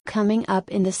coming up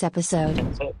in this episode.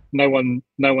 So no one's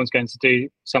going to do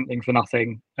something for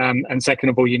nothing. And second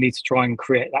of all, you need to try and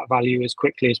create that value as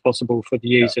quickly as possible for the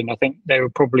user. And I think there were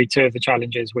probably two of the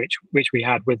challenges which we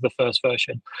had with the first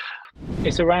version.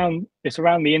 It's around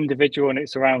the individual and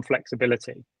it's around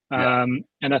flexibility. And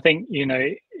I think,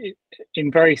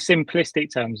 in very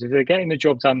simplistic terms, if they're getting the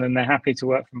job done and they're happy to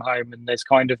work from home and there's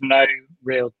kind of no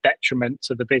real detriment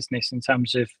to the business in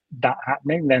terms of that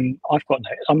happening, then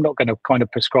I'm not going to kind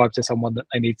of prescribe to someone that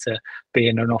they need to be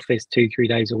in an office 2-3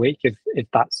 days a week if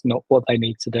that's not what they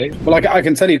need to do. Well, I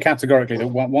can tell you categorically that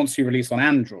once you release on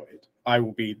Android, I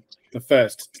will be the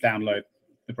first to download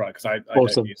the product because I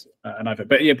Awesome. don't use an iPhone.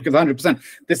 But yeah, because 100%,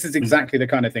 this is exactly the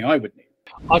kind of thing I would need.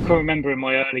 I can remember in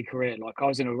my early career, like I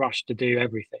was in a rush to do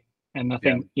everything. And I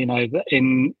think,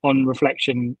 on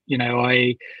reflection,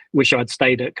 I wish I'd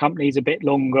stayed at companies a bit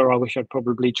longer. I wish I'd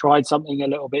probably tried something a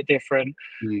little bit different.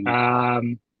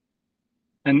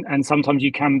 And sometimes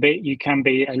you can be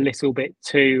a little bit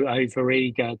too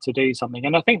overeager to do something.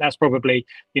 And I think that's probably,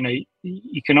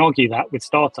 you can argue that with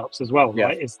startups as well,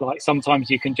 right? It's like sometimes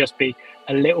you can just be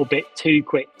a little bit too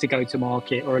quick to go to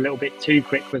market or a little bit too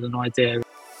quick with an idea.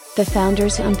 The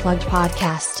Founders Unplugged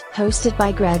podcast, hosted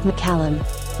by Greg McCallum.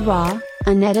 Raw,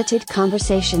 unedited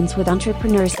conversations with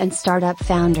entrepreneurs and startup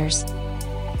founders.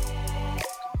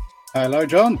 Hello,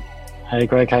 John. Hey,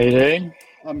 Greg, how you doing?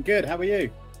 I'm good. How are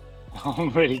you?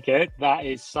 I'm really good. That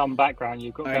is some background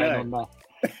you've got going on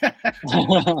there.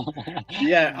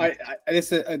 Yeah,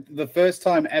 it's the first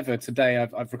time ever today.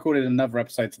 I've recorded another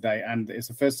episode today, and it's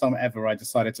the first time ever I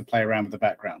decided to play around with the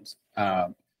backgrounds.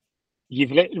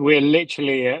 We're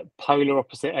literally at polar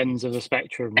opposite ends of the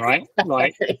spectrum, right?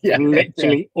 Like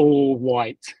literally all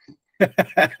white.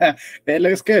 It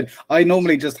looks good. I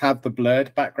normally just have the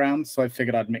blurred background, so I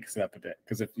figured I'd mix it up a bit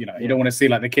because if you don't want to see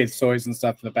like the kids' toys and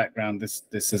stuff in the background, this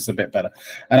is a bit better.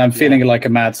 And I'm feeling like a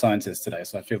mad scientist today,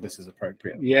 so I feel this is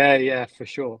appropriate. Yeah, for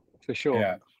sure.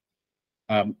 Yeah.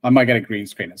 I might get a green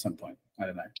screen at some point. I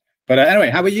don't know. But anyway,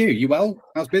 how are you? You well?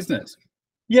 How's business?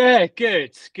 Yeah,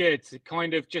 good.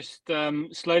 Kind of just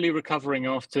slowly recovering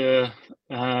after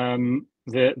the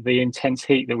intense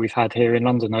heat that we've had here in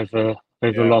London over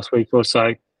the last week or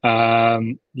so.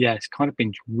 It's kind of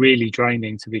been really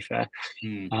draining, to be fair.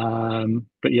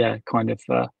 But yeah, kind of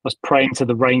I was praying to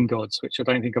the rain gods, which I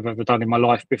don't think I've ever done in my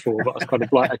life before. But I was kind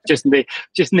of like, I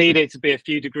just needed to be a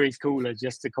few degrees cooler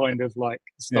just to kind of like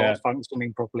start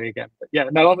functioning properly again. But yeah,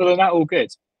 no, other than that, all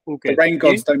good. The rain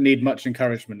gods don't need much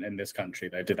encouragement in this country,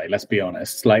 though, do they? Let's be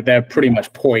honest. Like they're pretty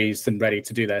much poised and ready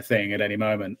to do their thing at any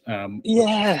moment.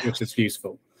 Which is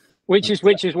useful. Which is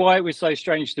why it was so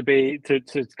strange to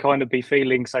kind of be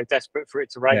feeling so desperate for it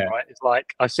to rain, right? It's like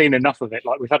I've seen enough of it.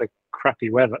 Like we've had a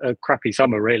crappy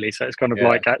summer, really. So it's kind of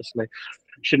like actually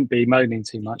shouldn't be moaning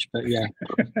too much, but yeah.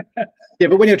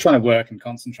 But when you're trying to work and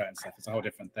concentrate and stuff, it's a whole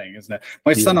different thing, isn't it?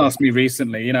 My son asked me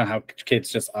recently, you know how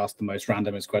kids just ask the most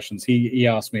randomest questions. He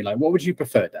asked me like, "What would you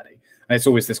prefer, Daddy?" And it's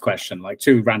always this question, like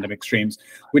two random extremes.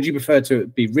 Would you prefer to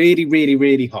be really, really,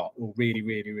 really hot or really,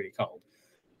 really, really cold?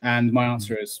 And my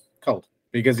answer is cold,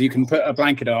 because you can put a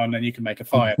blanket on and you can make a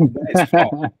fire.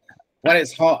 When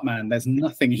it's hot, man, there's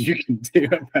nothing you can do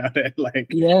about it. Like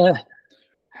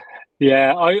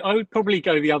I would probably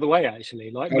go the other way,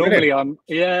 actually. Like normally I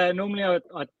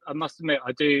must admit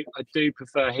I do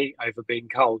prefer heat over being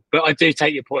cold, but I do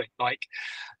take your point. Like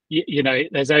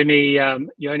there's only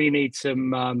you only need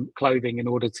some clothing in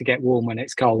order to get warm when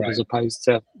it's cold, as opposed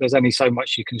to there's only so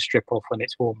much you can strip off when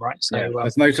it's warm, right? So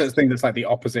there's no such thing that's like the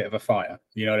opposite of a fire.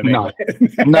 You know what I mean?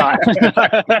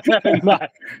 No.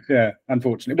 Yeah,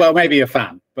 unfortunately. Well, maybe a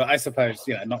fan, but I suppose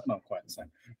not quite the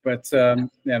same. But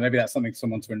maybe that's something for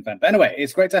someone to invent. But anyway,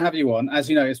 it's great to have you on. As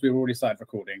you noticed, we've already started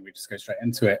recording. We just go straight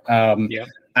into it.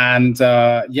 And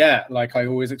like I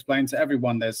always explain to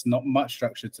everyone, there's not much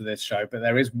structure to this show, but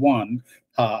there is one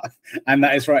part, and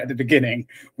that is right at the beginning,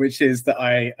 which is that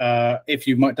if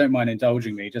you don't mind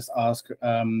indulging me, just ask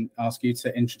you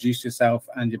to introduce yourself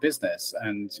and your business,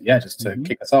 and just to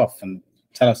kick us off and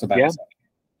tell us about yourself.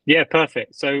 Yeah,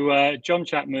 perfect. So John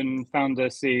Chapman, founder,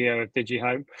 CEO of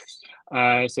Digihome.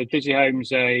 So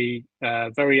Digihome's a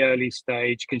very early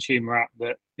stage consumer app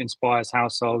that inspires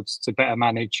households to better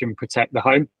manage and protect the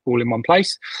home all in one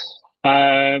place.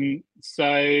 So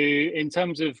in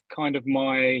terms of kind of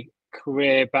my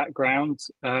career background,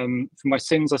 for my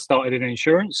sins, I started in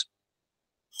insurance.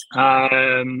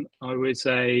 I was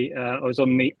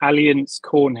on the Allianz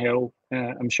Cornhill.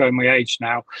 I'm showing my age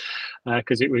now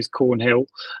because it was Cornhill.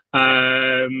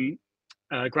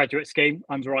 Graduate scheme,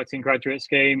 underwriting graduate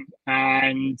scheme,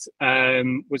 and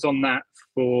was on that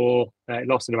for it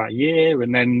lasted about a year,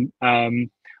 and then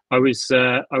I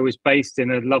was based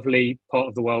in a lovely part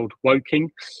of the world,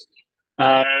 Woking.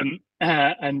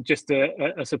 And just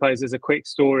I suppose as a quick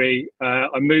story,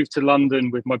 I moved to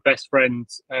London with my best friend.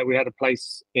 We had a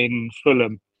place in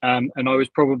Fulham, and I was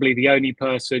probably the only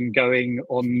person going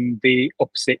on the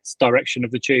opposite direction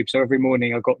of the tube. So every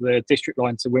morning I got the district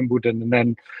line to Wimbledon, and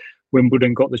then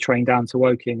Wimbledon got the train down to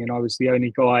Woking, and I was the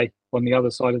only guy on the other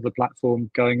side of the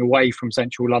platform going away from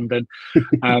central London,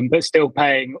 but still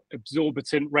paying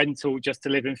exorbitant rental just to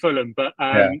live in Fulham. But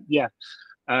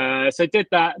so did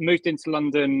that, moved into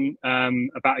London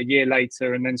about a year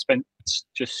later, and then spent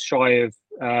just shy of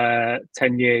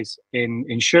 10 years in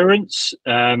insurance,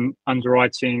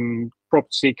 underwriting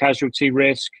property casualty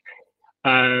risk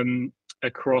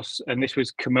across, and this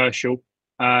was commercial,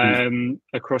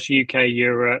 across UK,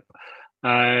 Europe.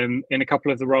 In a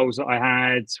couple of the roles that I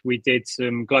had, we did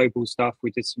some global stuff, we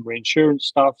did some reinsurance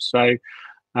stuff. So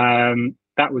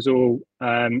that was all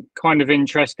kind of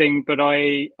interesting, but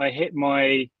I hit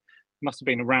must have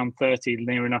been around 30,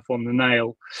 near enough on the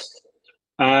nail,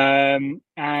 and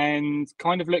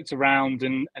kind of looked around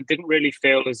and didn't really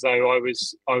feel as though I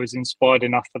was inspired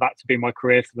enough for that to be my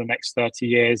career for the next 30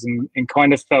 years, and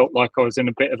kind of felt like I was in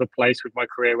a bit of a place with my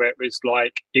career where it was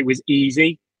like it was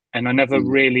easy, and I never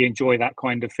really enjoy that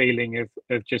kind of feeling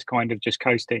of just kind of just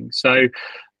coasting. So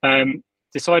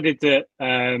decided that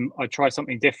I'd try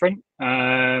something different,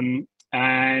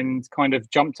 and kind of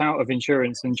jumped out of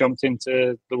insurance and jumped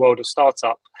into the world of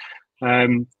startup.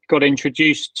 Got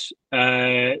introduced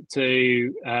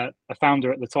to a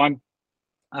founder at the time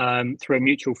through a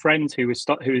mutual friend who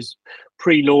was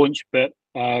pre-launch, but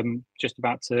just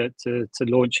about to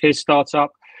launch his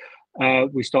startup.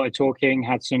 We started talking,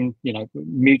 had some,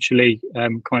 mutually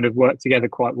kind of worked together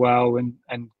quite well,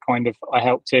 and kind of I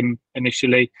helped him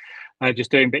initially,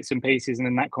 just doing bits and pieces, and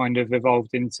then that kind of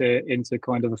evolved into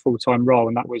kind of a full-time role,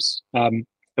 and that was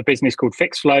a business called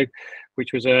FixFlow,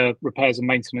 which was a repairs and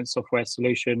maintenance software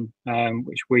solution,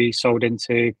 which we sold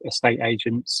into estate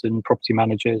agents and property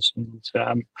managers and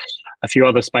a few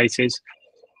other spaces.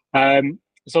 So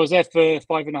I was there for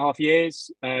 5.5 years,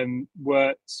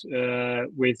 worked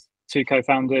with two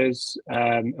co-founders,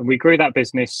 and we grew that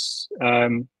business,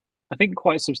 I think,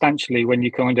 quite substantially when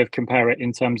you kind of compare it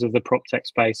in terms of the prop tech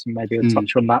space, and maybe I'll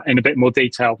touch on that in a bit more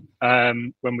detail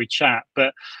when we chat.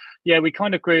 But yeah, we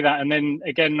kind of grew that, and then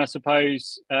again, I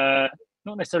suppose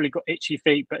not necessarily got itchy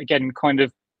feet, but again, kind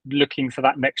of looking for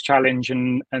that next challenge,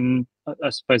 and I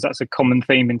suppose that's a common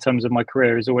theme in terms of my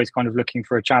career, is always kind of looking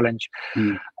for a challenge.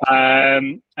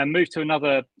 And moved to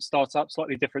another startup,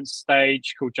 slightly different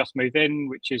stage, called Just Move In,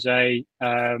 which is a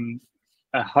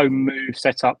home move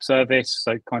setup service,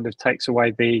 so kind of takes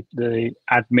away the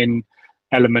admin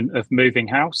element of moving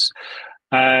house.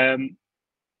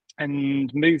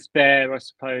 And moved there, I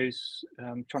suppose,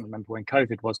 I'm trying to remember when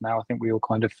COVID was now. I think we all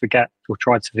kind of forget, or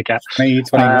tried to forget.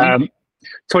 2021.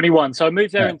 21. So I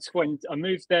moved there in 20. I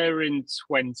moved there in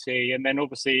 20, and then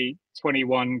obviously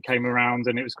 21 came around,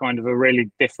 and it was kind of a really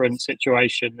different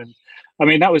situation. And I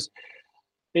mean, that was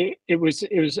it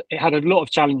had a lot of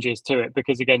challenges to it,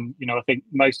 because again, I think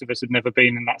most of us had never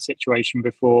been in that situation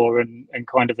before, and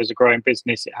kind of as a growing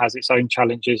business, it has its own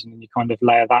challenges, and then you kind of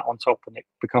layer that on top, and it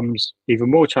becomes even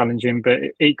more challenging. But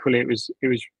equally, it was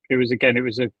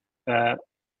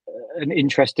an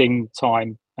interesting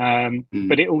time.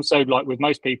 But it also, like with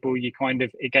most people,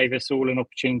 it gave us all an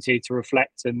opportunity to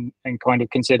reflect and kind of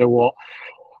consider what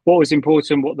was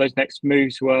important, what those next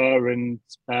moves were. And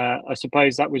I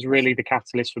suppose that was really the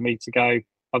catalyst for me to go,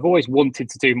 I've always wanted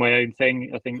to do my own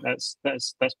thing. I think that's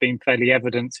been fairly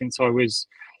evident since I was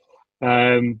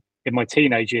in my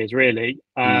teenage years, really,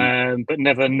 but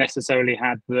never necessarily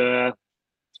had the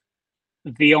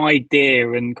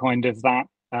idea and kind of that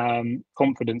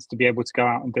confidence to be able to go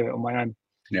out and do it on my own.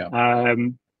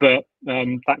 But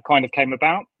that kind of came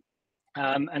about,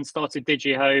 and started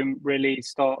Digihome really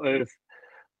start of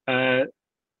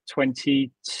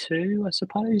 22, I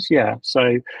suppose.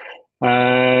 So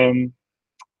and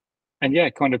yeah,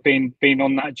 kind of been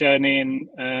on that journey, and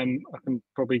I can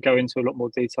probably go into a lot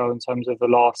more detail in terms of the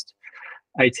last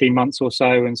 18 months or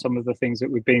so, and some of the things that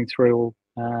we've been through.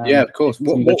 Of course.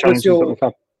 What was your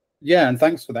and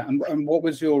thanks for that. And what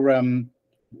was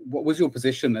your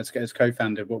position as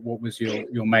co-founder? What was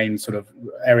your main sort of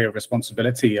area of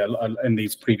responsibility in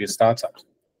these previous startups?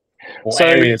 Or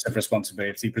areas of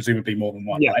responsibility, presumably more than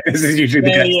one, right? This is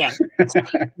usually the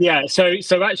case.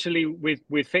 So actually, with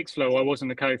FixFlow, I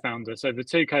wasn't a co-founder. So the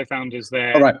two co-founders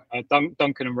there,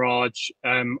 Duncan and Raj,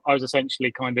 I was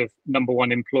essentially kind of number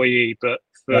one employee. But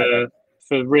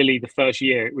for really the first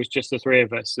year, it was just the three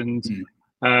of us. And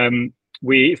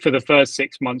we, for the first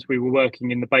 6 months, we were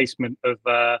working in the basement of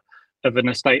an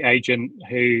estate agent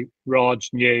who Raj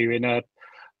knew, in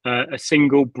a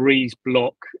single breeze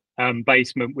block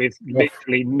basement with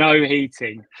literally no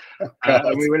heating.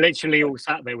 And we were literally all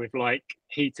sat there with like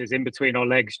heaters in between our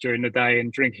legs during the day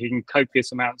and drinking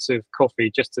copious amounts of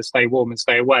coffee just to stay warm and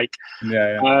stay awake.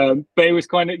 But it was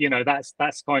kind of, you know, that's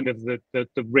kind of the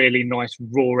really nice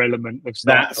raw element of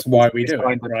startup. That's why we do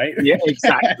it, right? Yeah,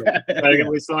 exactly. So it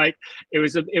was like, it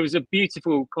was a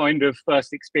beautiful kind of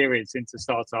first experience into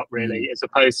startup, really, as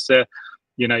opposed to,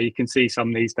 you know, you can see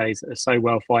some these days that are so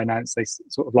well financed, they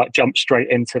sort of like jump straight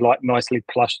into like nicely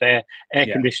plush air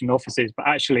conditioned offices, but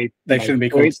actually they shouldn't be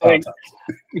called startups.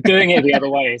 Doing it the other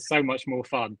way is so much more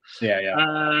fun.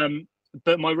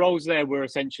 But my roles there were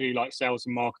essentially like sales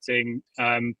and marketing,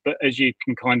 but as you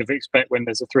can kind of expect, when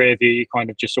there's the three of you, you kind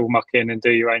of just all muck in and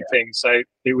do your own thing. So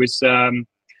it was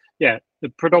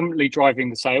predominantly driving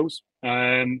the sales,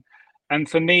 and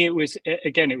for me it was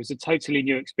a totally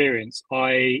new experience.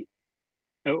 I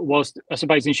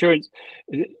suppose insurance,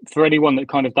 for anyone that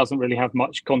kind of doesn't really have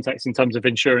much context in terms of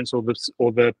insurance or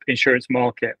the insurance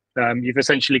market, you've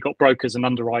essentially got brokers and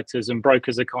underwriters, and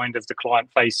brokers are kind of the client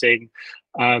facing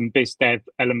biz dev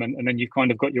element, and then you've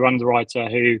kind of got your underwriter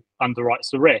who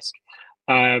underwrites the risk.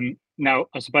 Now,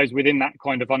 I suppose within that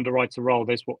kind of underwriter role,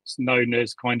 there's what's known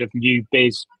as kind of new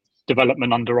biz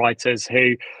development underwriters,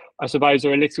 who I suppose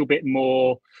are a little bit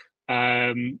more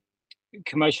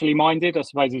commercially minded, I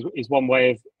suppose is one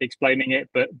way of explaining it,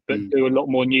 but do a lot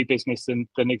more new business than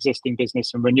existing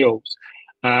business and renewals,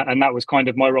 and that was kind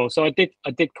of my role. So I did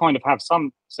kind of have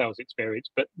some sales experience,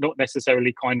 but not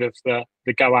necessarily kind of the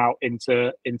go out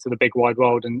into the big wide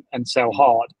world and sell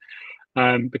hard,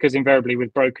 because invariably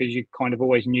with brokers you kind of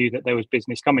always knew that there was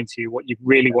business coming to you. What you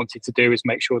really wanted to do is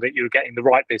make sure that you were getting the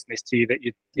right business to you that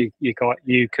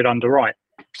you could underwrite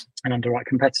and underwrite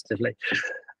competitively.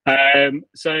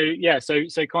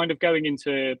 So kind of going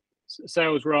into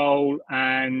sales role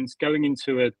and going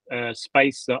into a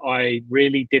space that I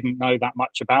really didn't know that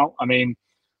much about. I mean,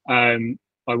 I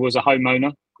was a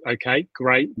homeowner. Okay,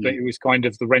 great. But it was kind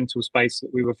of the rental space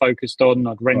that we were focused on.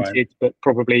 I'd rented, but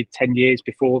probably 10 years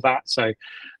before that. So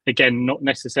again, not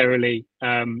necessarily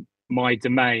my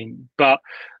domain, but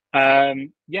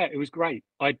it was great.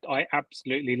 I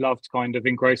absolutely loved kind of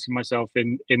engrossing myself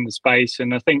in the space,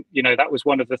 and I think, you know, that was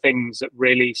one of the things that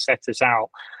really set us out,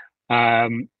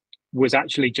 was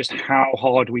actually just how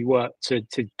hard we worked to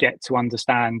get to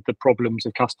understand the problems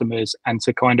of customers and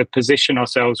to kind of position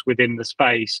ourselves within the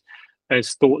space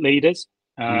as thought leaders.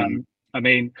 I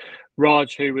mean,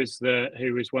 Raj, who was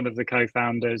one of the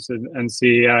co-founders and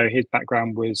CEO, his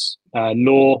background was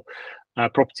law,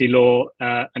 property law,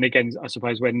 and again, I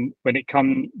suppose when it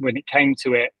came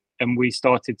to it, and we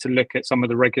started to look at some of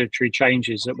the regulatory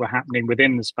changes that were happening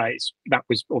within the space, that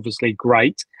was obviously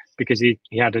great because he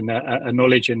had a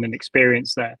knowledge and an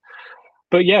experience there.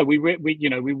 But yeah, we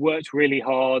worked really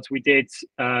hard. We did,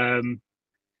 I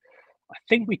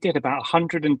think we did about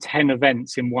 110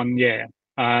 events in 1 year,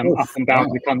 up and down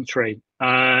the country,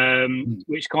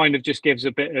 which kind of just gives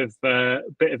a bit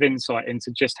of insight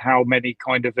into just how many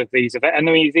kind of these events. And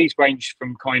I mean, these range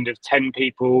from kind of 10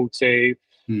 people to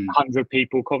 100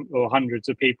 people or hundreds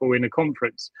of people in a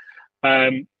conference.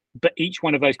 But each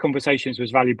one of those conversations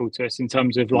was valuable to us in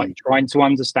terms of like trying to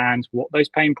understand what those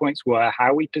pain points were,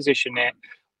 how we position it,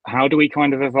 how do we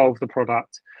kind of evolve the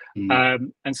product.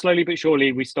 And slowly but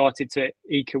surely we started to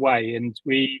eke away, and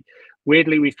we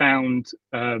found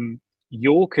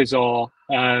York as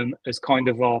kind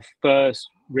of our first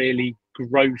really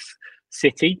growth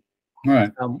city,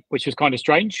 which was kind of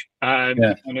strange.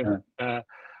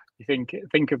 You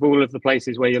think of all of the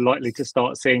places where you're likely to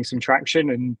start seeing some traction,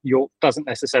 and York doesn't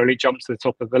necessarily jump to the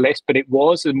top of the list, but it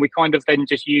was, and we kind of then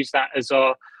just used that as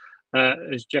our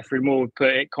as Geoffrey Moore would put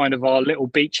it, kind of our little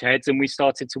beachheads, and we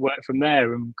started to work from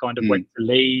there and kind of went to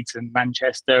Leeds and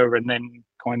Manchester and then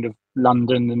kind of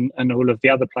London and all of the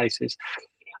other places.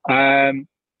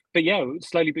 But yeah,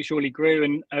 slowly but surely grew,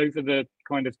 and over the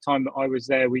kind of time that I was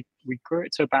there, we grew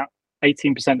it to about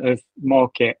 18% of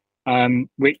market,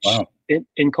 which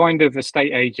in kind of a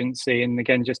state agency, and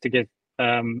again, just to give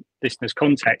listeners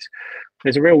context,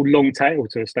 there's a real long tail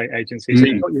to a state agency. So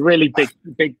you've got your really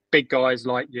big guys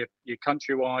like your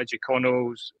Countrywide, your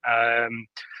Connells,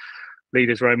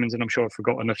 Leaders, Romans, and I'm sure I've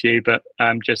forgotten a few, but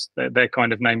just they're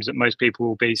kind of names that most people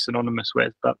will be synonymous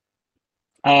with. But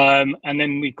and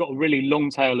then we've got a really long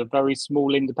tail of very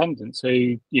small independents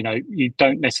who, you know, you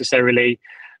don't necessarily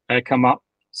come up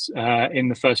in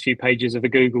the first few pages of a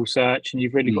Google search, and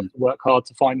you've really got to work hard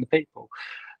to find the people.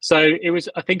 So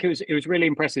I think it was really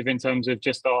impressive in terms of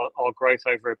just our growth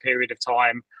over a period of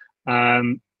time.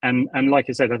 And like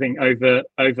I said, I think over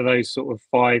those sort of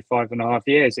 5.5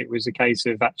 years, it was a case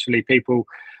of actually people,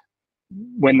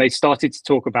 when they started to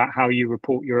talk about how you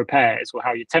report your repairs or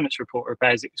how your tenants report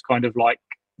repairs, it was kind of like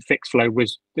fixed flow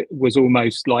was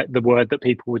almost like the word that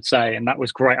people would say, and that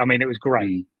was great. I mean, it was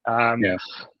great. And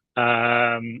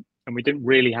we didn't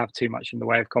really have too much in the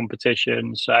way of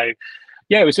competition. So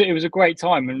yeah, it was a great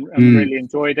time, and really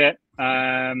enjoyed it.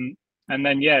 And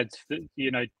then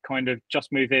kind of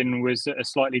Just Move In was at a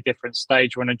slightly different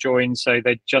stage when I joined. So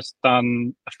they'd just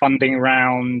done a funding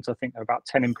round. I think there were about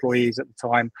 10 employees at the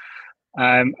time.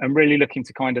 And really looking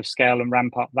to kind of scale and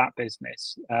ramp up that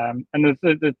business. And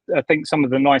I think some of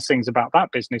the nice things about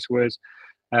that business was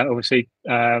obviously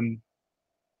Tom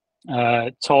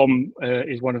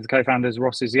is one of the co-founders,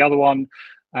 Ross is the other one.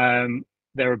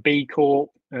 They're a B Corp.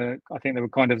 I think they were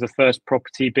kind of the first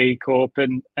property B Corp.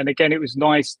 And again, it was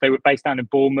nice. They were based down in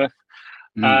Bournemouth.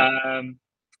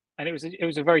 And it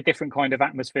was a very different kind of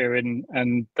atmosphere and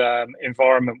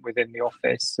environment within the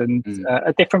office, and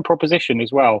a different proposition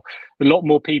as well. A lot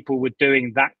more people were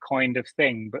doing that kind of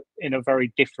thing, but in a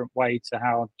very different way to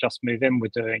how Just Move In were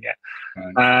doing it.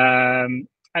 Right.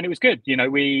 And it was good.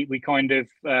 We kind of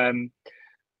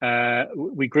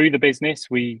we grew the business.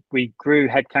 We grew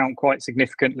headcount quite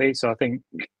significantly. So I think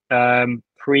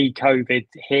pre-COVID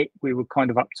hit, we were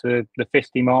kind of up to the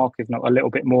 50 mark, if not a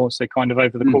little bit more. So kind of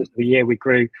over the course of the year, we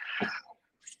grew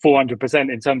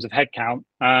 400% in terms of headcount.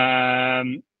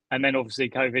 And then obviously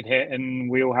COVID hit, and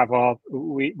we all have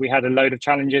we had a load of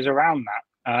challenges around that.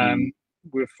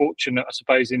 We were fortunate, I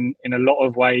suppose, in a lot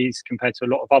of ways compared to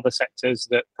a lot of other sectors,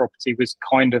 that property was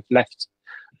kind of left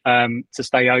to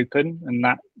stay open, and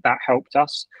that helped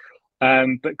us.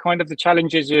 But kind of the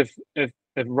challenges of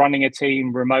running a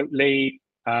team remotely.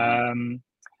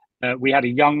 We had a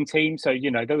young team, so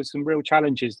there was some real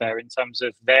challenges there in terms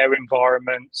of their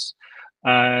environments,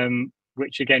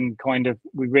 which again kind of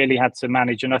we really had to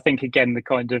manage. And I think again the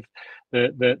kind of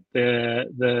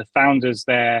the founders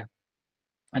there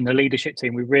and the leadership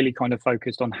team, we really kind of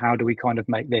focused on how do we kind of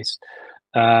make this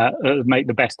make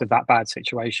the best of that bad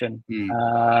situation.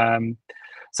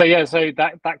 So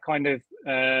that kind of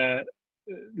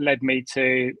led me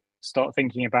to start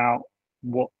thinking about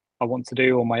what I want to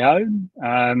do on my own.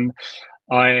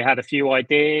 I had a few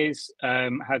ideas,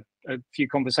 had a few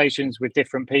conversations with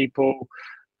different people,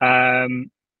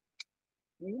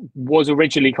 was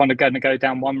originally kind of going to go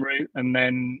down one route, and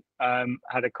then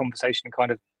had a conversation and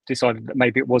kind of decided that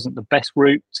maybe it wasn't the best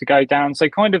route to go down. So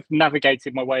kind of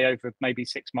navigated my way over maybe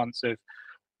 6 months of,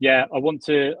 I want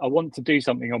to do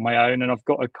something on my own, and I've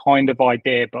got a kind of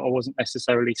idea, but I wasn't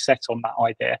necessarily set on that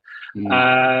idea.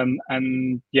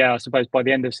 And I suppose by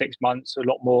the end of 6 months, a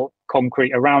lot more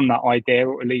concrete around that idea,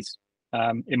 or at least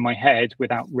in my head,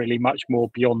 without really much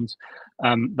more beyond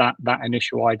that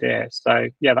initial idea. So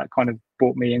that kind of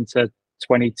brought me into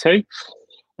 22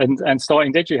 and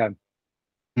starting Digihome.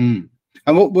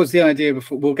 And what was the idea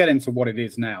before? We'll get into what it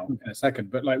is now in a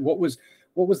second, but like, what was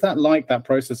that like, that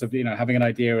process of, having an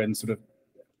idea and sort of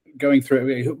going through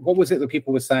it? What was it that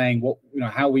people were saying?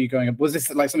 How were you going? Was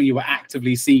this like something you were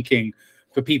actively seeking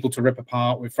for people to rip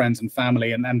apart with friends and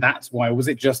family? And that's why, or was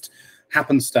it just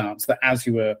happenstance that as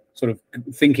you were sort of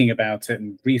thinking about it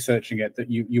and researching it,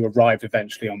 that you arrived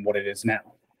eventually on what it is now?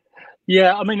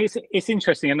 Yeah, I mean, it's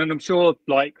interesting, and I'm sure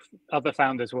like other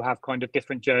founders will have kind of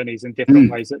different journeys and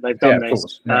different ways that they've done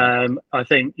this. I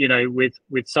think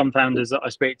with some founders that I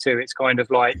speak to, it's kind of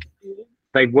like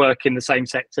they work in the same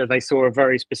sector. They saw a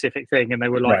very specific thing, and they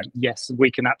were like, "Yes, we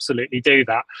can absolutely do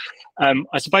that."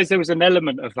 I suppose there was an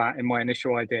element of that in my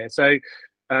initial idea. So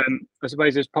I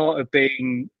suppose as part of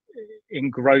being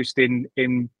engrossed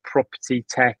in property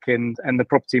tech and the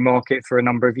property market for a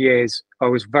number of years, I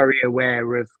was very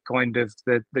aware of kind of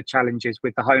the challenges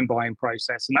with the home buying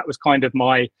process, and that was kind of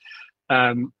my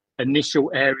initial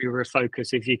area of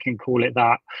focus, if you can call it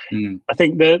that. I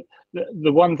think the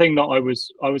one thing that I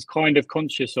was kind of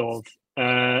conscious of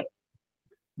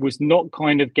was not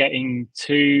kind of getting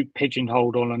too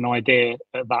pigeonholed on an idea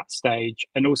at that stage,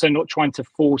 and also not trying to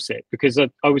force it, because I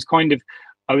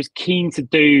was keen to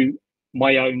do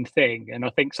my own thing. And I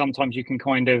think sometimes you can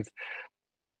kind of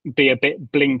be a bit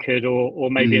blinkered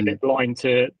or maybe a bit blind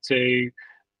to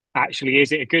actually,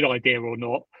 is it a good idea or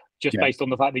not, just based on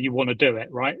the fact that you want to do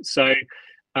it, right? So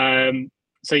the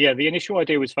initial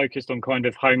idea was focused on kind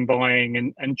of home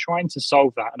buying and trying to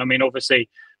solve that. And I mean, obviously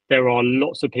there are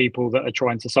lots of people that are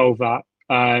trying to solve that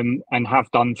and have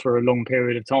done for a long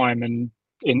period of time and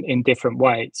in different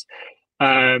ways.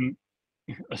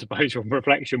 I suppose on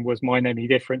reflection, was mine any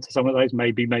different to some of those?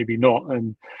 Maybe, maybe not.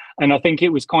 And I think it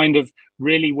was kind of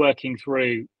really working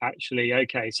through, actually,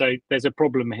 okay, so there's a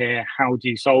problem here. How do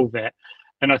you solve it?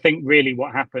 And I think really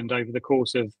what happened over the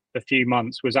course of a few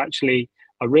months was actually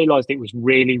I realized it was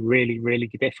really, really, really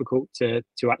difficult to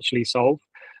actually solve.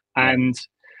 And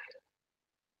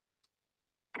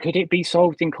could it be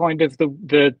solved in kind of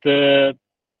the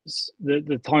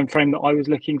time frame that I was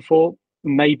looking for?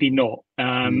 Maybe not.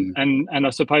 And I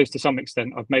suppose to some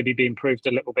extent I've maybe been proved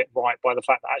a little bit right by the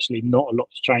fact that actually not a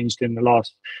lot's changed in the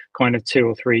last kind of 2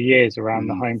 or 3 years around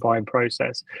the home buying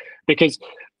process. Because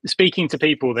speaking to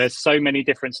people, there's so many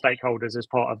different stakeholders as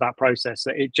part of that process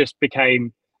that it just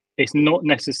became, it's not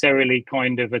necessarily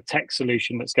kind of a tech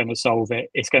solution that's going to solve it.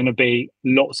 It's going to be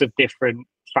lots of different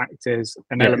factors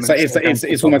and elements. So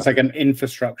it's almost like an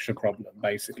infrastructure problem,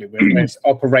 basically, where it's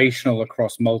operational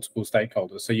across multiple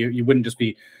stakeholders. So you wouldn't just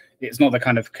be, it's not the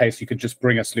kind of case you could just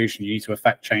bring a solution. You need to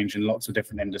affect change in lots of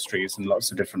different industries and lots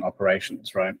of different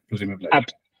operations, right? Presumably.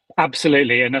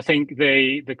 Absolutely. And I think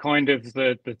the kind of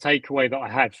the takeaway that I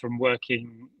had from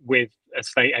working with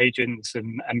estate agents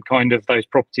and kind of those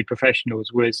property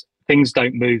professionals was things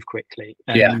don't move quickly.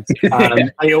 And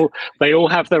they all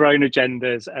have their own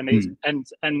agendas, and it's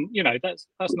and you know, that's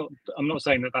not, I'm not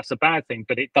saying that that's a bad thing,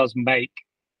 but it does make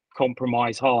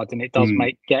compromise hard, and it does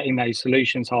make getting those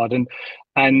solutions hard.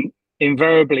 And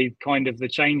invariably kind of the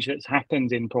change that's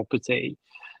happened in property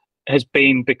has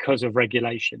been because of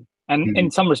regulation. And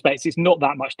in some respects, it's not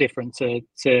that much different to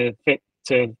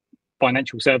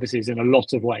financial services in a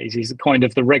lot of ways. Is kind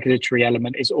of the regulatory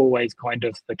element is always kind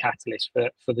of the catalyst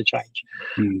for the change.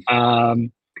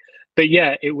 But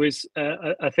yeah, it was.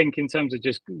 I think in terms of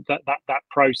just that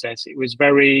process, it was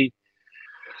very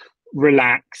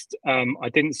relaxed. I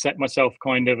didn't set myself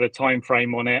kind of a time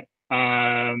frame on it.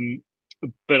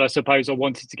 But I suppose I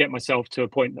wanted to get myself to a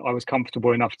point that I was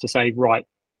comfortable enough to say, right,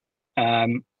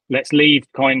 let's leave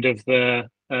kind of the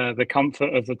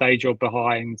comfort of the day job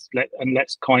behind,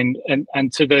 let's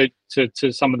to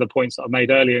some of the points that I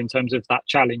made earlier in terms of that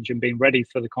challenge and being ready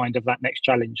for the kind of that next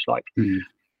challenge, like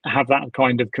have that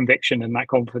kind of conviction and that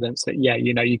confidence that, yeah,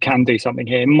 you know, you can do something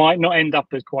here. It might not end up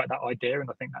as quite that idea, and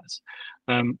I think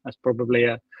that's probably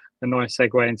a nice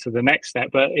segue into the next step.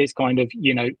 But it's kind of,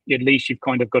 you know, at least you've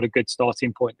kind of got a good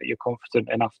starting point that you're confident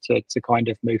enough to kind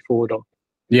of move forward on.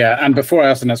 Yeah, and before I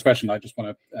ask the next question, I just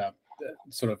want to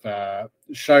sort of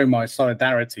show my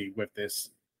solidarity with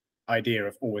this idea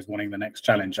of always wanting the next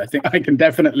challenge. I think I can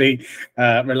definitely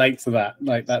relate to that.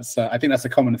 Like that's I think that's a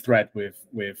common thread with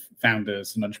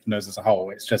founders and entrepreneurs as a whole.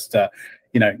 It's just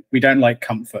you know, we don't like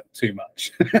comfort too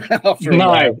much after a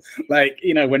while. Like,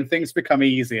 you know, when things become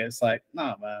easy, it's like,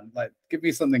 no, man, like give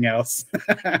me something else.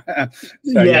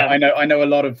 So yeah, I know a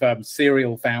lot of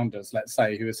serial founders, let's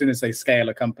say, who as soon as they scale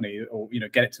a company or, you know,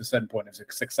 get it to a certain point of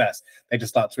success, they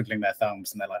just start twiddling their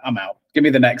thumbs and they're like, I'm out, give me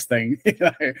the next thing. You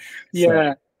know?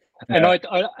 Yeah. And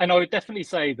I would definitely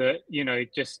say that, you know,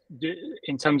 just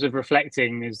in terms of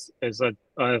reflecting, as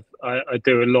I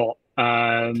do a lot,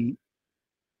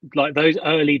 like those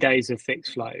early days of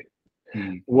Fixed Flow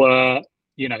were,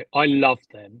 you know, I loved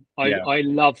them. I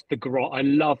loved I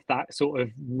loved that sort of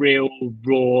real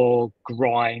raw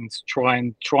grind,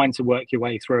 trying to work your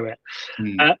way through it.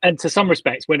 And to some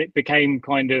respects, when it became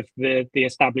kind of the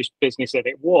established business that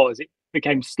it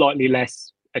became slightly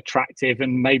less attractive,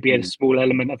 and maybe a small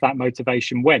element of that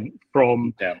motivation went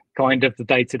from kind of the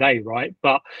day to day, right?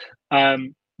 But I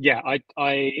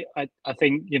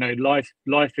think, you know,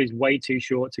 life is way too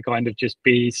short to kind of just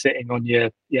be sitting on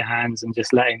your hands and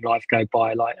just letting life go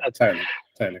by. Like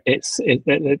totally.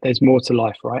 There's more to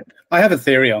life, right? I have a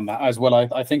theory on that as well.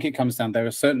 I think it comes down, there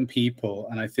are certain people,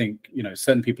 and I think, you know,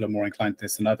 certain people are more inclined to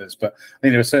this than others, but I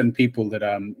think there are certain people that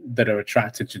are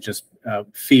attracted to just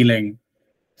feeling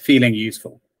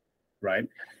useful, right?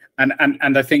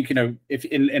 And I think, you know,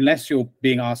 unless you're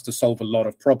being asked to solve a lot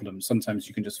of problems, sometimes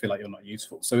you can just feel like you're not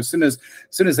useful. So as soon as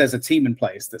there's a team in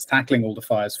place that's tackling all the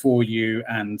fires for you,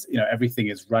 and, you know, everything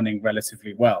is running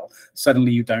relatively well,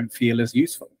 suddenly you don't feel as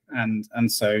useful, and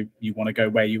so you want to go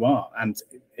where you are. And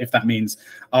if that means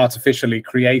artificially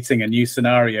creating a new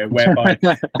scenario whereby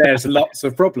there's lots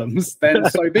of problems, then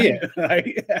so be it.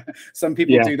 Right? Some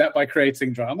people do that by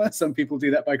creating drama. Some people do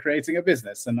that by creating a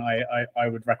business, and I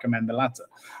would recommend the latter.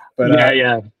 But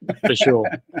for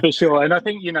sure. And I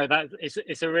think, you know, that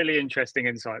it's a really interesting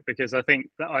insight, because I think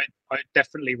that I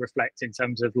definitely reflect in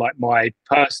terms of like my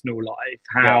personal life,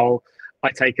 how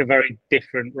I take a very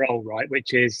different role, right?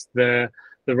 Which is the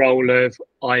role of,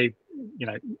 you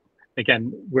know,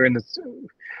 again, we're in the,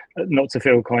 not to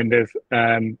feel kind of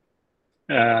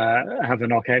have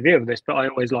an archaic view of this, but I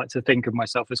always like to think of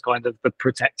myself as kind of the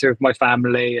protector of my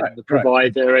family and the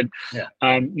provider. Right.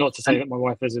 And not to say that my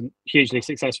wife isn't hugely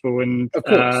successful and of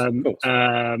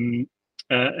course.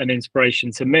 An inspiration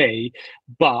to me,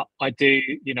 but I do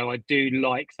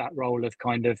like that role of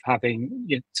kind of having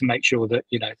to make sure that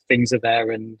things are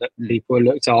there and that people are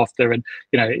looked after, and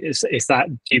it's that,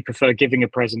 do you prefer giving a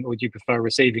present or do you prefer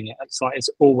receiving it? It's like it's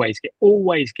always giving,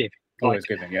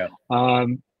 yeah.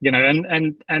 And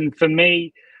for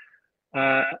me,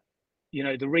 the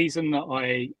reason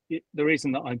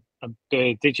that I'm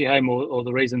doing Digihome, or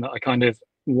the reason that I kind of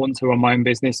want to run my own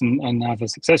business and have a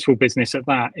successful business at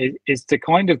that is to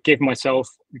kind of get myself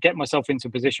into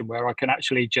a position where I can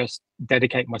actually just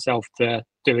dedicate myself to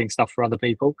doing stuff for other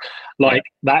people.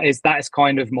 That is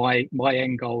kind of my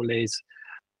end goal, is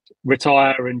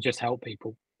retire and just help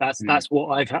people. That's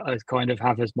what I kind of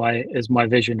have as my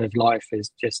vision of life,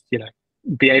 is just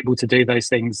be able to do those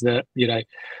things that you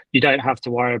don't have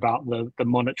to worry about the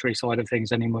monetary side of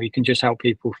things anymore. You can just help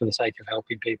people for the sake of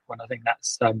helping people, and I think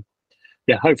that's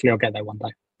hopefully I'll get there one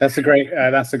day. That's a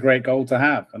great goal to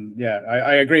have, and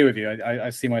I agree with you. I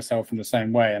see myself in the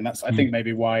same way, and that's I think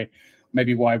maybe why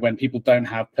when people don't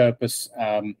have purpose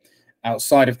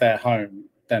outside of their home,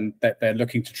 then they're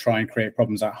looking to try and create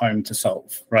problems at home to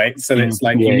solve, right? So it's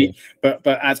like you need, but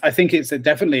as I think it's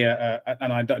definitely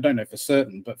and I don't know for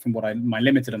certain, but from my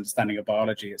limited understanding of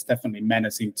biology, it's definitely men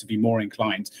seem to be more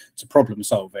inclined to problem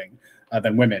solving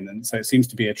than women, and so it seems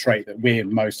to be a trait that we're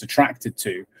most attracted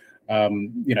to.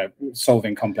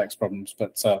 Solving complex problems,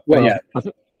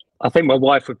 I think my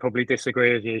wife would probably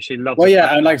disagree with you. She loves. Well,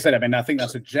 and like I said, I mean, I think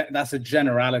that's a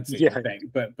generality. I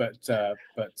think, but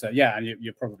and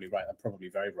you're probably right. I'm probably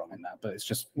very wrong in that, but it's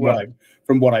just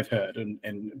from what I've heard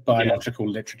in biological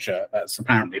literature, that's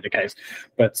apparently the case.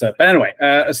 But anyway,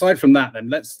 aside from that, then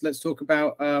let's talk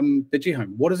about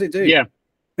Digihome. What does it do? Yeah.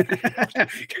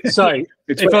 So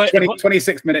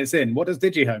 26 minutes in, what does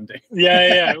Digihome do?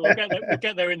 We'll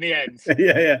get there in the end.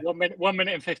 1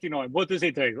 minute and 59. What does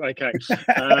it do? Okay.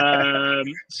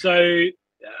 So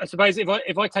I suppose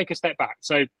if I take a step back,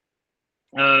 so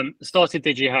started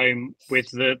Digihome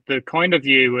with the kind of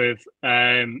view of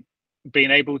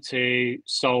being able to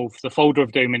solve the folder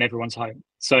of doom in everyone's home.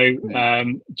 So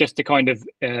just to kind of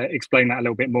explain that a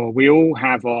little bit more, we all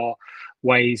have our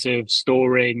ways of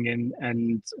storing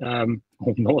and or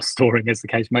not storing, as the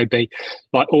case may be,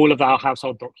 like all of our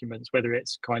household documents, whether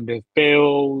it's kind of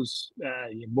bills,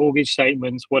 your mortgage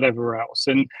statements, whatever else,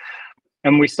 and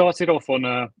we started off on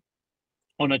a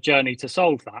journey to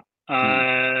solve that,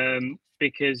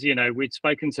 because I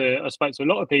spoke to a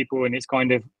lot of people, and it's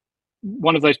kind of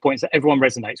one of those points that everyone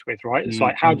resonates with, right? It's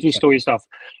like, how do you store your stuff?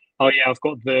 Oh yeah, I've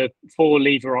got the 4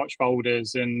 lever arch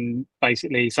folders, and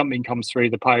basically something comes through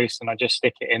the post and I just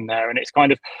stick it in there, and it's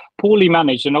kind of poorly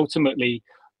managed. And ultimately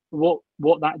what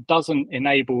that doesn't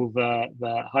enable the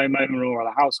homeowner or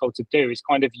the household to do is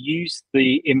kind of use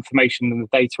the information and the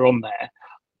data on there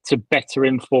to better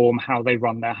inform how they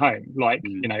run their home. Like,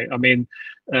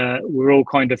 we're all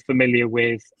kind of familiar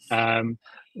with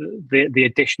the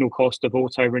additional cost of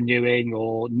auto renewing,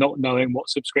 or not knowing what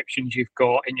subscriptions you've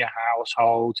got in your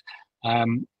household. I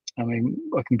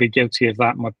can be guilty of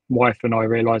that. My wife and I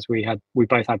realized we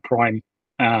both had Prime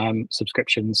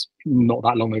subscriptions not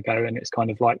that long ago, and it's kind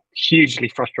of like hugely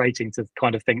frustrating to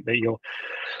kind of think that you're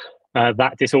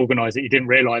that disorganized that you didn't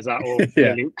realize that, or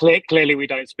clearly we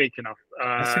don't speak enough.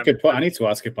 That's a good point. I need to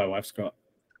ask if my wife's got.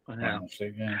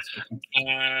 Actually,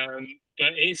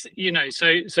 but it's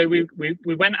so we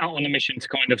went out on a mission to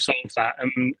kind of solve that,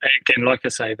 and again, like I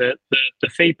say, the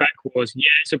feedback was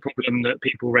it's a problem that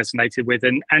people resonated with,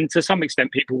 and to some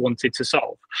extent people wanted to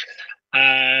solve.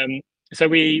 So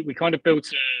we kind of built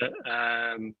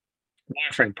a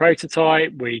wireframe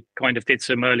prototype. We kind of did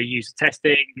some early user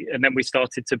testing, and then we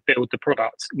started to build the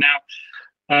product. Now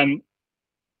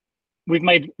we've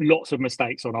made lots of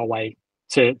mistakes on our way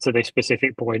to this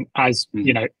specific point, as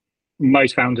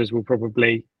most founders will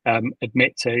probably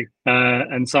admit to,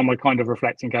 and some I kind of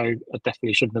reflect and go, I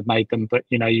definitely shouldn't have made them, but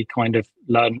you kind of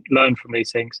learn from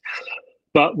these things.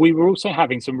 But we were also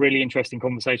having some really interesting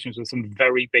conversations with some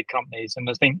very big companies, and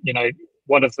I think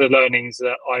one of the learnings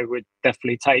that I would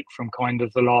definitely take from kind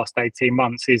of the last 18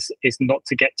 months is not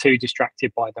to get too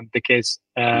distracted by them, because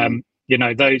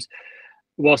those,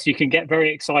 whilst you can get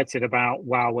very excited about,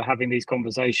 wow, we're having these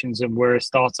conversations and we're a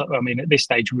startup. I mean, at this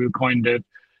stage we were kind of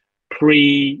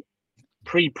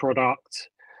pre-product,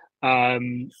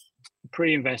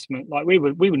 pre-investment. Like we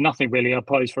were nothing really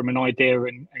opposed from an idea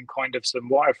and kind of some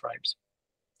wireframes.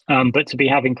 But to be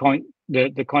having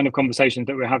the kind of conversations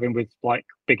that we're having with like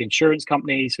big insurance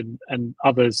companies and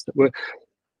others that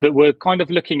were kind of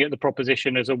looking at the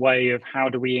proposition as a way of how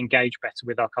do we engage better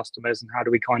with our customers and how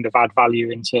do we kind of add value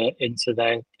into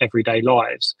their everyday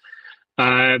lives.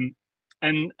 And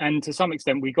to some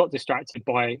extent we got distracted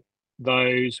by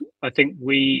those. I think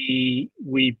we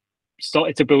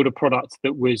started to build a product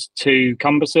that was too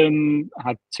cumbersome,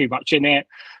 had too much in it.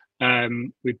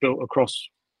 We built across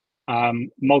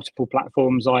multiple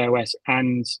platforms, iOS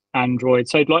and Android.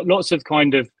 So like lots of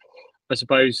kind of, I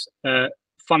suppose,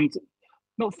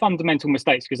 not fundamental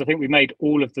mistakes, because I think we made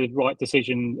all of the right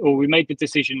decision, or we made the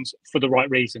decisions for the right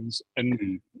reasons.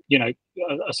 And you know,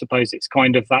 I suppose it's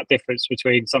kind of that difference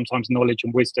between sometimes knowledge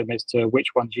and wisdom as to which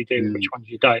ones you do and which ones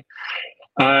you don't.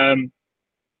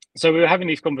 So we were having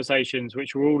these conversations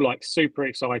which were all like super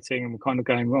exciting, and we're kind of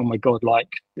going, oh my god, like,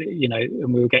 you know,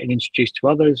 and we were getting introduced to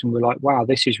others and we're like, wow,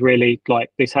 this is really like,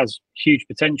 this has huge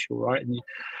potential, right?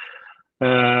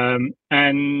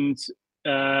 And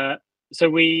so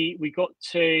we got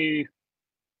to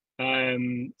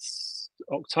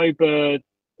October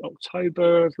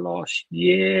of last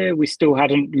year. We still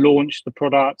hadn't launched the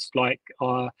product, like,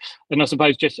 and I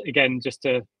suppose just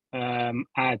to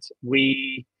add,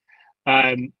 we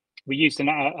used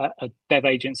a dev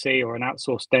agency or an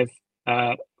outsourced dev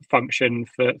function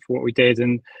for what we did,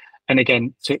 and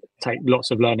again to take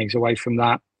lots of learnings away from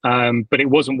that. But it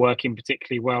wasn't working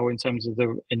particularly well in terms of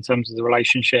the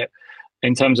relationship.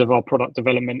 In terms of our product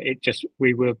development,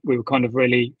 we were kind of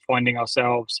really finding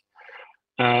ourselves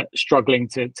struggling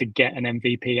to get an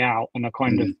MVP out, and I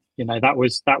kind of, you know, that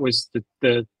was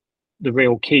the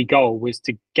real key goal, was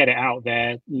to get it out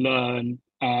there, learn,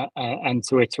 and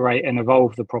to iterate and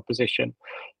evolve the proposition.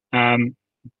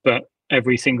 But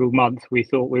every single month we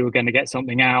thought we were going to get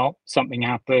something out, something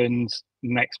happened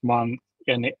next month,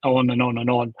 and it on and on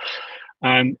and on.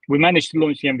 We managed to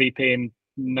launch the MVP in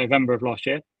November of last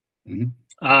year.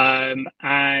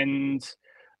 And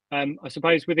I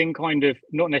suppose within kind of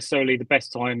not necessarily the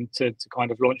best time to kind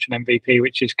of launch an MVP,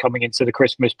 which is coming into the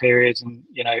Christmas period, and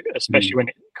you know, especially when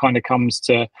it kind of comes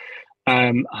to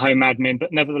home admin.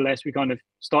 But nevertheless, we kind of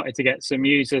started to get some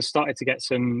users, started to get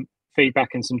some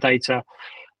feedback and some data.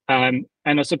 And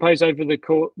I suppose over the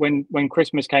course, when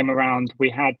Christmas came around, we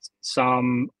had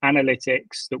some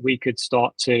analytics that we could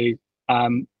start to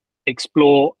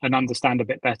explore and understand a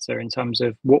bit better in terms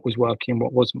of what was working,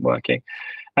 what wasn't working.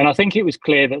 And I think it was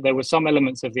clear that there were some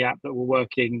elements of the app that were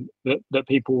working, that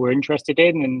people were interested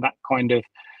in, and that kind of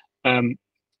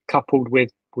coupled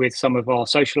with some of our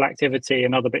social activity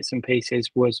and other bits and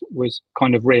pieces was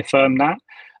kind of reaffirmed that.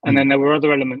 And then there were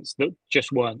other elements that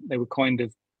just weren't. They were kind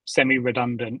of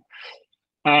semi-redundant.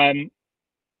 And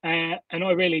I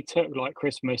really took like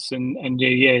Christmas and New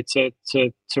Year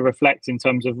to reflect in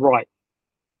terms of, right,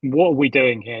 what are we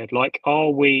doing here? Like, are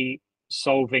we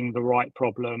solving the right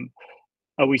problem?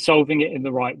 Are we solving it in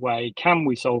the right way? Can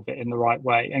we solve it in the right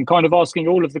way? And kind of asking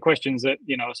all of the questions that,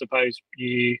 you know, I suppose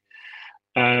you,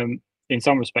 in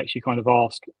some respects, you kind of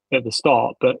ask at the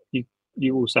start, but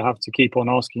you also have to keep on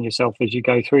asking yourself as you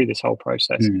go through this whole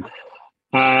process.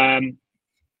 And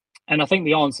I think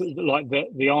the answer, like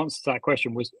the answer to that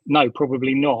question was no,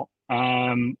 probably not,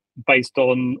 based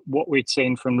on what we'd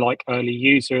seen from like early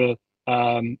user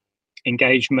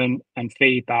engagement and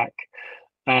feedback.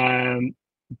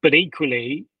 But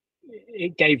equally,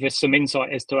 it gave us some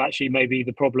insight as to actually maybe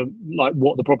the problem, like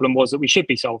what the problem was that we should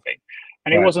be solving.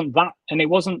 And it wasn't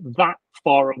that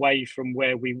far away from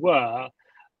where we were,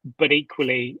 but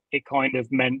equally it kind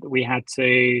of meant that we had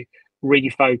to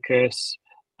refocus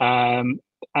and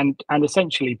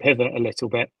essentially pivot a little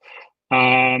bit.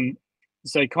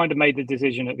 So kind of made the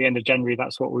decision at the end of January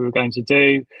that's what we were going to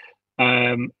do.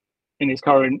 In its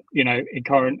current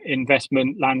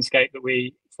investment landscape that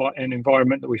we an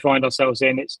environment that we find ourselves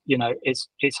in, it's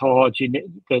hard.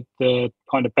 The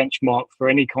kind of benchmark for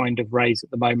any kind of raise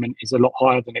at the moment is a lot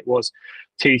higher than it was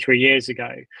 2-3 years ago.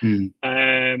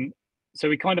 So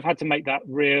we kind of had to make that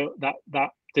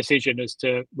decision as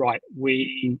to, right,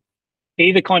 we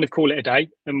either kind of call it a day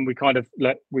and we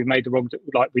made the wrong,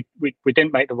 like we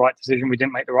didn't make the right decision, we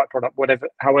didn't make the right product, whatever,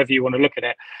 however you want to look at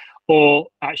it, or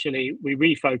actually we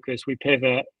refocus, we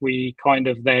pivot, we kind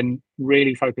of then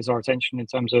really focus our attention in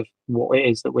terms of what it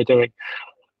is that we're doing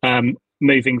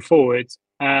moving forward,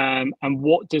 and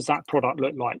what does that product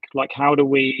look like how do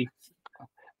we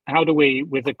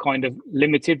with a kind of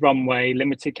limited runway,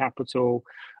 limited capital,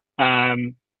 a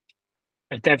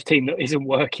dev team that isn't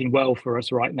working well for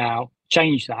us right now,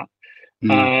 change that.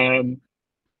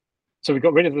 So we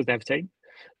got rid of the dev team.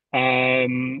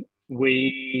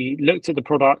 we looked at the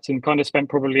product and kind of spent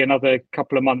probably another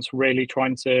couple of months really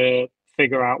trying to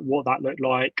figure out what that looked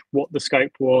like, what the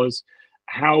scope was,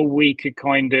 how we could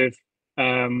kind of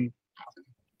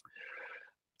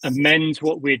amend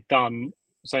what we'd done.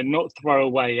 So not throw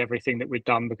away everything that we'd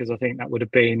done, because I think that would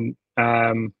have been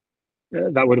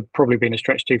probably been a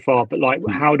stretch too far. But like,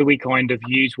 how do we kind of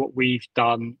use what we've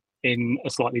done in a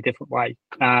slightly different way?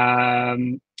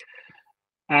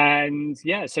 And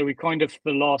yeah, so we kind of, for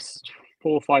the last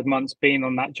 4 or 5 months, been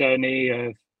on that journey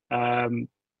of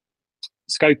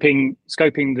scoping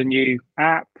the new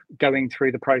app, going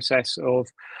through the process of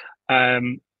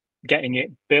getting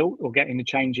it built or getting the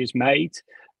changes made.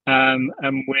 And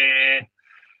we're,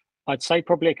 I'd say,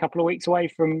 probably a couple of weeks away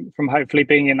from hopefully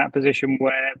being in that position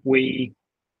where we,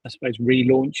 I suppose,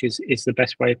 relaunch is the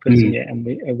best way of putting it, and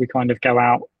we kind of go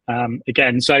out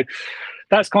again. So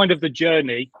that's kind of the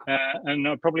journey, and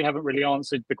I probably haven't really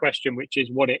answered the question, which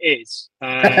is what it is.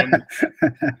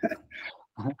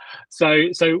 So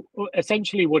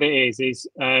essentially what it is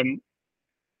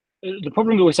the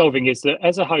problem that we're solving is that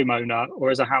as a homeowner or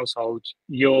as a household,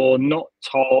 you're not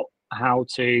taught how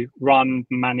to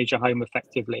manage a home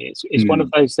effectively. It's one of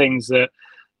those things that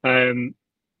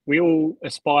we all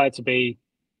aspire to be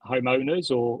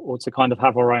homeowners or to kind of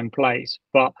have our own place,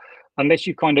 but unless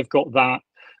you've kind of got that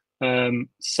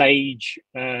sage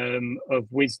of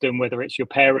wisdom, whether it's your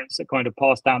parents that kind of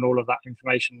pass down all of that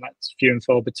information, that's few and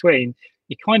far between,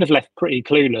 you're kind of left pretty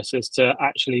clueless as to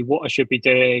actually what I should be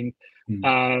doing.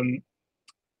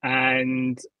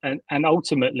 And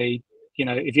ultimately, you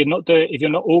know, if you're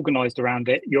not organized around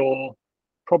it, you're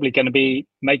probably going to be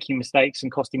making mistakes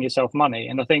and costing yourself money.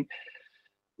 And I think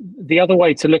the other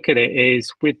way to look at it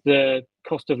is, with the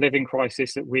cost of living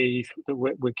crisis that we're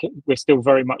still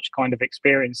very much kind of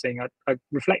experiencing, I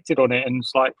reflected on it, and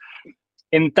it's like,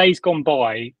 in days gone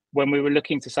by, when we were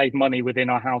looking to save money within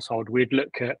our household, we'd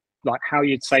look at like how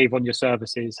you'd save on your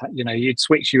services. You know, you'd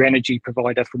switch your energy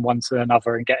provider from one to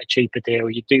another and get a cheaper deal.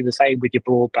 You'd do the same with your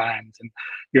broadband and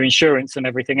your insurance and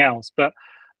everything else. But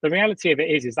the reality of it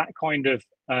is that kind of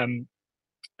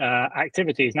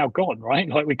activity is now gone, right?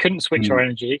 Like, we couldn't switch our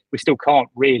energy. We still can't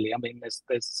really. I mean, there's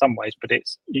some ways, but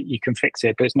you can fix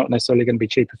it, but it's not necessarily going to be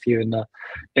cheaper for you in the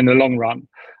long run.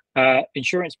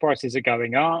 Insurance prices are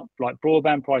going up, like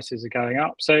broadband prices are going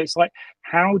up. So it's like,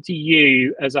 how do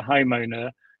you as a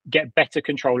homeowner get better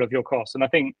control of your costs? And I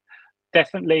think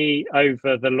definitely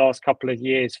over the last couple of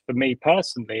years, for me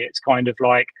personally, it's kind of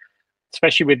like,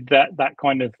 especially with that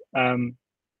kind of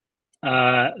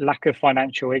lack of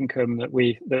financial income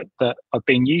that I've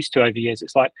been used to over years,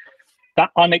 it's like that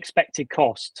unexpected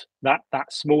cost, that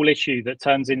small issue that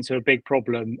turns into a big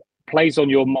problem, plays on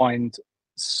your mind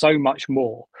so much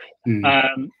more.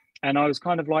 And I was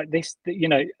kind of like, this, you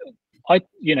know,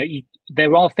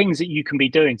 there are things that you can be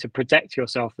doing to protect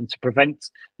yourself and to prevent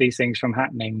these things from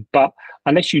happening, but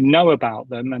unless you know about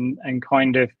them and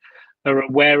kind of are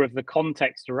aware of the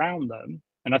context around them,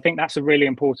 and I think that's a really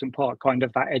important part, kind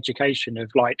of that education of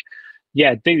like,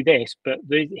 yeah, do this, but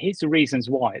here's the reasons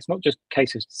why. It's not just a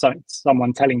case of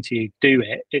someone telling to you do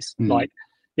it. It's like,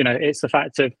 you know, it's the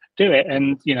fact of do it,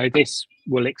 and you know, this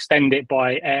will extend it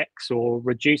by X or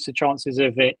reduce the chances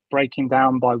of it breaking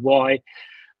down by Y.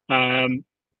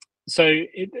 So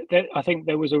I think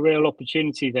there was a real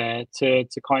opportunity there to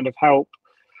kind of help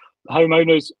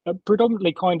homeowners,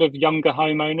 predominantly kind of younger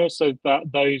homeowners, so that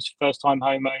those first-time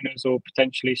homeowners or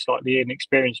potentially slightly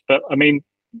inexperienced. But I mean,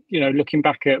 you know, looking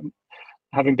back at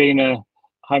having been a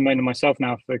homeowner myself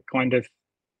now for kind of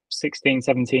 16,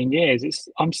 17 years,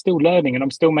 I'm still learning and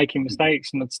I'm still making mistakes,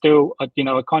 and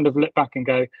I kind of look back and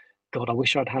go, God, I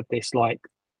wish I'd had this like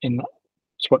in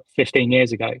 15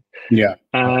 years ago. Yeah.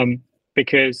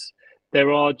 Because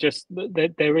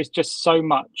there is just so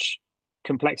much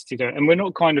complexity to it, and we're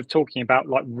not kind of talking about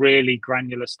like really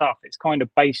granular stuff. It's kind of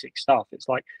basic stuff. It's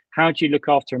like, how do you look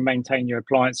after and maintain your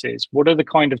appliances? What are the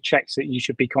kind of checks that you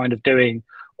should be kind of doing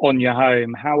on your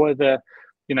home? How are the,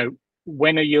 you know,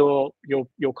 when are your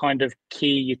kind of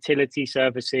key utility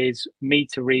services,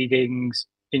 meter readings,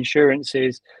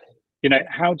 insurances? You know,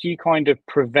 how do you kind of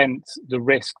prevent the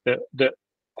risk that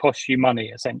costs you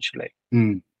money, essentially?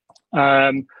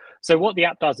 So what the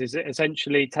app does is it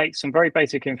essentially takes some very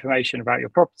basic information about your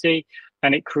property,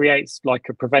 and it creates like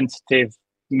a preventative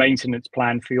maintenance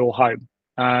plan for your home.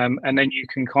 And then you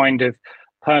can kind of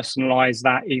personalize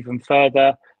that even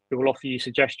further. It will offer you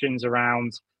suggestions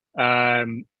around,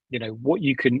 you know, what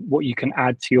you can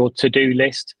add to your to-do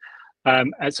list.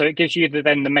 And so it gives you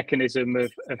then the mechanism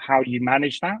of how you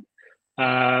manage that.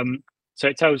 So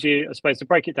it tells you, I suppose, to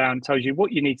break it down, it tells you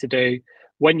what you need to do,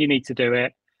 when you need to do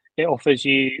it. It offers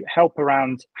you help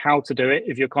around how to do it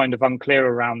if you're kind of unclear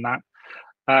around that.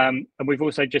 And we've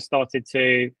also just started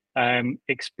to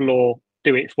explore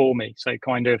do it for me. So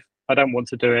kind of, I don't want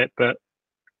to do it, but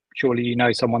surely you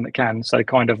know someone that can. So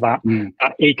kind of that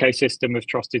ecosystem of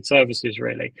trusted services,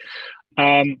 really.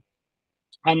 And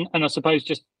I suppose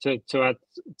just to add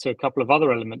to a couple of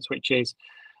other elements, which is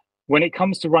when it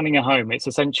comes to running a home, it's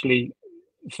essentially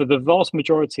for the vast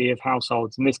majority of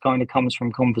households, and this kind of comes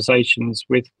from conversations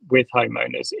with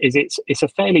homeowners, is it's a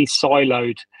fairly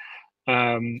siloed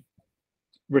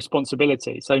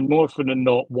responsibility. So more often than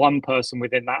not, one person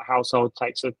within that household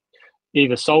takes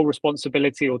either sole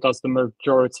responsibility or does the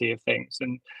majority of things.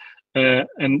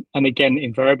 And again,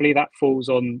 invariably that falls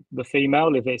on the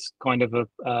female if it's kind of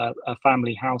a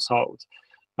family household.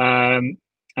 And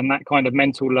that kind of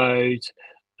mental load,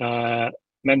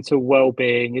 mental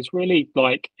well-being is really,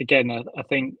 like, again, I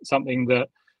think something that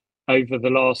over the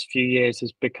last few years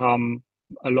has become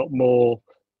a lot more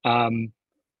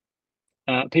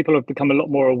people have become a lot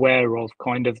more aware of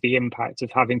kind of the impact of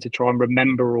having to try and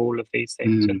remember all of these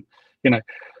things. And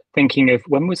thinking of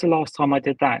when was the last time I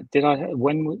did that,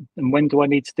 when do I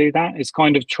need to do that? It's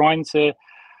kind of trying to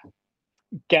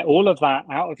get all of that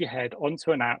out of your head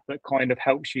onto an app that kind of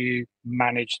helps you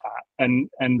manage that. And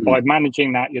by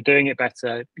managing that, you're doing it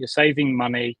better, you're saving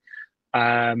money,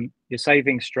 you're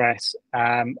saving stress,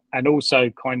 and also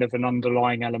kind of an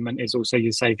underlying element is also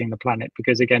you're saving the planet,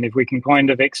 because again, if we can kind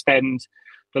of extend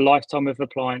the lifetime of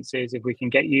appliances, if we can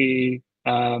get you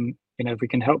if we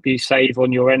can help you save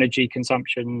on your energy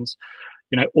consumptions,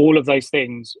 all of those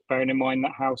things, bearing in mind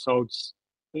that households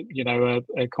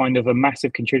are kind of a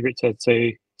massive contributor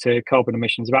to carbon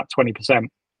emissions, about 20%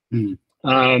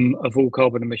 of all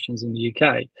carbon emissions in the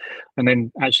UK, and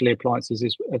then actually appliances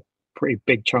is a pretty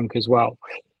big chunk as well,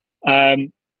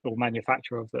 or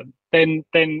manufacture of them. Then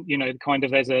kind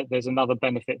of there's another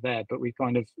benefit there, but we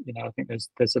kind of I think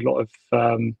there's a lot of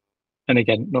and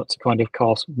again, not to kind of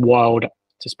cast wild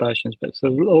dispersions, but it's a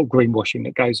lot of greenwashing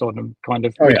that goes on, and kind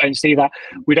of we don't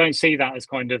see that as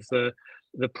kind of the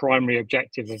primary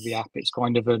objective of the app. It's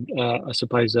kind of I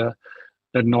suppose a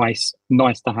nice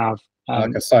to have,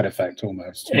 like a side effect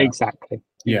almost. Exactly.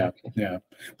 Yeah.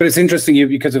 But it's interesting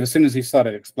because as soon as you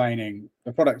started explaining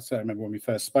the products, I remember when we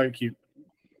first spoke,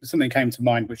 something came to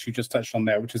mind which you just touched on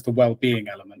there, which is the well-being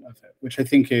element of it, which I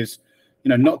think is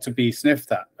not to be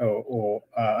sniffed at or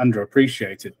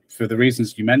underappreciated for the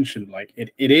reasons you mentioned. Like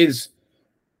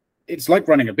it's like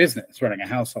running a business, running a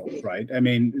household, right? I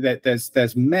mean,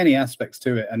 there's many aspects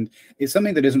to it, and it's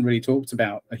something that isn't really talked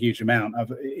about a huge amount.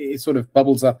 It sort of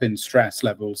bubbles up in stress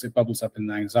levels, it bubbles up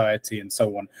in anxiety and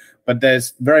so on. But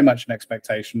there's very much an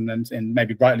expectation, and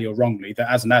maybe rightly or wrongly, that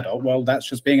as an adult, well, that's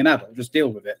just being an adult, just deal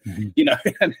with it,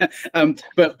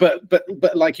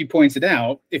 But like you pointed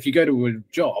out, if you go to a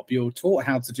job, you're taught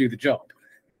how to do the job.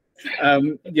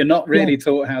 You're not really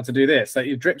taught how to do this. Like,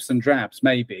 your drips and drabs,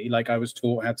 maybe. Like, I was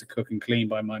taught how to cook and clean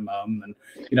by my mum, and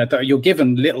you're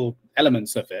given little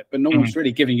elements of it, but no one's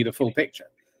really giving you the full picture.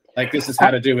 Like, this is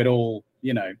how to do it all,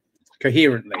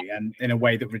 coherently and in a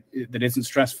way that isn't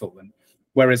stressful. And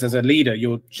whereas as a leader,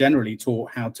 you're generally taught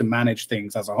how to manage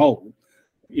things as a whole,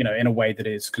 in a way that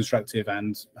is constructive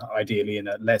and ideally in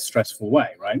a less stressful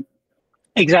way, right?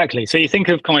 Exactly. So you think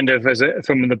of kind of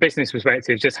from the business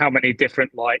perspective, just how many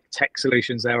different like tech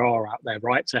solutions there are out there,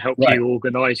 right? To help you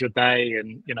organize your day,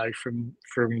 and from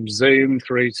Zoom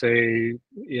through to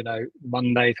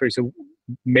Monday, through to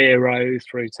Miro,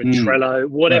 through to Trello,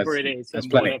 whatever it is, there's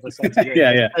and plenty. whatever sense of it.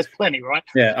 There's plenty, right?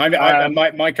 Yeah,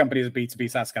 my company is a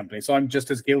B2B SaaS company, so I'm just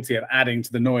as guilty of adding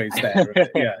to the noise there.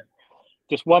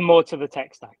 Just one more to the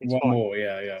tech stack. It's one fine. more,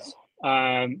 yeah.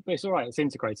 But it's all right. It's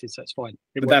integrated, so it's fine.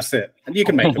 But that's it, and you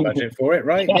can make a budget for it,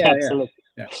 right? Absolutely.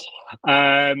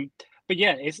 But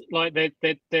yeah, it's like there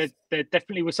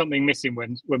definitely was something missing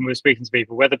when we were speaking to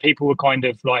people, whether people were kind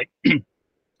of like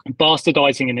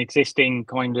bastardizing an existing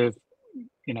kind of,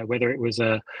 whether it was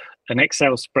an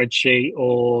Excel spreadsheet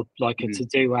or like a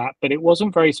to-do app, but it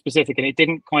wasn't very specific, and it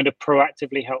didn't kind of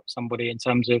proactively help somebody in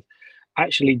terms of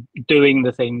actually doing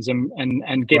the things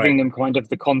and giving them kind of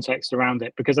the context around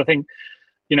it. Because I think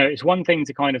it's one thing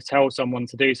to kind of tell someone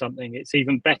to do something. It's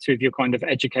even better if you're kind of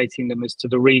educating them as to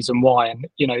the reason why. And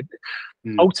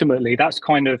ultimately that's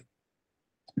kind of,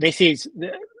 this is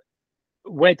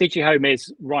where Digihome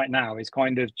is right now, is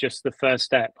kind of just the first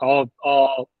step. Our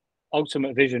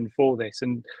ultimate vision for this,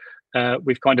 and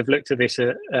we've kind of looked at this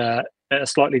at a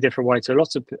slightly different way to a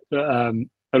lot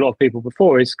of people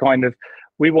before, is kind of,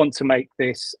 we want to make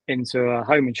this into a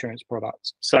home insurance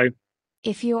product. So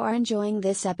if you are enjoying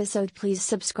this episode, please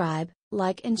subscribe,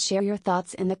 like, and share your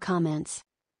thoughts in the comments.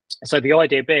 So the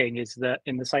idea being is that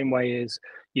in the same way as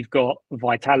you've got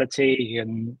Vitality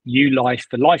and U-Life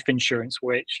for life insurance,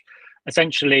 which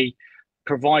essentially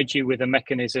provides you with a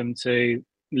mechanism to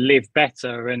live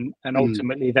better and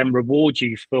ultimately then reward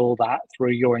you for that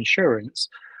through your insurance,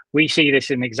 we see this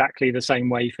in exactly the same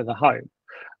way for the home.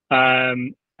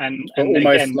 And almost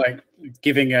again, like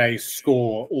giving a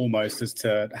score almost as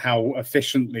to how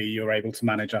efficiently you're able to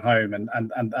manage a home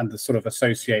and the sort of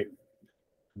associate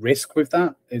risk with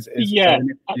that is yeah.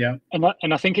 Yeah.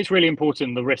 And I think it's really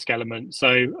important, the risk element.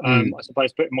 So I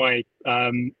suppose putting my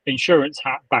insurance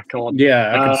hat back on.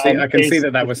 Yeah, I can see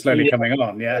that was slowly coming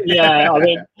on. Yeah. Yeah. I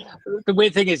mean, the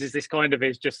weird thing is this kind of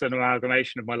is just an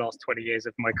amalgamation of my last 20 years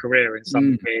of my career in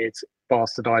some weird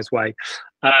bastardized way.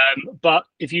 But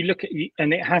if you look at,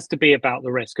 and it has to be about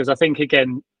the risk, because I think,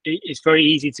 again, it's very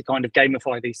easy to kind of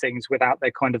gamify these things without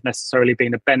there kind of necessarily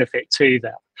being a benefit to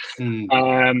them.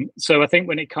 So I think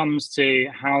when it comes to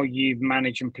how you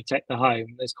manage and protect the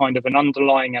home, there's kind of an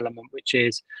underlying element, which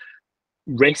is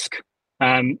risk.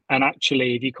 And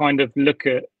actually, if you kind of look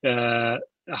at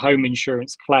home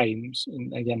insurance claims,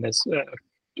 and again, there's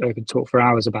I can talk for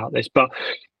hours about this, but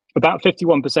about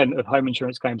 51% of home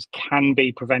insurance claims can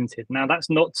be prevented. Now, that's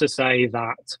not to say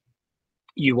that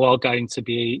you are going to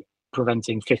be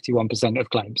preventing 51% of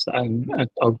claims. I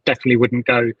definitely wouldn't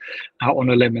go out on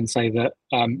a limb and say that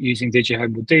using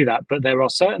Digihome will do that. But there are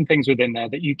certain things within there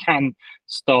that you can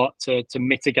start to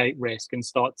mitigate risk and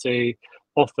start to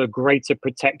offer greater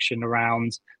protection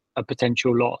around a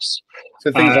potential loss.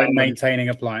 So things like maintaining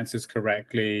appliances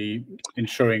correctly,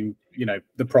 ensuring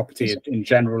the property in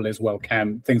general is well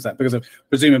kept, things like, because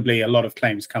presumably a lot of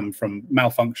claims come from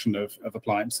malfunction of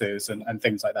appliances and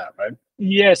things like that, right?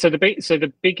 Yeah. So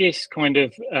the biggest kind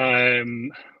of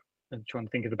I'm trying to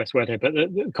think of the best word here, but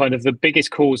the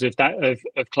biggest cause of that of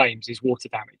claims is water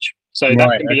damage. So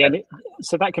that can be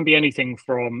that can be anything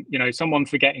from someone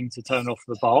forgetting to turn off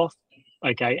the bath.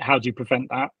 Okay, how do you prevent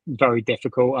that? Very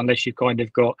difficult unless you've kind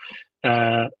of got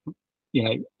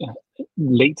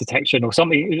leak detection or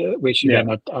something, which again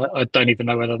I don't even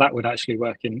know whether that would actually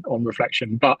work on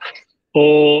reflection, but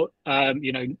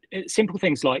simple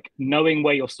things like knowing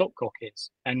where your stopcock is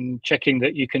and checking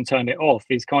that you can turn it off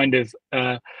is kind of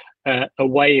a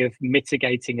way of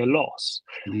mitigating a loss,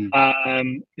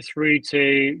 through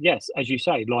to, yes, as you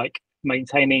say, like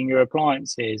maintaining your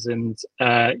appliances and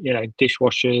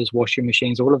dishwashers, washing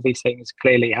machines. All of these things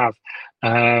clearly have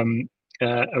a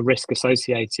risk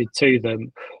associated to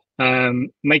them.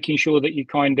 Making sure that you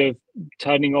kind of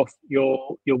turning off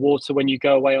your water when you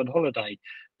go away on holiday,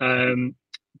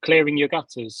 clearing your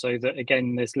gutters so that,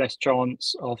 again, there's less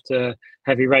chance after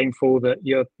heavy rainfall that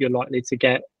you're likely to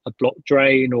get a blocked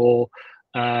drain or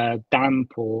damp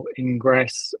or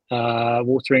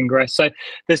water ingress. So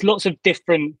there's lots of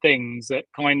different things that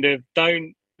kind of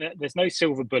there's no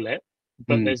silver bullet,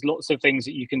 but there's lots of things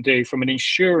that you can do from an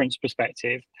insurance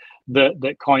perspective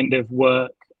that kind of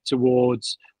work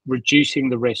towards reducing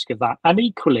the risk of that. And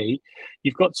equally,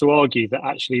 you've got to argue that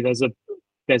actually there's a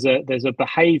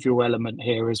behavioural element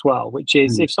here as well, which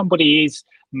is if somebody is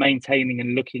maintaining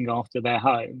and looking after their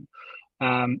home,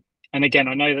 and again,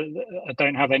 I know that I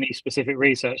don't have any specific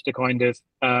research to kind of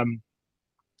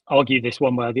argue this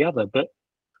one way or the other, but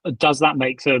does that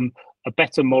make them a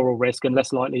better moral risk and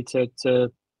less likely to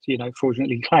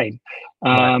fraudulently claim?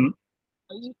 That's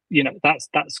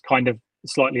kind of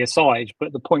slightly aside,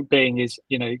 but the point being is,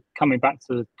 coming back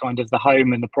to kind of the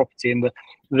home and the property and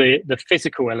the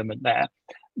physical element there,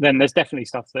 then there's definitely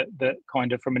stuff that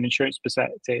kind of from an insurance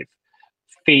perspective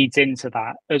feeds into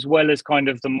that, as well as kind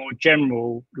of the more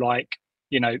general, like,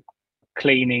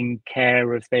 cleaning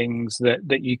care of things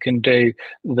that you can do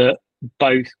that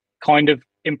both kind of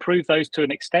improve those to an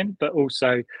extent, but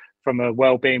also from a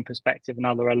well-being perspective and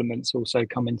other elements also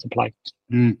come into play.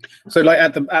 So like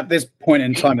at this point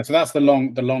in time, so that's the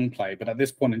long play, but at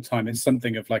this point in time, it's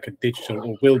something of like a digital,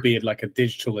 or will be like a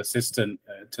digital assistant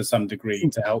to some degree,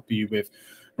 to help you with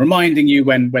reminding you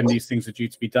when these things are due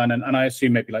to be done. And I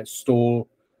assume maybe like store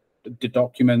the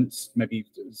documents, maybe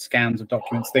scans of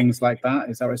documents, things like that.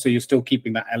 Is that right? So you're still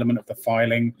keeping that element of the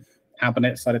filing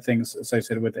cabinet side of things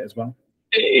associated with it as well?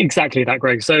 Exactly that,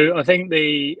 Greg. So I think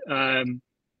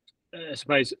I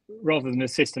suppose rather than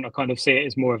assistant, I kind of see it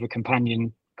as more of a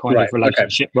companion kind of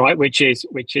relationship, right? Which is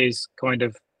kind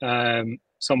of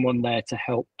someone there to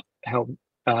help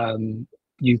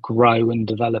you grow and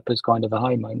develop as kind of a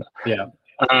homeowner. Yeah.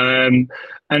 And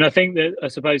I think that, I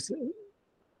suppose,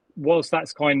 whilst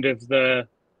that's kind of the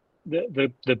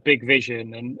big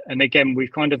vision, and again,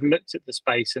 we've kind of looked at the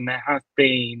space, and there have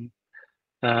been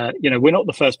we're not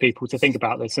the first people to think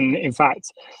about this. And in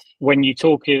fact, when you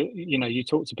talk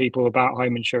to people about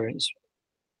home insurance,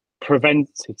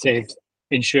 preventative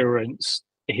insurance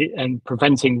and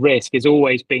preventing risk has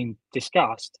always been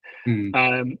discussed.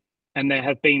 And there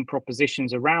have been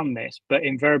propositions around this, but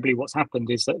invariably what's happened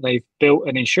is that they've built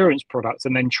an insurance product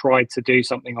and then tried to do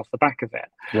something off the back of it.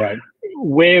 Right.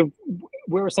 We're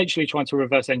essentially trying to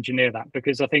reverse engineer that,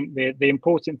 because I think the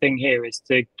important thing here is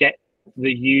to get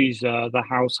the user, the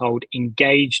household,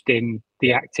 engaged in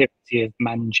the activity of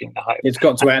managing the home. It's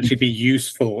got to actually be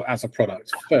useful as a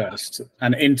product first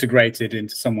and integrated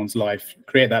into someone's life,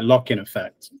 create that lock-in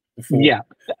effect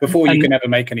before you can ever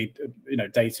make any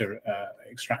data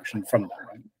extraction from that,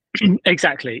 right?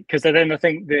 Exactly, because then I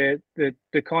think the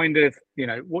kind of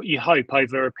what you hope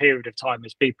over a period of time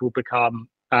is people become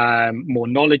more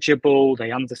knowledgeable,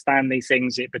 they understand these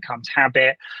things, it becomes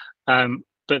habit,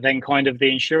 but then kind of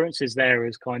the insurance is there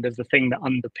as kind of the thing that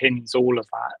underpins all of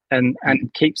that and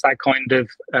keeps that kind of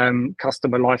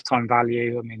customer lifetime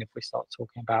value. I mean, if we start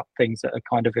talking about things that are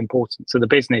kind of important to the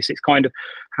business, it's kind of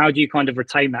how do you kind of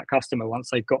retain that customer once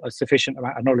they've got a sufficient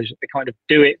amount of knowledge that they kind of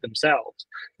do it themselves,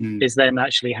 is then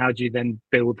actually how do you then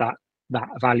build that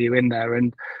value in there?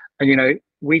 And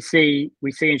we see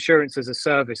insurance as a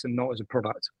service and not as a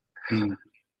product.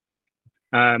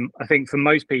 I think for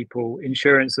most people,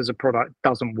 insurance as a product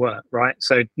doesn't work, right?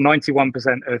 So 91%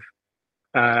 of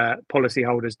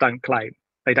policyholders don't claim.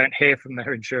 They don't hear from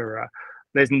their insurer.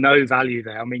 There's no value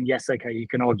there. I mean, yes, okay, you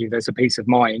can argue there's a peace of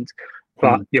mind,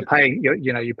 but you pay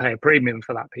a premium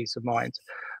for that peace of mind.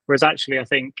 Whereas actually, I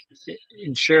think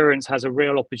insurance has a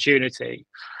real opportunity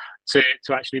to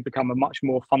actually become a much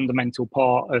more fundamental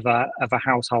part of a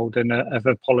household and of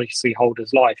a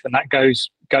policyholder's life, and that goes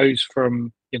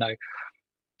from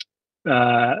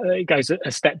it goes a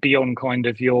step beyond kind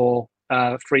of your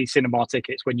free cinema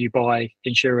tickets when you buy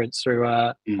insurance through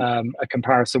a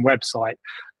comparison website.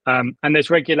 And there's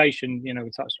regulation,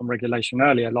 we touched on regulation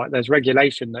earlier, like there's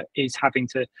regulation that is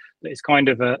it's kind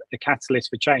of a catalyst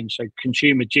for change. So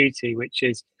consumer duty, which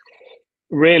is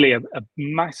really a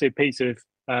massive piece of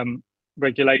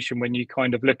regulation when you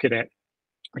kind of look at it,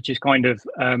 which is kind of,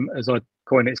 as I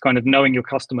coin it, it's kind of knowing your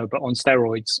customer, but on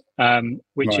steroids,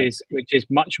 which is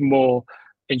much more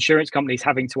insurance companies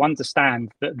having to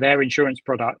understand that their insurance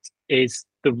product is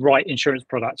the right insurance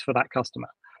product for that customer.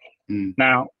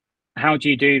 Now, how do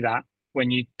you do that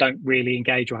when you don't really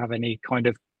engage or have any kind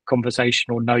of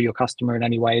conversation or know your customer in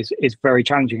any way is very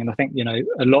challenging. And I think,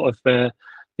 a lot of the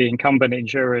incumbent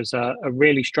insurers are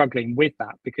really struggling with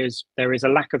that, because there is a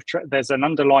lack of there's an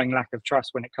underlying lack of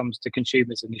trust when it comes to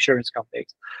consumers and insurance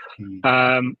companies.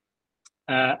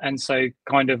 And so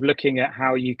kind of looking at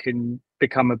how you can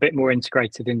become a bit more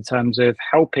integrated in terms of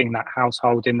helping that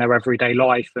household in their everyday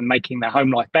life and making their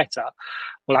home life better.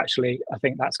 Well, actually, I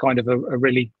think that's kind of a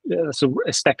really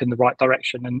a step in the right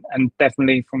direction. And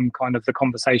definitely from kind of the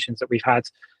conversations that we've had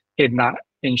in that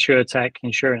insurtech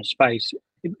insurance space,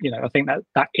 I think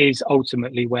that is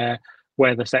ultimately where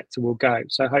the sector will go.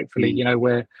 So hopefully,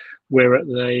 we're at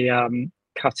the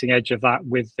cutting edge of that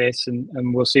with this, and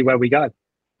we'll see where we go.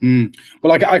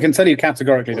 Well, I can tell you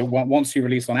categorically that once you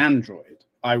release on Android,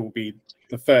 I will be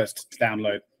the first to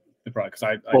download the product,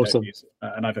 because I don't use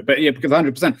an iPhone. But yeah, because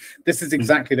 100%, this is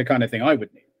exactly the kind of thing I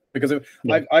would need. Because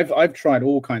I've tried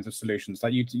all kinds of solutions,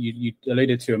 like you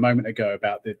alluded to a moment ago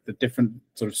about the different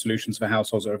sort of solutions for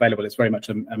households that are available. It's very much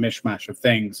a mishmash of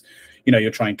things.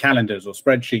 You're trying calendars or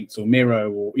spreadsheets or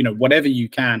Miro or whatever you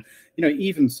can.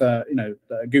 Even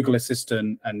Google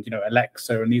Assistant and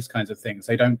Alexa and these kinds of things.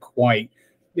 They don't quite.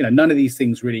 None of these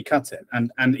things really cut it.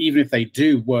 And even if they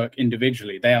do work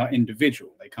individually, they are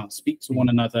individual. They can't speak to one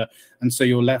another, and so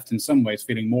you're left in some ways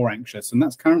feeling more anxious. And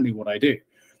that's currently what I do.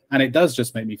 And it does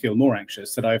just make me feel more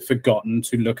anxious that I've forgotten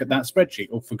to look at that spreadsheet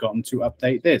or forgotten to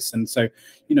update this. And so,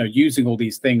 using all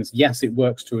these things, yes, it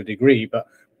works to a degree, but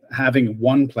having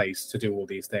one place to do all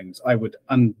these things, I would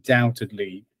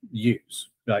undoubtedly use.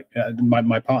 Like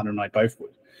my partner and I both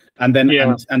would. And then,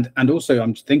 and also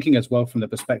I'm thinking as well from the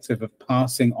perspective of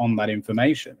passing on that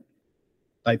information,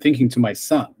 like thinking to my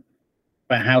son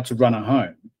about how to run a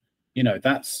home.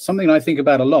 That's something I think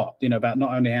about a lot, about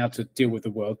not only how to deal with the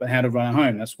world, but how to run a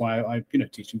home. That's why I,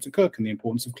 teach them to cook and the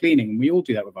importance of cleaning. And we all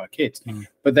do that with our kids.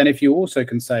 But then if you also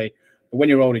can say, when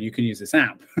you're older, you can use this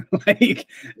app,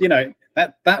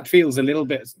 that feels a little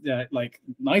bit like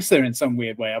nicer in some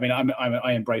weird way. I mean,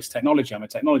 I embrace technology. I'm a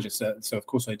technologist, so of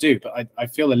course I do. But I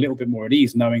feel a little bit more at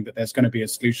ease knowing that there's going to be a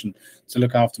solution to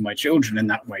look after my children in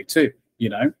that way too,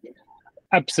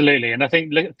 Absolutely, and I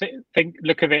think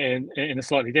look at it in a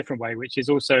slightly different way, which is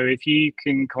also if you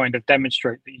can kind of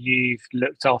demonstrate that you've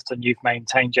looked after and you've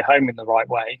maintained your home in the right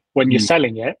way when you're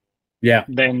selling it,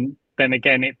 then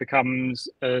again it becomes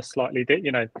a slightly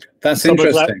That's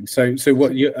interesting. So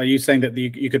what are you saying that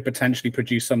you could potentially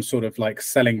produce some sort of like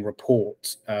selling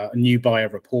report, a new buyer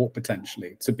report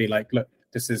potentially to be like, look,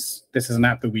 this is an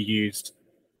app that we used.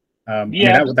 I mean,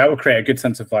 that would create a good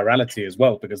sense of virality as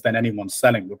well, because then anyone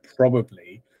selling would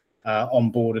probably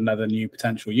onboard another new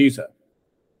potential user.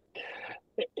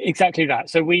 Exactly that.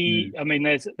 So I mean,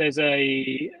 there's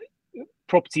a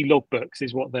property logbooks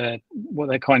is what they're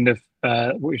kind of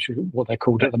what they're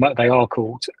called at the moment. They are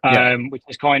called, which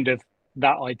is kind of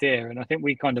that idea. And I think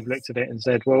we kind of looked at it and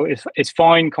said, well, it's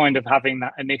fine kind of having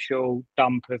that initial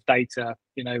dump of data,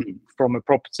 from a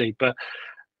property, but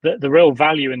the real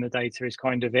value in the data is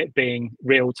kind of it being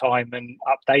real time and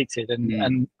updated.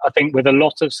 And I think with a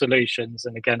lot of solutions,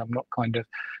 and again, I'm not kind of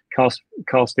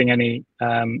casting any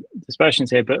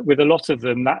dispersions here, but with a lot of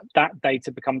them, that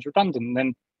data becomes redundant. And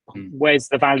then where's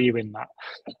the value in that?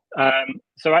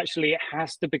 So actually, it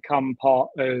has to become part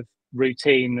of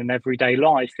routine and everyday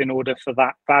life in order for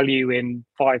that value in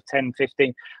 5, 10, 15.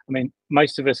 I mean,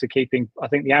 most of us are keeping, I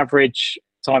think the average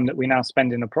time that we now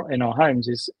spend in our homes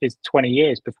is 20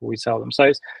 years before we sell them.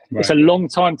 So it's a long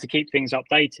time to keep things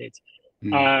updated.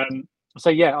 So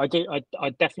yeah, I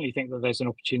definitely think that there's an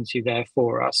opportunity there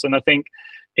for us. And I think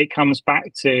it comes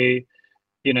back to,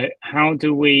 how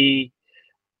do we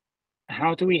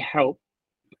help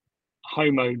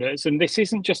homeowners? And this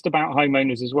isn't just about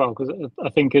homeowners as well, because I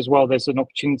think as well there's an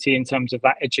opportunity in terms of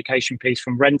that education piece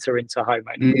from renter into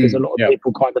homeowner, because a lot of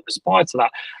people kind of aspire to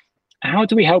that. How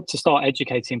do we help to start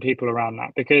educating people around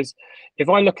that? Because if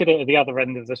I look at it at the other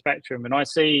end of the spectrum, and I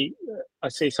see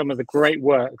some of the great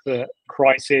work that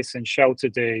Crisis and Shelter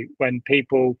do when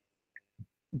people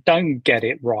don't get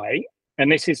it right,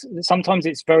 and this is sometimes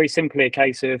it's very simply a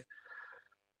case of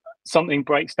something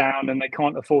breaks down and they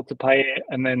can't afford to pay it,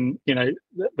 and then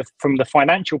from the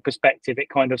financial perspective, it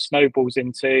kind of snowballs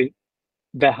into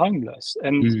they're homeless.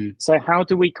 And so how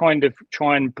do we kind of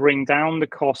try and bring down the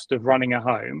cost of running a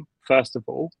home, first of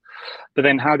all, but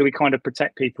then how do we kind of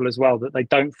protect people as well, that they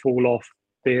don't fall off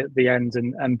the end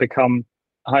and become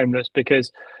homeless? Because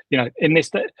in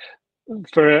this,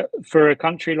 for a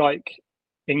country like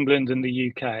England and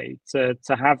the UK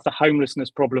to have the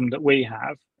homelessness problem that we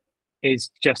have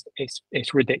is just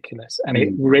it's ridiculous. And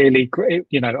it really,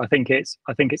 I think it's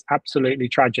absolutely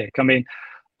tragic. I mean,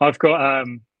 I've got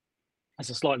it's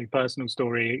a slightly personal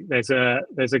story. There's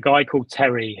a guy called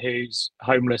Terry who's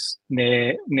homeless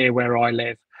near where I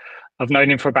live. I've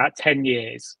known him for about 10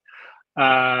 years,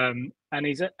 and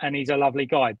he's a lovely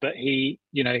guy. But he's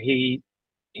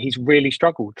really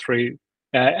struggled through,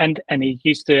 and he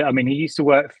used to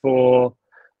work for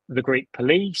the Greek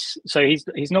police. So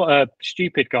he's not a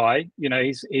stupid guy.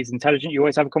 He's intelligent. You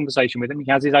always have a conversation with him. He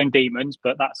has his own demons,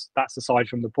 but that's aside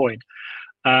from the point.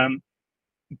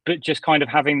 But just kind of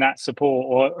having that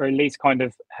support, or at least kind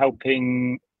of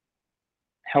helping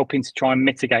to try and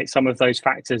mitigate some of those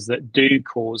factors that do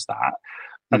cause that,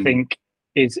 I think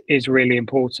is really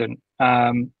important.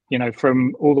 From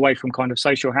all the way from kind of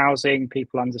social housing,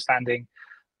 people understanding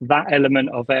that element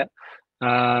of it,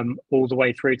 all the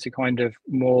way through to kind of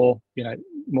more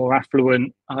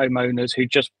affluent homeowners who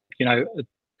just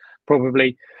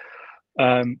probably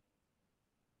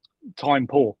time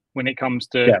poor when it comes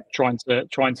to trying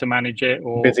to manage it,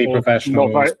 or busy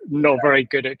professionals, not very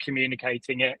good at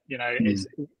communicating it. It's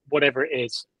whatever it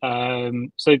is.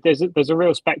 So there's a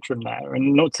real spectrum there,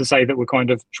 and not to say that we're kind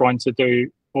of trying to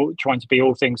be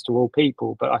all things to all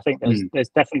people, but I think there's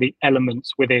definitely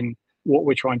elements within what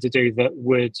we're trying to do that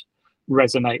would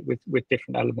resonate with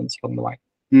different elements along the way.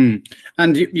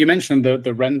 And you mentioned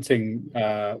the renting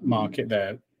market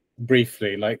there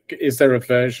briefly. Like, is there a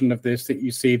version of this that you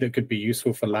see that could be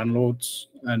useful for landlords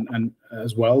and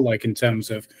as well, like in terms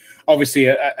of, obviously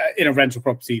in a rental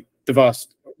property, the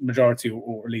vast majority,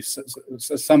 or at least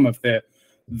some of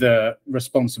the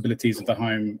responsibilities of the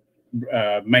home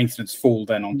maintenance fall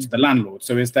then onto the landlord.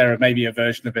 So is there maybe a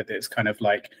version of it that's kind of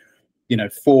like,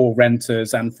 for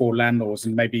renters and for landlords,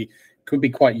 and maybe could be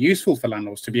quite useful for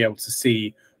landlords to be able to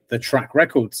see the track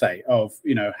record, say, of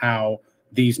how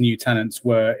these new tenants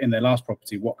were in their last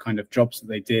property, what kind of jobs that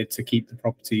they did to keep the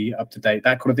property up to date,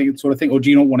 that kind of thing, or do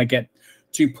you not want to get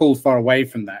too pulled far away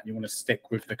from that? You want to stick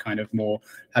with the kind of more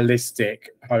holistic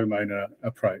homeowner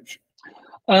approach?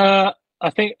 I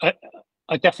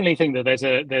definitely think that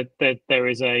there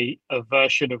is a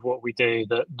version of what we do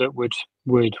that would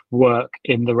would work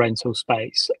in the rental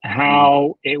space.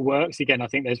 How it works, again, I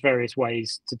think there's various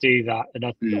ways to do that, and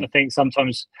I think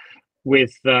sometimes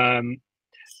with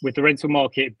the rental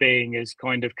market being as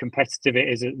kind of competitive it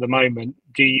is at the moment,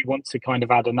 do you want to kind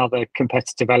of add another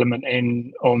competitive element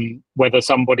in on whether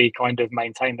somebody kind of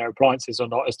maintain their appliances or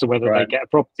not, as to whether they get a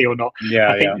property or not?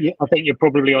 I think you're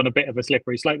probably on a bit of a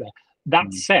slippery slope there.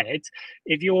 That said,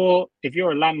 if you're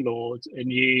a landlord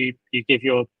and you give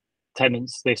your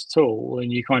tenants this tool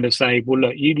and you kind of say, well,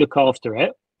 look, you look after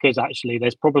it, because actually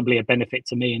there's probably a benefit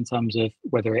to me in terms of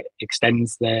whether it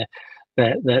extends their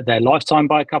lifetime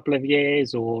by a couple of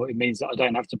years, or it means that I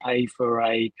don't have to pay for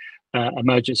a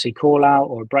emergency call out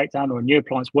or a breakdown or a new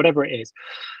appliance, whatever it is,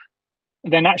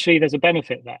 then actually there's a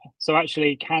benefit there. So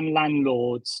actually, can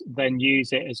landlords then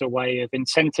use it as a way of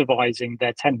incentivizing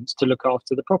their tenants to look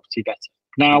after the property better?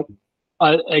 Now,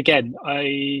 again,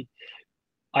 I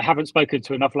haven't spoken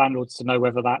to enough landlords to know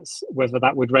whether that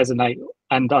would resonate,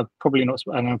 and I've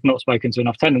not spoken to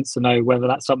enough tenants to know whether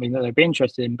that's something that they'd be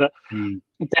interested in. But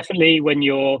definitely, when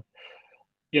you're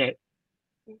that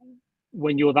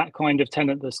kind of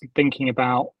tenant that's thinking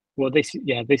about, well, this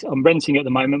I'm renting at the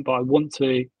moment, but I want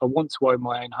to own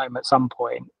my own home at some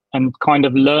point, and kind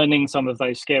of learning some of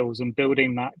those skills and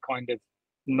building that kind of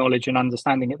knowledge and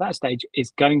understanding at that stage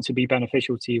is going to be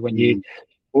beneficial to you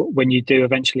when you do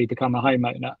eventually become a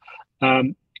homeowner.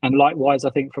 And likewise,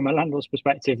 I think from a landlord's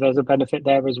perspective, there's a benefit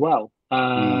there as well.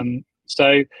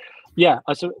 So yeah,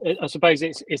 I suppose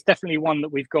it's definitely one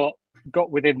that we've got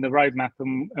within the roadmap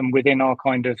and within our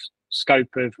kind of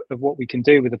scope of what we can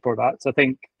do with the product. I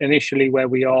think initially where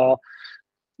we are,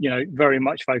 very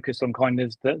much focused on kind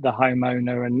of the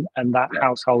homeowner and that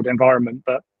household environment,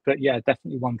 but yeah,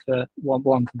 definitely one for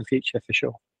the future for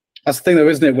sure. That's the thing though,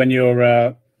 isn't it?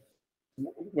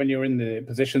 When you're in the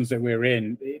positions that we're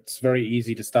in, it's very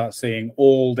easy to start seeing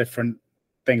all different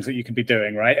things that you could be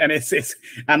doing, right? And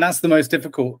and that's the most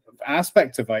difficult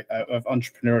aspect of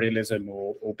entrepreneurialism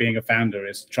or being a founder,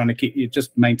 is trying to keep you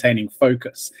just maintaining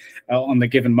focus on the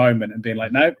given moment and being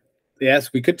like, no,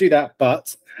 yes, we could do that,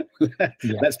 but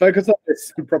let's focus on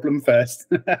this problem first.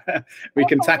 We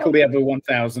can tackle the other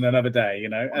 1,000 another day,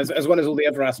 as well as all the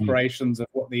other aspirations of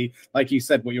like you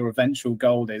said, what your eventual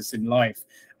goal is in life.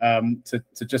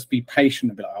 To just be patient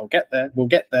and be like, I'll get there, we'll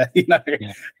get there,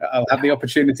 I'll have the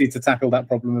opportunity to tackle that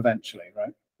problem eventually,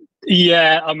 right?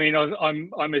 Yeah, I mean,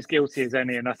 I'm as guilty as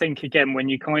any, and I think again, when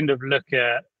you kind of look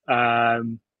at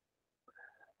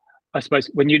I suppose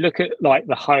when you look at like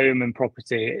the home and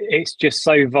property, it's just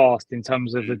so vast in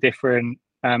terms of the different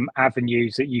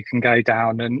avenues that you can go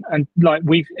down, and like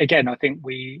I think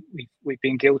we've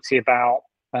been guilty about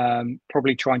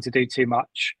probably trying to do too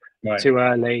much too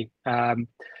early,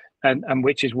 and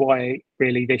which is why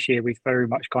really this year we've very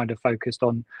much kind of focused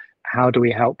on how do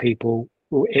we help people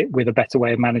with a better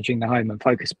way of managing the home, and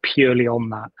focus purely on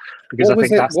that, because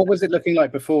what was it looking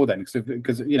like before then?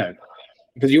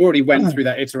 Because you already went through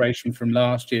that iteration from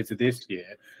last year to this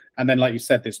year, and then like you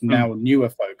said, this now newer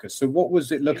focus. So what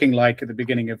was it looking like at the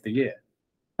beginning of the year?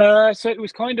 So it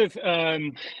was kind of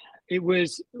I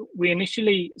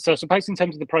suppose in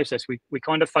terms of the process, we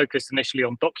kind of focused initially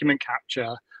on document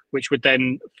capture, which would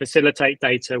then facilitate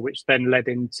data, which then led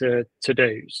into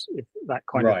to-dos, if that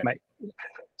kind of makes.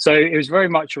 So it was very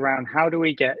much around how do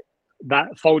we get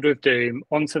that folder of doom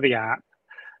onto the app,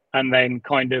 and then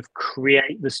kind of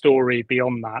create the story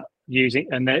beyond that, using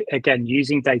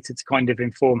data to kind of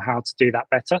inform how to do that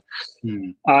better.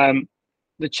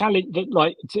 The challenge,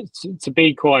 to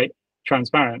be quite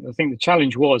transparent, I think the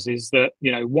challenge is that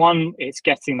one, it's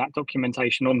getting that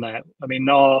documentation on there. I mean,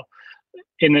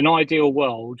 in an ideal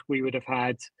world, we would have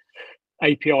had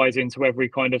APIs into every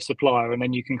kind of supplier, and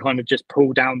then you can kind of just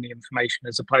pull down the information,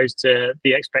 as opposed to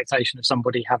the expectation of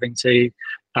somebody having to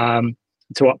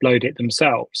upload it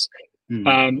themselves.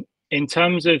 In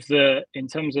terms of the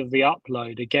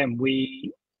upload, again,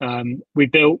 we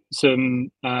built some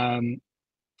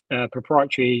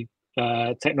proprietary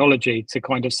technology to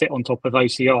kind of sit on top of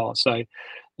OCR, so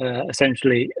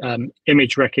essentially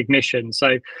image recognition.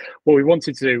 So what we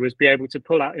wanted to do was be able to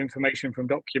pull out information from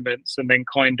documents and then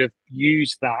kind of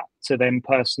use that to then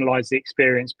personalize the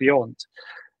experience beyond.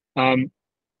 I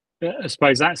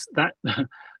suppose that's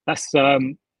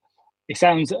it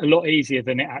sounds a lot easier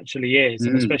than it actually is,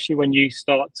 and especially when you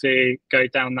start to go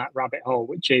down that rabbit hole,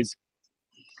 which is,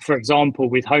 for example,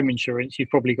 with home insurance, you've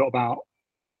probably got about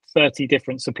 30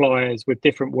 different suppliers with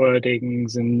different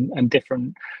wordings and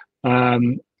different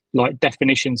like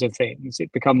definitions of things.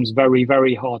 It becomes very,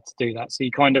 very hard to do that. So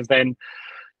you kind of then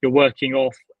you're working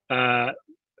off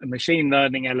a machine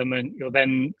learning element. You're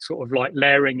then sort of like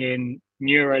layering in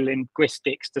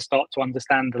neurolinguistics to start to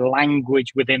understand the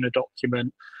language within a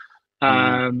document.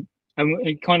 And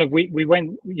it kind of we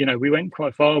went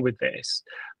quite far with this,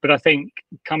 but I think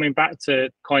coming back to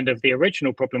kind of the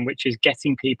original problem, which is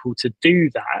getting people to do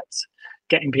that,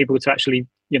 getting people to actually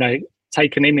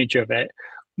take an image of it,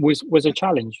 was a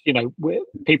challenge.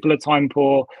 People are time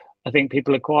poor. I think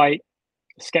people are quite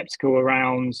skeptical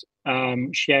around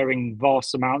sharing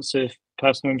vast amounts of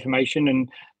personal information,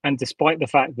 and despite the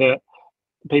fact that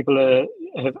people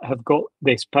have got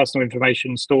this personal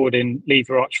information stored in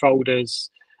lever arch folders,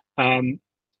 and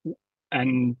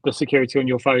the security on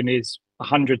your phone is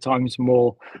 100 times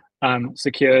more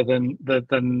secure than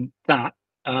that.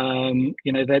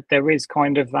 There is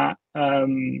kind of that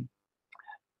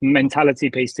mentality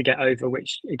piece to get over,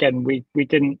 which again we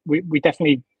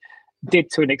definitely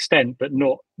did to an extent, but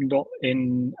not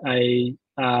in a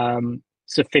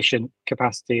sufficient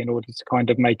capacity in order to kind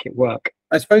of make it work.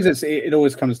 I suppose it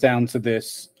always comes down to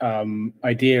this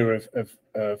idea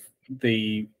of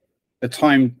the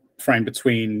time frame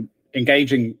between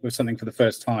engaging with something for the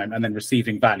first time and then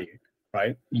receiving value,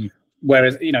 right?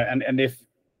 Whereas and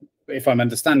if I'm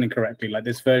understanding correctly, like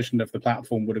this version of the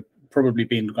platform would have probably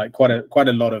been like quite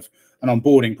a lot of an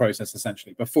onboarding process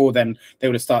essentially. Before then, they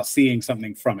would have started seeing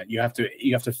something from it. You have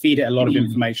to feed it a lot of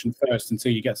information first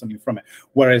until you get something from it.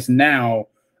 Whereas now,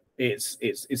 it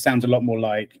sounds a lot more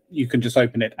like you can just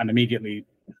open it and immediately,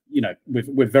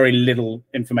 with very little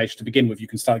information to begin with, you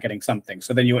can start getting something.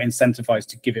 So then you're incentivized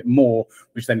to give it more,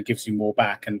 which then gives you more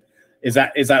back. And is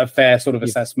that a fair sort of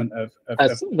assessment of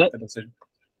the decision?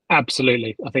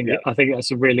 Absolutely. I think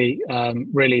that's a really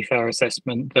really fair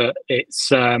assessment, that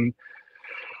it's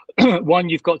one,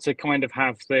 you've got to kind of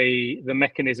have the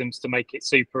mechanisms to make it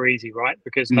super easy, right?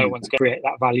 Because no one's going to create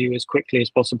that value as quickly as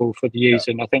possible for the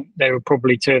user. And I think there were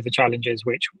probably two of the challenges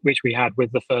which we had with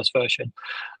the first version.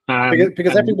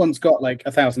 Because everyone's got like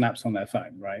 1,000 apps on their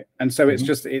phone, right? And so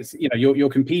it's you're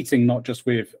competing not just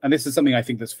with, and this is something I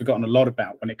think that's forgotten a lot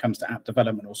about when it comes to app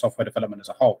development or software development as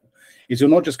a whole, is you're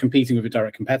not just competing with your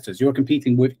direct competitors, you're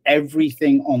competing with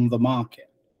everything on the market,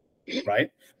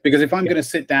 right? Because if I'm going to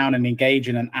sit down and engage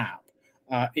in an app,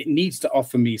 it needs to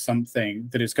offer me something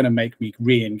that is going to make me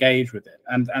re-engage with it.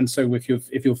 And so if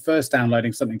you're first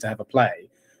downloading something to have a play,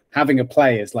 having a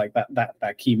play is like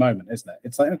that key moment, isn't it?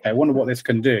 It's like, okay, I wonder what this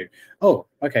can do. Oh,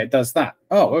 okay, it does that.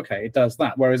 Oh, okay, it does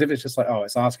that. Whereas if it's just like, oh,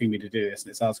 it's asking me to do this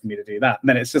and it's asking me to do that,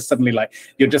 then it's just suddenly like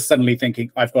you're just suddenly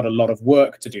thinking, I've got a lot of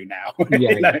work to do now,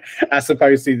 as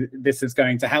opposed to this is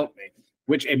going to help me,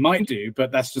 which it might do,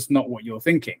 but that's just not what you're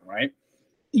thinking, right?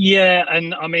 Yeah,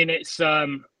 and I mean, it's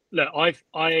look,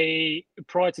 I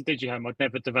prior to Digihome, I'd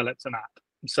never developed an app,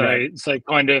 so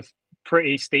kind of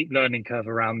pretty steep learning curve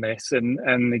around this, and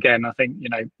again, I think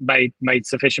made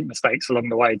sufficient mistakes along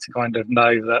the way to kind of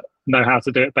know how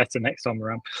to do it better next time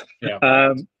around.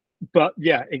 But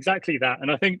yeah, exactly that,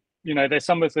 and I think there's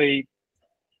some of the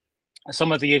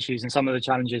issues and some of the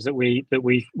challenges that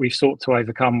we've sought to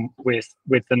overcome with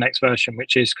the next version,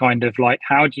 which is kind of like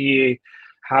how do you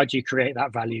create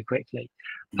that value quickly?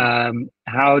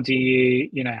 How do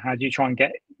you try and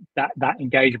get that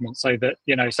engagement so that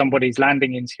somebody's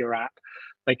landing into your app,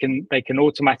 they can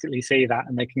automatically see that,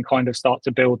 and they can kind of start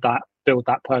to build that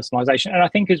personalization. And I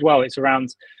think as well, it's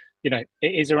around it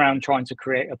is around trying to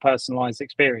create a personalized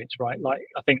experience, right? Like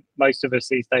I think most of us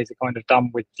these days are kind of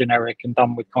done with generic and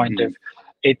done with kind of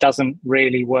it doesn't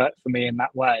really work for me in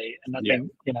that way. And I think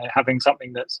having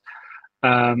something that's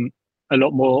a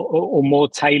lot more or more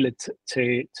tailored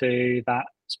to that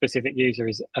specific user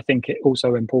is, I think, it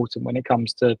also important when it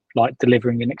comes to like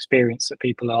delivering an experience that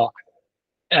people are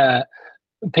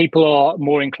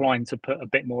more inclined to put a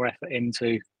bit more effort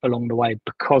into along the way,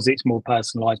 because it's more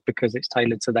personalized, because it's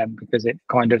tailored to them, because it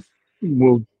kind of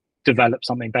will develop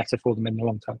something better for them in the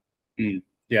long term.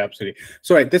 Yeah, absolutely.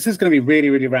 Sorry, this is going to be really,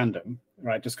 really random,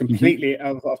 right? Just completely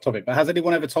off topic. But has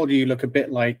anyone ever told you look a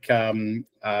bit like the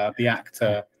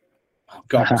actor? Oh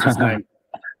God, what's his name?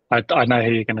 I know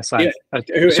who you're going to say. Yeah.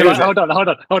 Hold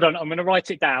on. I'm going to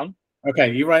write it down. Okay,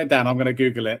 you write it down. I'm going to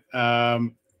Google it. I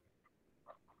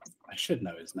should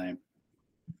know his name.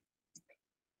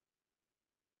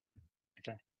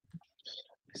 Okay.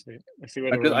 Let's see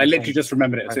I literally just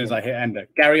remembered it as soon as I hit enter.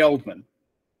 Gary Oldman.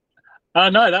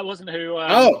 No, that wasn't who.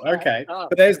 Okay.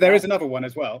 But there is another one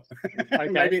as well. Okay.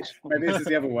 maybe this is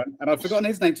the other one, and I've forgotten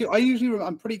his name too.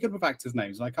 I'm pretty good with actors'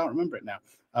 names, and I can't remember it now.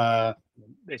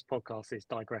 This podcast is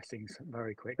digressing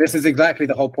very quick. This is exactly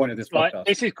the whole point of this podcast.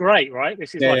 This is great, right?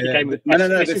 This is like a game of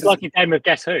this is like a game of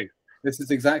Guess Who. This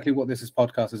is exactly what this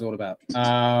podcast is all about.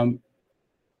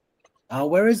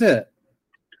 Where is it?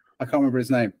 I can't remember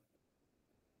his name.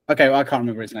 Okay, well, I can't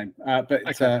remember his name. But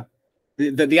Okay.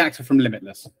 The actor from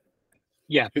Limitless.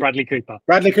 Yeah, Bradley Cooper.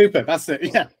 Bradley Cooper. That's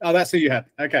it. Yeah. Oh, that's who you had.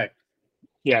 Okay.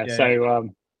 Yeah.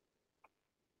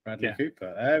 Bradley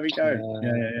Cooper. There we go.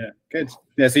 Yeah. Good.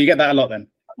 Yeah. So you get that a lot then.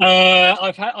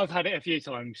 I've had it a few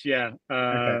times. Yeah.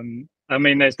 Okay. I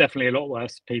mean, there's definitely a lot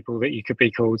worse people that you could be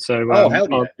called. So.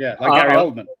 Hell yeah. Like Gary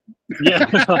Oldman. Yeah.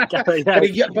 Like Gary,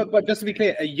 but just to be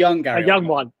clear, a young Gary. A young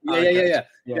Oldman. one. Yeah.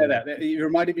 You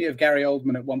reminded me of Gary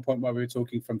Oldman at one point where we were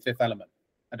talking from Fifth Element.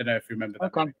 I don't know if you remember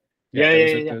that. Okay.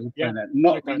 Yeah.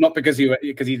 Not because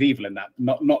he's evil in that.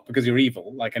 Not because you're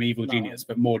evil, like an evil genius,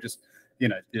 but more just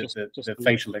the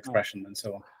facial expression and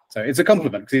so on. So it's a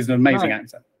compliment because he's an amazing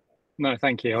actor. No,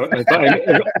 thank you.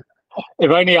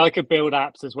 If only I could build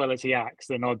apps as well as he acts,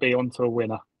 then I'd be onto a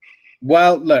winner.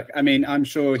 Well, look, I mean, I'm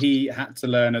sure he had to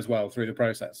learn as well through the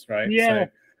process, right? Yeah.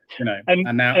 So,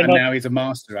 and now he's a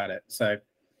master at it. So.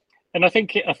 And I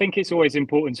think it's always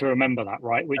important to remember that,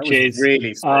 right? Which is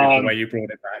really the way you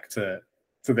brought it back to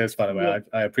this, by the way. Yeah.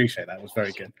 I appreciate that. It was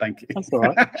very good. Thank you. That's all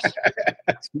right.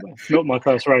 It's not my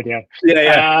first rodeo.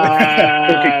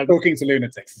 Yeah. Talking to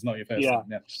lunatics is not your first time.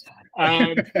 Yeah.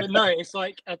 But no, it's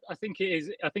like I think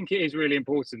it is really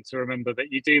important to remember that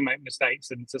you do make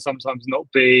mistakes and to sometimes not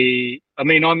be. I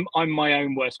mean, I'm my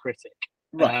own worst critic.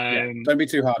 Right. Don't be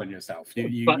too hard on yourself.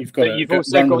 You've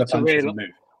also got to realize.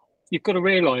 You've got to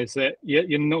realise that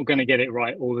you're not going to get it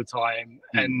right all the time,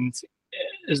 and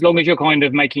as long as you're kind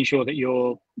of making sure that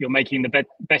you're making the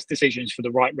best decisions for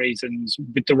the right reasons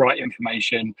with the right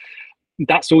information,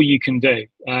 that's all you can do.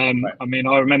 Right. I mean,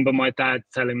 I remember my dad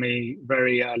telling me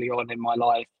very early on in my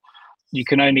life, you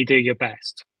can only do your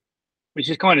best, which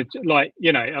is kind of like,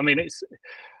 I mean, it's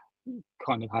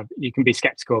kind of you can be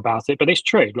skeptical about it, but it's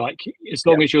true. Like, as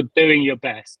long as you're doing your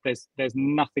best, there's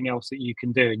nothing else that you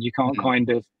can do, and you can't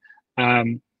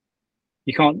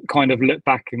you can't kind of look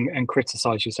back and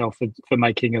criticize yourself for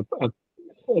making a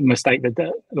mistake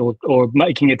or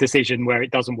making a decision where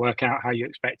it doesn't work out how you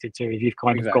expected to, if you've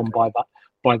kind of gone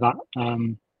by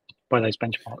those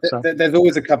benchmarks. So. There's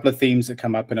always a couple of themes that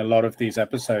come up in a lot of these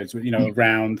episodes,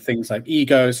 around things like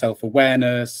ego,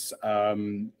 self-awareness,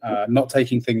 not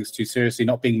taking things too seriously,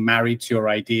 not being married to your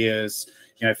ideas,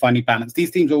 finding balance. These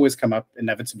themes always come up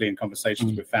inevitably in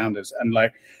conversations with founders, and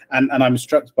I'm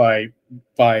struck by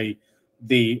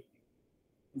the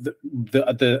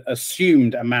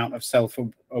assumed amount of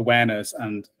self-awareness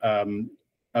and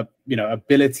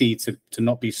ability to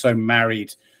not be so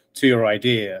married to your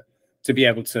idea, to be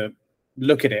able to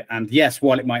look at it and, yes,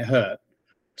 while it might hurt,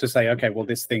 to say, okay, well,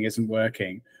 this thing isn't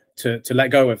working, to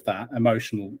let go of that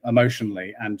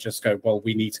emotionally and just go, well,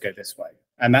 we need to go this way.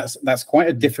 And that's quite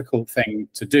a difficult thing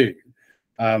to do.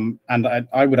 And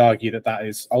I would argue that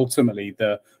is ultimately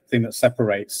the thing that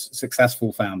separates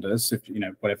successful founders, if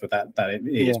whatever that it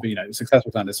is, but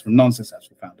successful founders from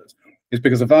non-successful founders, is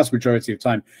because the vast majority of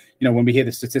time, when we hear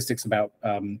the statistics about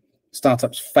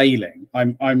startups failing,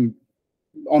 I'm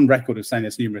on record of saying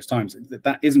this numerous times,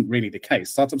 that isn't really the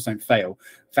case. Startups don't fail.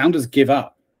 Founders give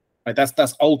up. Right?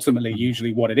 That's ultimately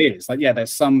usually what it is. Like, yeah,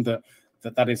 there's some that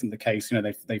isn't the case.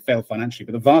 They fail financially,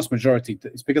 but the vast majority,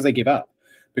 it's because they give up,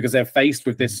 because they're faced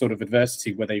with this sort of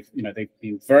adversity where they've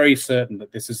been very certain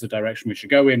that this is the direction we should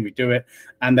go in, we do it,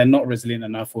 and they're not resilient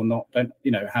enough, or don't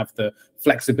have the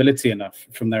flexibility enough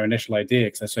from their initial idea,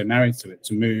 because they're so married to it,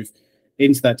 to move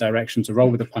into that direction, to roll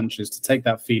with the punches, to take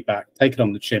that feedback, take it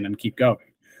on the chin, and keep going.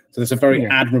 So that's a very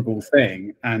admirable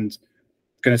thing, and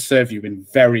going to serve you in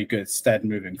very good stead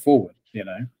moving forward.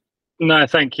 No,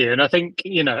 thank you. And I think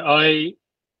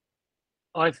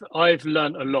I've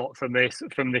learned a lot from this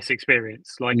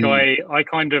experience. Like, I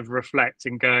kind of reflect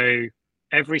and go,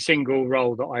 every single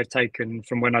role that I've taken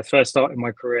from when I first started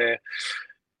my career,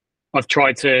 I've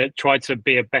tried to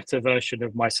be a better version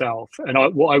of myself.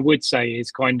 And what I would say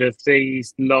is, kind of,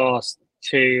 these last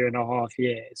 2.5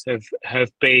 years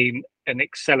have been an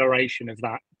acceleration of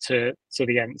that to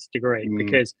the nth degree,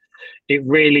 because it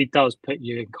really does put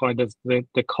you in kind of the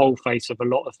coal face of a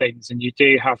lot of things, and you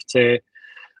do have to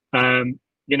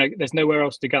there's nowhere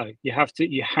else to go. You have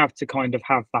to kind of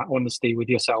have that honesty with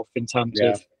yourself in terms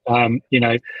of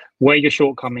where your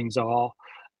shortcomings are,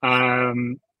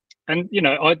 and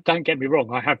I don't get me wrong,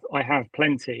 I have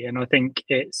plenty, and I think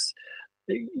it's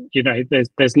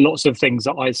there's lots of things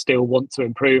that I still want to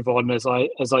improve on as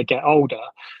I get older.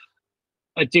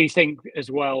 I do think as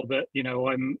well that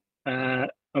I'm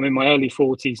in my early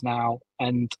 40s now,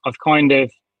 and I've got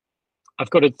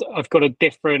a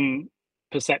different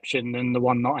perception than the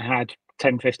one that I had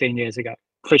 10-15 years ago,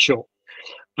 for sure.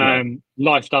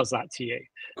 Life does that to you.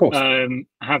 Of course.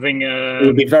 Having it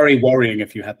would be very worrying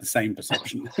if you had the same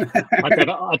perception. I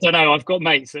don't know. I've got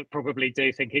mates that probably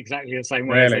do think exactly the same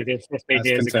way as they did 15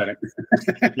 years ago.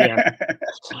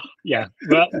 Yeah.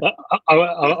 But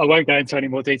I won't go into any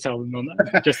more detail on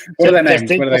that. What are their names?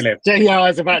 Where do they live? Yeah, I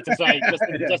was about to say,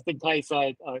 just in case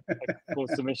I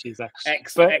cause some issues there.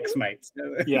 Ex mates.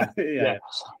 Yeah.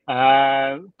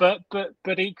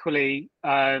 But equally,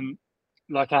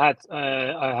 like I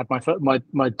had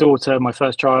my daughter, my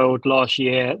first child last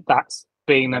year. That's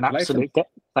been an absolute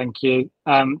thank you.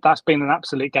 That's been an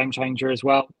absolute game changer as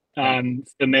well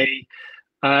for me.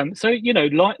 So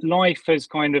life has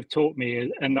kind of taught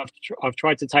me, and I've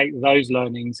tried to take those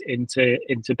learnings into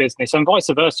business, and vice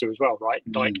versa as well, right?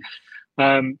 Like,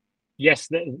 yes,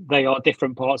 they are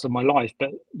different parts of my life,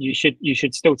 but you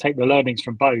should still take the learnings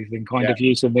from both and kind of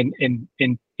use them in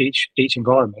each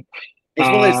environment. It's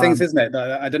one of those things, isn't it?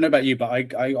 I don't know about you, but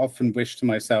I often wish to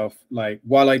myself, like,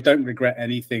 while I don't regret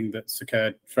anything that's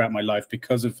occurred throughout my life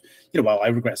because of, I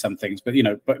regret some things, but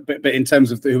but in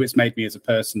terms of who it's made me as a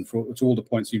person, to all the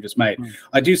points you just made,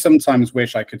 I do sometimes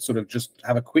wish I could sort of just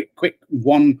have a quick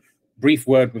one brief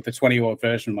word with the 20-year-old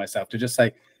version of myself to just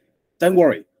say, don't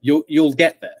worry, you'll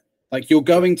get there. Like, you're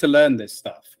going to learn this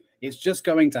stuff. It's just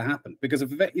going to happen because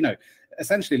of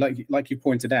essentially, like you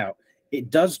pointed out, it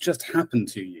does just happen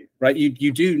to you, right?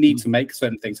 You do need to make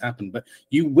certain things happen, but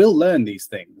you will learn these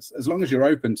things as long as you're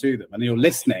open to them and you're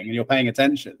listening and you're paying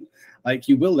attention. Like,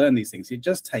 you will learn these things. It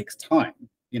just takes time,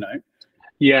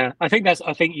 Yeah, I think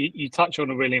you touch on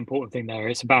a really important thing there.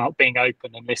 It's about being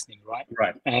open and listening, right?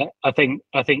 Right. I think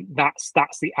that's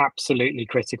the absolutely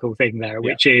critical thing there,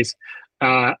 which is,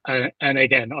 and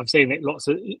again, I've seen it lots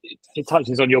of. It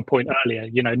touches on your point earlier.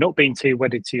 Not being too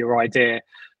wedded to your idea.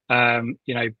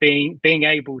 Being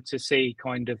able to see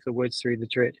kind of the woods through the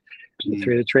tree.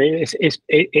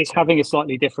 It's having a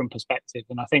slightly different perspective,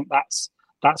 and I think that's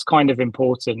kind of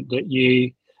important, that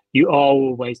you are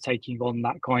always taking on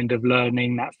that kind of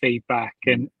learning, that feedback,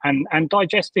 and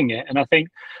digesting it. And I think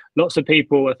lots of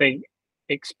people,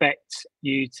 expect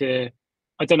you to.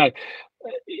 I don't know.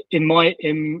 In my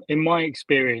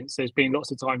experience, there's been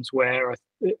lots of times where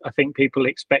I think people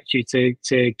expect you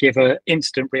to give an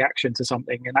instant reaction to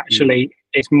something, and actually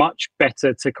it's much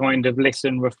better to kind of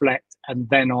listen, reflect, and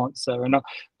then answer. And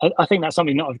I think that's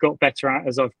something that I've got better at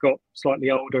as I've got slightly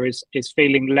older, is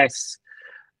feeling less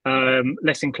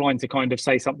inclined to kind of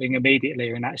say something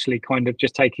immediately, and actually kind of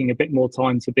just taking a bit more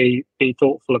time to be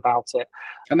thoughtful about it.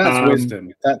 And that's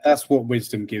wisdom. That's what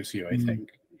wisdom gives you, I think.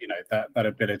 That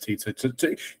ability to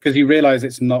because you realize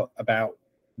it's not about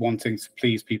wanting to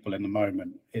please people in the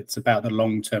moment. It's about the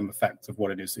long-term effect of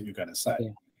what it is that you're going to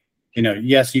say.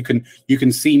 Yes, you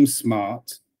can seem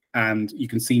smart and you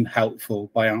can seem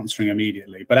helpful by answering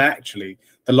immediately, but actually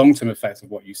the long-term effect of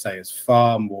what you say is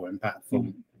far more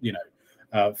impactful,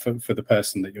 for the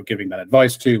person that you're giving that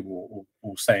advice to,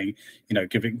 or saying,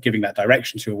 giving that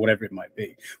direction to, or whatever it might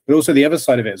be. But also the other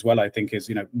side of it as well, I think,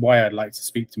 is, why I'd like to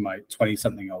speak to my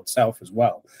 20-something-year-old self as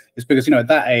well, is because, at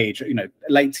that age,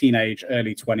 late teenage,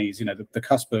 early 20s, the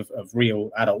cusp of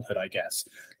real adulthood, I guess,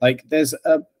 like there's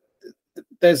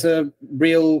a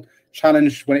real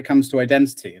challenge when it comes to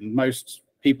identity, and most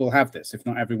people have this, if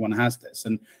not everyone has this.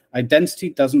 And identity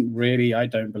doesn't really, I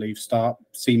don't believe, start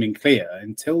seeming clear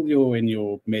until you're in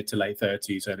your mid to late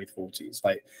 30s, early 40s.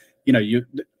 Like, you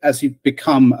as you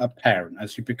become a parent,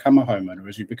 as you become a homeowner,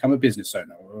 as you become a business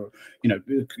owner, or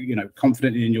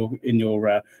confident in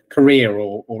your career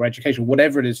or education,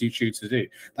 whatever it is you choose to do.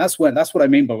 That's what I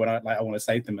mean by when I want to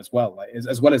say to them as well. Like,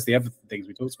 as well as the other things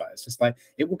we talked about. It's just like,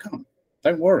 it will come.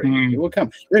 Don't worry, it will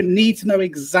come. You don't need to know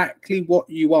exactly what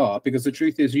you are, because the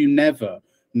truth is you never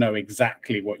know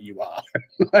exactly what you are.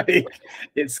 Like,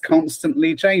 it's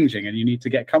constantly changing, and you need to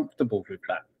get comfortable with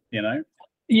that,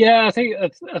 Yeah, I think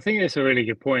it's a really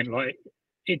good point. Like,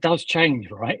 it does change,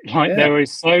 right? Like, there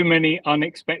is so many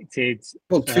unexpected.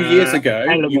 Well, 2 years ago,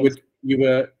 elements. you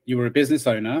were a business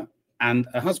owner and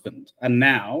a husband, and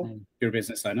now you're a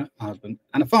business owner, a husband,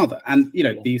 and a father. And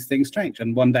these things change,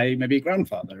 and one day maybe a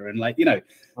grandfather, and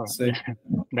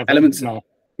elements. No,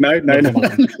 not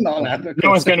allowed. No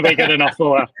one's going to be good enough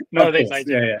for her. No, of these ages.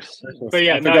 Yeah. But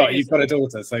I forgot you've got a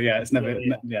daughter, so it's never.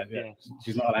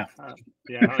 She's not allowed.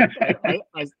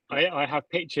 I have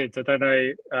pictures. I don't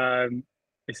know.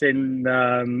 It's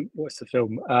in what's the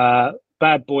film?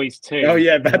 Bad Boys 2. Oh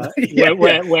yeah,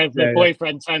 where the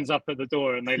boyfriend turns up at the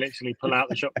door and they literally pull out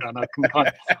the shotgun. I can kind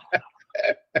of,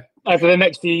 over the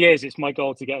next few years, it's my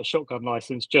goal to get a shotgun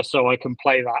license just so I can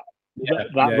play that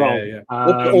role.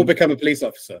 Or become a police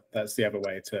officer. That's the other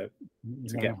way to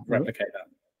replicate that.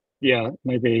 Yeah,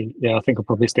 maybe. Yeah, I think I'll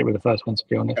probably stick with the first one, to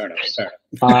be honest.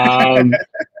 Fair enough.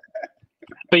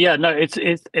 But yeah, no,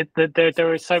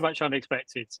 there is so much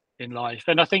unexpected in life,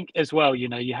 and I think as well, you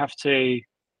know, you have to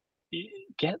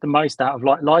get the most out of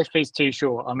life. Life is too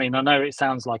short. I mean, I know it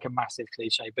sounds like a massive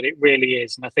cliche, but it really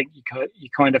is. And I think you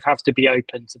kind of have to be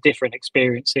open to different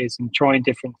experiences and trying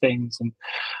different things,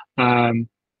 and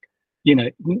you know,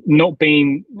 not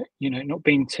being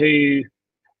too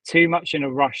much in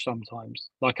a rush sometimes.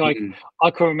 Like I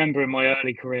can remember in my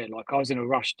early career, like I was in a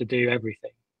rush to do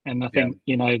everything. And I think,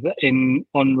 you know, that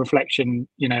on reflection,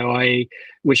 you know, I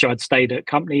wish I'd stayed at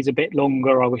companies a bit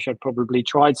longer. I wish I'd probably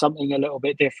tried something a little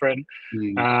bit different.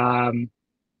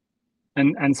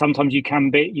 And sometimes you can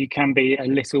be a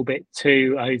little bit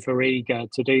too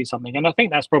overeager to do something. And I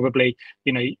think that's probably,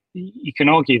 you know, you can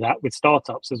argue that with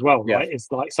startups as well, right? It's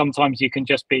like sometimes you can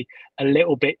just be a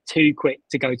little bit too quick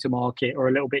to go to market, or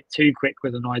a little bit too quick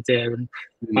with an idea. And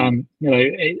you know,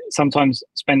 sometimes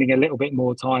spending a little bit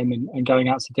more time and going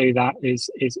out to do that is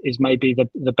maybe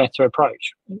the better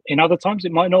approach. In other times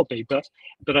it might not be, but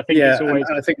I think it's always.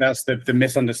 I think that's the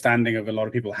misunderstanding of a lot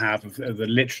of people have of the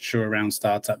literature around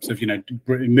startups, of, you know,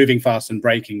 moving fast and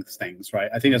breaking things, right?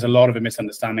 I think there's a lot of a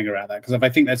misunderstanding around that, because I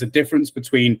think there's a difference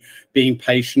between being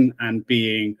patient and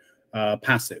being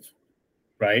passive,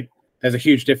 right? There's a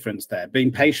huge difference there.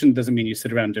 Being patient doesn't mean you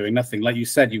sit around doing nothing. Like you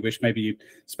said, you wish maybe you'd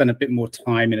spend a bit more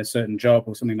time in a certain job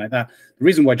or something like that. The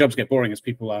reason why jobs get boring is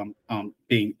people aren't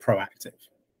being proactive,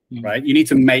 right? You need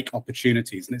to make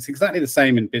opportunities. And it's exactly the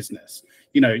same in business.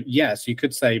 You know, yes, you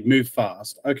could say move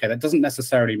fast. Okay, that doesn't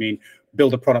necessarily mean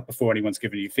build a product before anyone's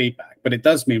given you feedback. But it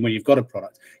does mean when you've got a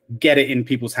product, get it in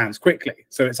people's hands quickly.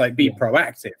 So it's like be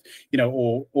proactive, you know,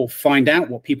 or find out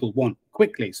what people want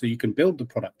quickly so you can build the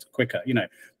product quicker, you know.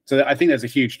 So I think there's a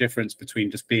huge difference between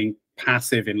just being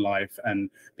passive in life and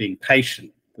being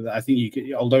patient. I think you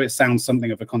could, although it sounds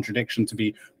something of a contradiction to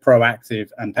be proactive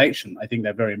and patient, I think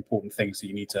they're very important things that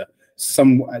you need to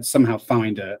somehow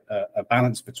find a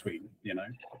balance between, you know.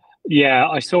 Yeah,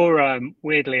 I saw,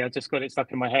 weirdly, I just got it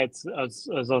stuck in my head as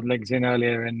on LinkedIn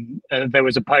earlier, and there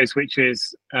was a post which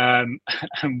is, and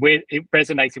it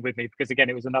resonated with me because, again,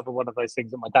 it was another one of those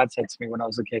things that my dad said to me when I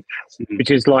was a kid, which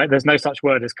is like, there's no such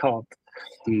word as can't.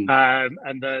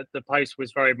 And the post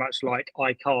was very much like,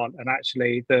 I can't. And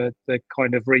actually the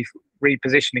kind of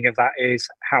repositioning of that is,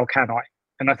 how can I?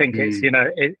 And I think it's, you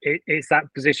know, it's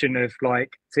that position of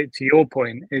like, to your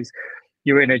point, is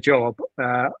you're in a job,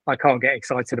 I can't get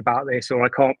excited about this, or I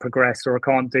can't progress, or I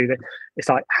can't do that. It's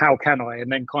like, how can I?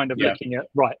 And then kind of looking at,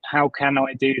 right, how can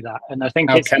I do that? And I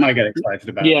think how can I get excited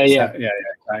about this? Yeah,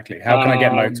 exactly. How can I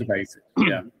get motivated?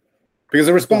 Because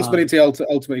the responsibility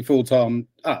ultimately falls on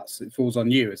us. It falls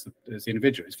on you as the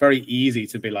individual. It's very easy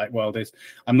to be like, well,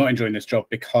 I'm not enjoying this job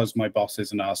because my boss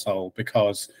is an asshole,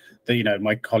 because you know,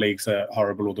 my colleagues are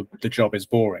horrible, or the job is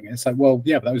boring. It's like, well,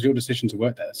 yeah, but that was your decision to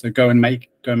work there. So go and make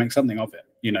something of it.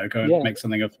 You know, go and make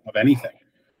something of anything.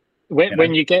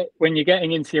 When you're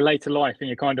getting into your later life and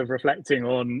you're kind of reflecting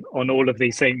on all of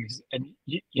these things, and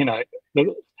you know,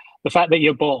 the fact that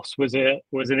your boss was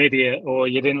an idiot, or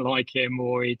you didn't like him,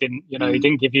 or he didn't, you know, he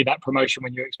didn't give you that promotion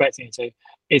when you were expecting it to,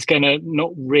 it's going to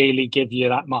not really give you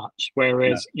that much.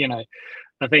 Whereas, you know,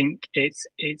 I think it's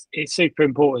super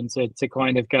important to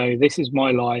kind of go, this is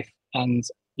my life, and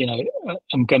you know,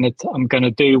 I'm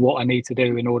gonna do what I need to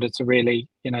do in order to really,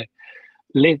 you know,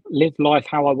 live life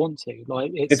how I want to.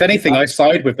 Like, if anything, I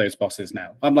side with those bosses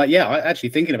now. I'm like, I actually,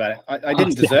 thinking about it, I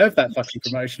didn't deserve that fucking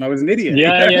promotion. I was an idiot.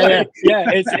 Yeah.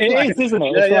 It is, isn't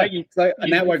it? It's like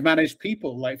now I've managed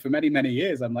people like for many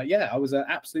years. I'm like, I was an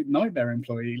absolute nightmare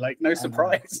employee. Like, no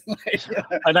surprise.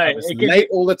 I know. I was late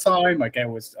all the time. I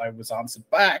was answered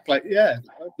back. Like,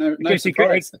 no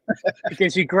surprise. It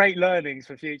gives you great learnings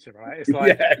for future, right? It's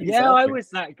like, exactly. I was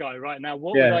that guy. Right now,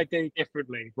 what would I do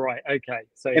differently? Right. Okay.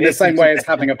 So in the same way as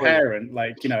having a parent,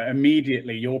 like, you know,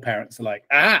 immediately your parents are like,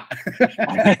 yeah,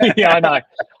 I know.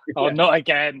 Oh, not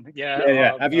again.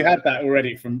 Yeah. Have you had that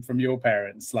already from your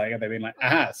parents? Like, have they been like,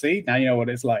 see, now you know what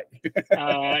it's like?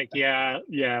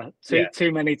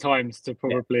 Too many times to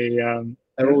probably.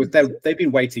 They've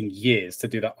been waiting years to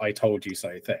do that "I told you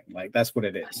so" thing. Like, that's what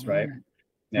it is, right?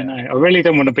 I know. I really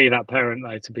don't want to be that parent,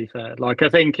 though, to be fair. Like, I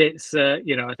think it's,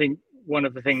 you know, I think one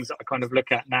of the things that I kind of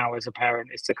look at now as a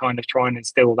parent is to kind of try and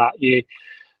instill that you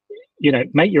know,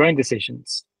 make your own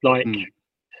decisions. Like,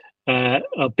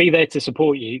 I'll be there to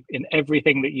support you in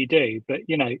everything that you do, but,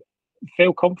 you know,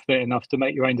 feel confident enough to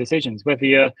make your own decisions, whether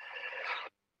you're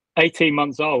 18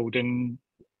 months old and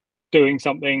doing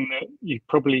something that you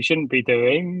probably shouldn't be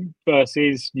doing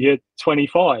versus you're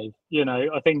 25.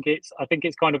 I think it's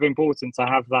kind of important to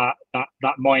have that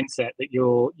mindset that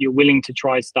you're willing to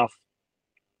try stuff,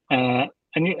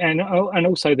 and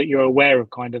also that you're aware of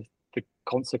kind of the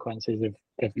consequences of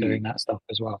doing that stuff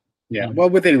as well. Yeah, well,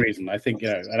 within reason. I think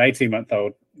an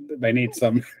 18-month-old, they need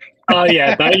some. Oh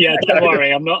yeah, don't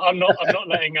worry. I'm not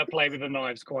letting her play with the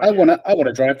knives quite. I want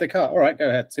to drive the car. All right, go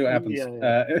ahead. See what happens.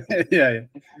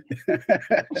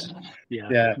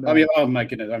 Yeah. No. I mean, oh my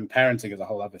goodness. Parenting is a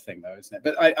whole other thing, though, isn't it?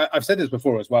 But I've said this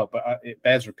before as well, but it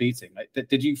bears repeating. Like,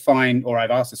 did you find, or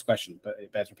I've asked this question, but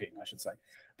it bears repeating, I should say.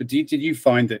 But did you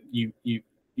find that you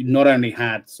not only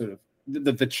had sort of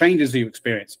the changes you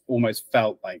experienced almost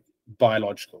felt like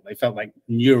biological, they felt like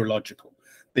neurological,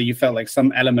 that you felt like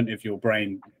some element of your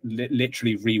brain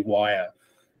literally rewire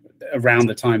around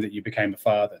the time that you became a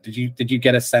father? Did you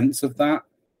get a sense of that?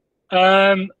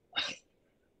 A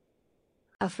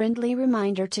friendly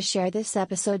reminder to share this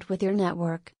episode with your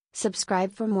network,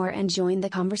 subscribe for more, and join the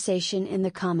conversation in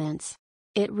the comments.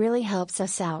 It really helps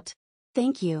us out.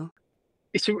 Thank you.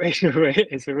 It's a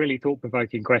really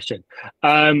thought-provoking question.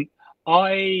 I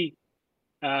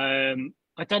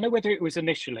don't know whether it was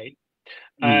initially.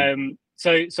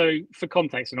 So for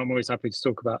context, and I'm always happy to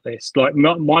talk about this, like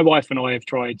my wife and I have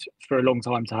tried for a long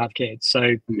time to have kids.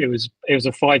 So it was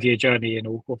a 5-year journey in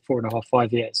all, or 4.5,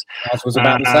 5 years. That was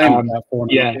about the same. About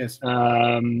 4.5 years.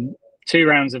 2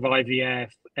 rounds of IVF,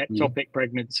 ectopic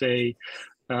pregnancy.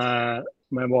 My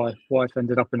wife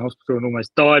ended up in hospital and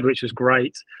almost died, which was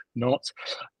great. Not.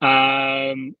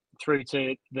 Through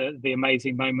to the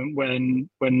amazing moment when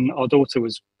our daughter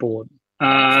was born.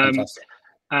 And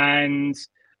I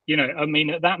mean,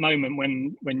 at that moment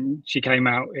when she came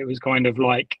out, it was kind of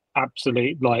like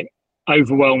absolute, like,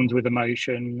 overwhelmed with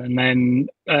emotion. And then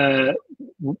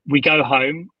we go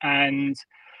home, and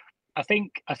I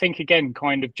think again,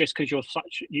 kind of just because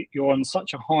you're on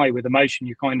such a high with emotion,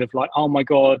 you're kind of like, oh my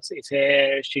God, it's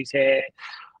here, she's here.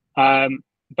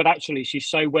 But actually, she's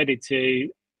so wedded to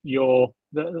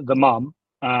the mum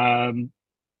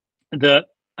that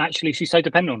actually she's so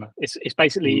dependent on her. It's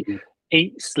basically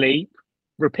eat, sleep,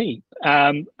 repeat,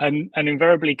 and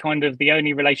invariably kind of the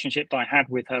only relationship that I had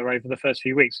with her over the first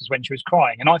few weeks was when she was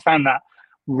crying, and I found that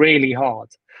really hard.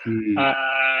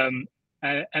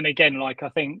 And again, like, I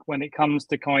think when it comes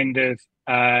to kind of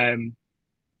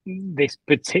this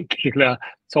particular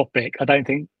topic, I don't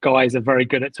think guys are very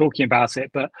good at talking about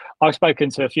it, but I've spoken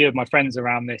to a few of my friends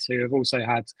around this who have also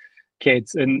had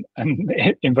kids, and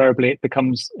invariably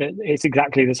it's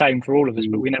exactly the same for all of us,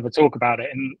 but we never talk about it,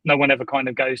 and no one ever kind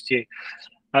of goes to you,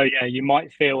 oh yeah, you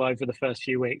might feel over the first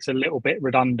few weeks a little bit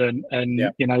redundant and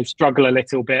struggle a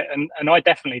little bit, and I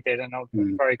definitely did, and I was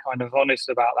very kind of honest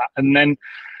about that. And then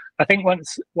I think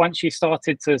once you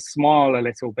started to smile a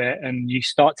little bit and you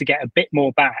start to get a bit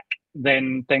more back,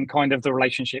 then kind of the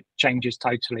relationship changes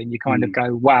totally, and you kind of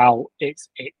go, wow,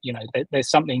 there's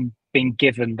something being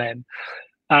given then.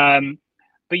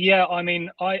 But yeah, I mean,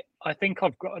 I think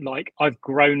I've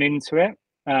grown into it.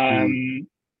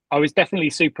 I was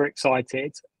definitely super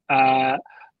excited,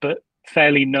 but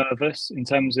fairly nervous in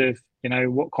terms of,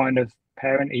 what kind of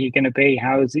parent are you going to be?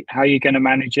 How are you going to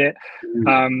manage it?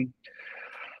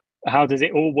 How does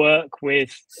it all work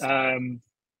with,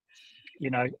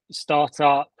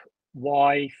 startup,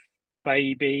 wife,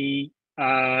 baby?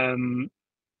 I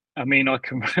mean, I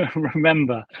can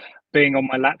remember being on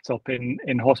my laptop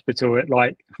in hospital at,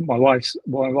 like, my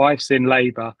wife's in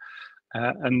labour,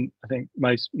 and I think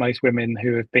most women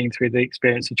who have been through the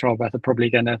experience of childbirth are probably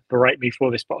going to berate me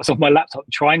for this, but I was on my laptop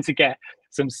trying to get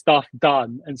some stuff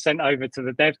done and sent over to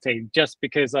the dev team, just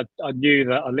because I knew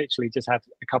that I literally just had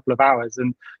a couple of hours,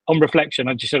 and on reflection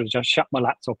I just should have just shut my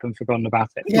laptop and forgotten about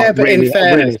it. Yeah, like, but really,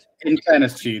 in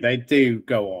fairness to you, they do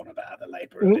go on about the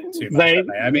labour a bit too much, don't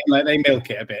they? I mean, like, they milk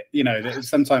it a bit,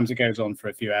 sometimes it goes on for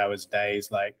a few hours,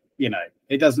 days, like,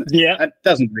 it doesn't. Yeah, it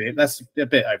doesn't really. That's a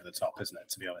bit over the top, isn't it?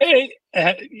 To be honest.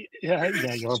 Yeah,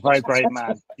 you're a very brave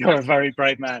man. You're a very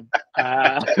brave man.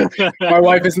 My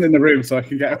wife isn't in the room, so I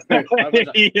can get. I don't think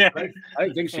she is.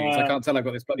 I can't tell. I've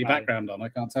got this bloody background on. I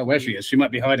can't tell where she is. She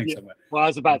might be hiding somewhere. Well, I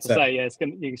was about to say, it's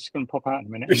gonna pop out in a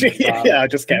minute. Yeah, I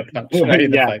just get a punch in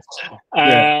the face.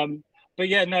 But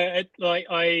yeah, no,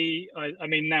 I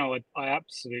mean, now I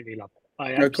absolutely love it.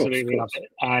 I absolutely love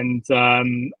it, and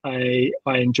I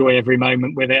enjoy every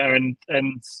moment with it,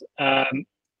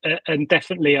 and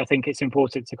definitely I think it's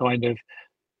important to kind of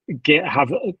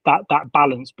have that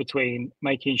balance between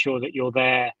making sure that you're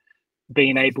there,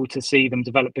 being able to see them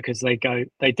develop, because they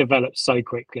develop so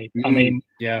quickly. I mean,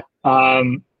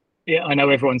 yeah, I know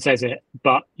everyone says it,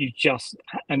 but you just,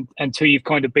 and until you've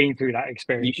kind of been through that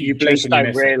experience, You you blink just and you don't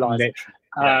miss it, realize. literally.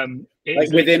 Yeah. Like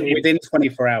It's literally within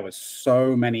 24 hours,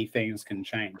 so many things can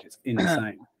change. It's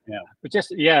insane. Yeah. But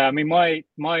just, yeah, I mean, my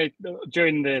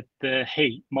during the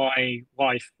heat, my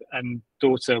wife and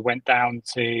daughter went down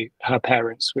to her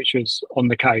parents, which was on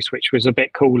the coast, which was a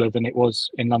bit cooler than it was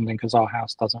in London because our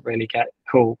house doesn't really get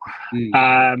cool.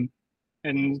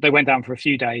 And they went down for a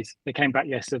few days. They came back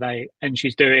yesterday, and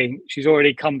she's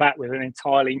already come back with an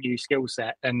entirely new skill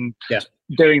set and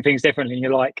doing things differently. And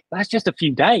you're like, that's just a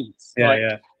few days. Yeah, like,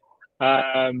 yeah.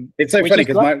 It's so funny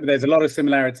because there's a lot of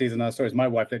similarities in our stories. My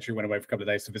wife literally went away for a couple of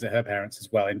days to visit her parents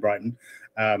as well in Brighton,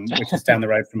 which is down the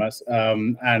road from us.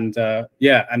 And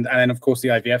then of course the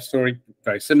IVF story,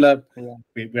 very similar. Yeah.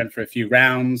 We went for a few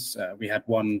rounds. We had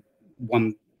one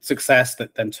success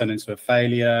that then turned into a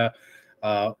failure.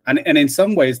 And in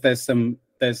some ways, I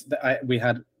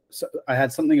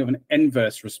had something of an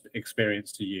inverse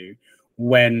experience to you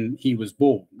when he was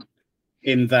born,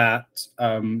 in that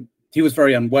he was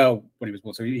very unwell when he was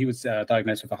born. So he was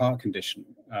diagnosed with a heart condition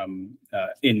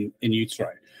in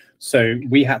utero. So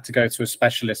we had to go to a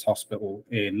specialist hospital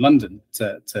in London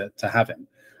to have him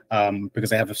because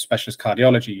they have a specialist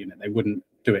cardiology unit. They wouldn't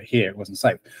do it here; it wasn't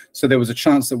safe. So there was a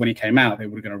chance that when he came out, they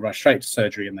were going to rush straight to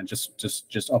surgery and then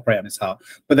just operate on his heart.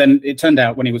 But then it turned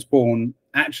out when he was born,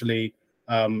 actually,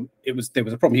 there was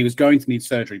a problem. He was going to need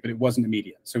surgery, but it wasn't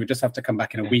immediate. So we just have to come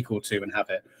back in a week or two and have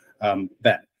it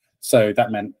then. So that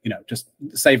meant, just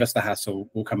save us the hassle.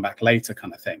 We'll come back later,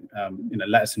 kind of thing.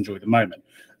 Let us enjoy the moment,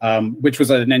 which was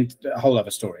a whole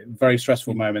other story. Very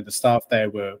stressful moment. The staff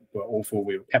there were awful.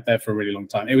 We were kept there for a really long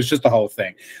time. It was just the whole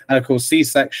thing, and of course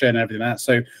C-section and everything like that.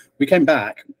 So we came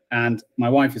back, and my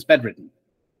wife is bedridden.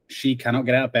 She cannot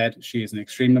get out of bed. She is in an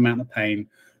extreme amount of pain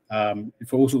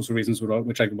for all sorts of reasons,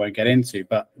 which I won't get into.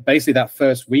 But basically, that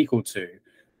first week or two,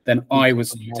 then I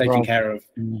was taking care of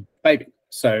baby.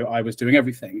 So I was doing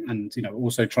everything, and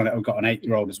also I've got an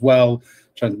 8-year-old as well,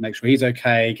 trying to make sure he's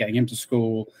okay, getting him to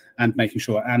school, and making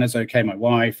sure Anna's okay, my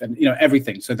wife, and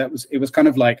everything. So it was kind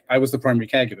of like I was the primary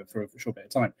caregiver for a short bit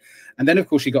of time, and then of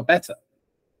course she got better,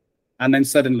 and then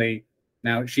suddenly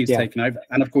now she's taken over,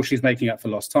 and of course she's making up for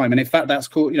lost time. And in fact, that's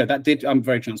cool. That did. I'm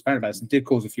very transparent about this. It did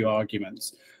cause a few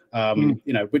arguments,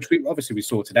 which we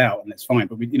sorted out, and it's fine.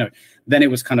 But then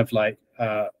it was kind of like.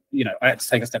 I had to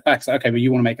take a step back. So, okay, well,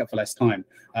 you want to make up for lost time.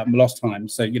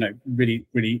 So, really,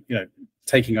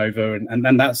 taking over.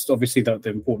 And that's obviously the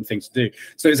important thing to do.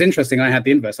 So it's interesting. I had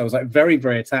the inverse. I was like very,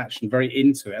 very attached and very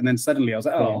into it. And then suddenly I was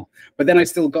like, but then I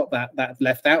still got that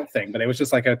left out thing, but it was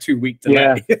just like a 2-week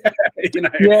delay.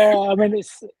 Yeah. I mean,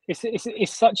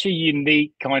 it's such a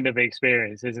unique kind of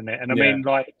experience, isn't it? And I mean,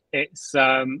 like, it's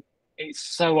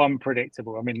so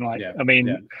unpredictable. I mean,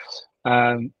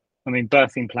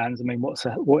 birthing plans. I mean,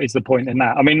 what is the point in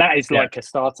that? I mean, that is like a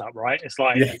startup, right? It's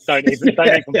like don't even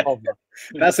bother.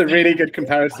 That's a really good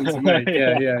comparison to make.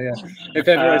 Yeah. If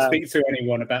ever I speak to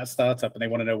anyone about a startup and they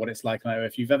want to know what it's like,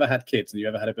 if you've ever had kids and you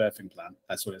ever had a birthing plan,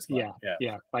 that's what it's like.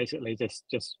 Yeah. Basically,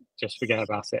 just forget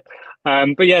about it.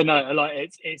 But yeah, no,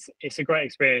 like it's a great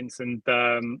experience, and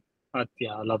I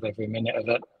love every minute of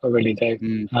it. I really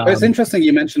do. But it's interesting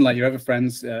you mentioned like your other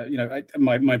friends.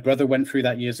 My brother went through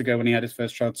that years ago when he had his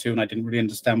first child too, and I didn't really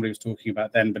understand what he was talking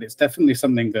about then. But it's definitely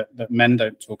something that men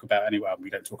don't talk about anyway. We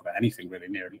don't talk about anything really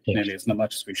nearly as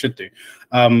much as we should do.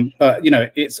 But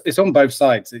it's on both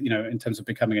sides. In terms of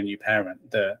becoming a new parent,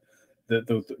 the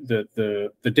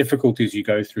difficulties you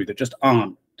go through that just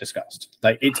aren't discussed.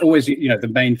 Like it's always the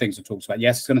main things it talks about.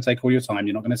 Yes, it's going to take all your time,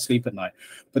 you're not going to sleep at night,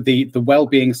 but the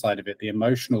well-being side of it, the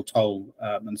emotional toll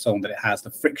and so on that it has,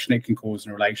 the friction it can cause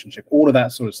in a relationship, all of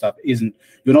that sort of stuff you're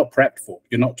not prepped for,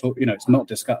 you're not it's not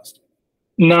discussed.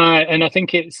 No, and I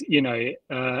think it's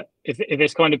if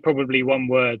it's kind of probably one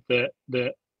word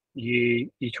that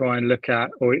you try and look at,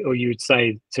 or you would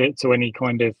say to any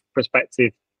kind of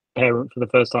prospective parent for the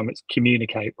first time, it's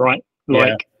communicate, right?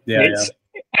 Like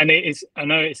and it is, I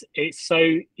know it's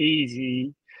so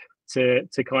easy to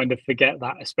kind of forget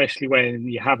that, especially when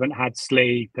you haven't had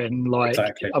sleep, and like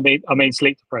I mean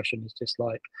sleep depression is just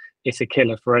like, it's a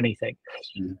killer for anything.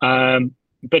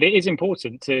 But it is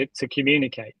important to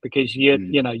communicate, because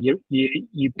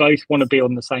you both want to be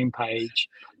on the same page,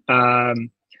 and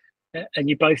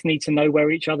you both need to know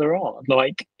where each other are.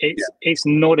 Like it's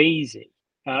not easy.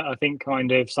 I think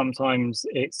kind of sometimes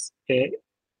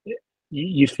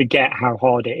you forget how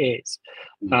hard it is.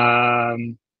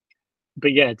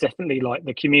 But yeah, definitely like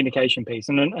the communication piece.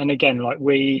 And again, like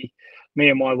me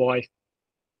and my wife,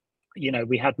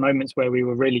 we had moments where we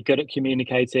were really good at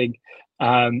communicating,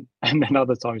 and then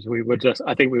other times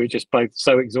I think we were just both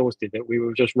so exhausted that we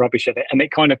were just rubbish at it, and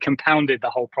it kind of compounded the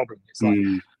whole problem. It's like,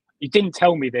 you didn't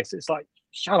tell me this. It's like,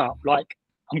 shut up, like,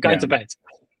 I'm going to bed.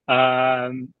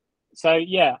 So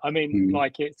yeah, I mean,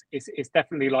 like, it's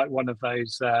definitely like one of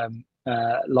those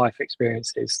life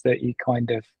experiences that you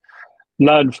kind of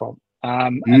learn from.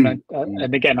 And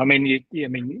again, I mean, you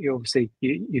obviously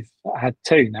you've had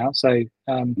two now, so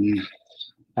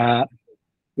what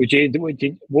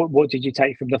did you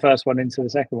take from the first one into the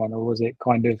second one, or was it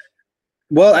kind of?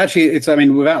 Well, actually, I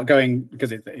mean, without going,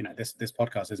 because this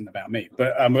podcast isn't about me,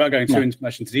 but without going too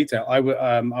much into detail, I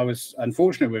was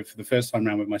unfortunate with the first time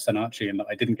around with my son Archie, and that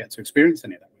I didn't get to experience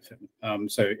any of that with him.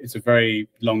 So it's a very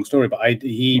long story, but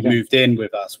he moved in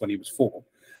with us when he was 4.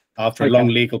 After a long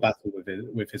legal battle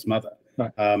with his mother.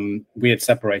 Right. We had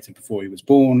separated before he was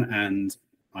born, and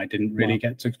I didn't really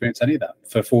get to experience any of that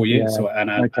for 4 years. Yeah. And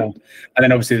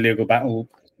then obviously the legal battle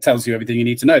tells you everything you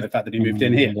need to know. The fact that he moved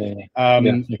in here,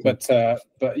 but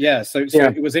yeah. So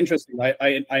it was interesting.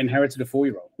 I inherited a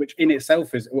 4-year-old, which in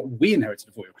itself is we inherited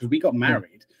a 4-year-old because we got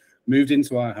married, moved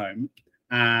into our home,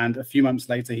 and a few months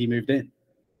later he moved in.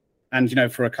 And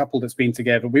for a couple that's been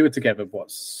together, we were together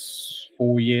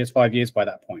 5 years by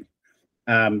that point.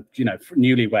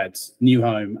 Newlyweds, new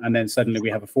home, and then suddenly we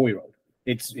have a 4-year-old.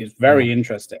 It's very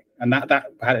interesting, and that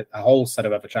had a whole set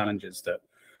of other challenges that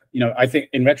I think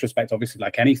in retrospect, obviously,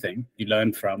 like anything, you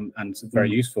learn from, and it's very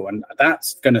useful. And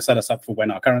that's going to set us up for when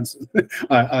our current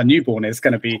our newborn is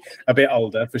going to be a bit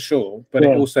older for sure. But it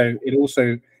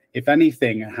also, if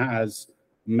anything, has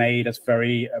made us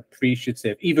very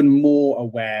appreciative, even more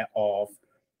aware of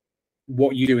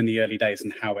what you do in the early days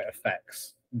and how it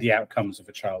affects the outcomes of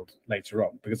a child later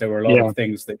on, because there were a lot of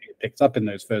things that you picked up in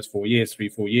those first 4 years,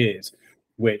 3-4 years,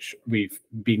 which we've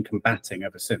been combating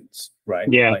ever since, right?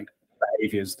 Like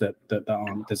behaviors that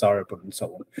aren't desirable and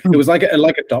so on. It was like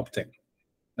adopting,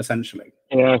 essentially.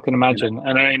 Yeah, I can imagine.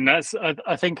 And I mean, that's,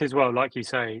 I think as well, like you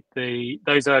say,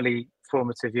 those early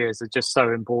formative years are just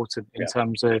so important in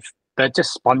terms of, they're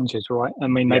just sponges, right? I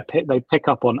mean, they pick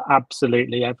up on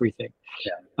absolutely everything.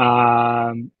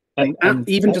 And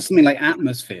even just something like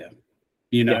atmosphere,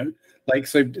 like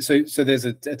so there's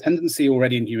a tendency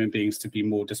already in human beings to be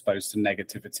more disposed to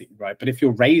negativity, right? But if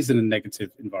you're raised in a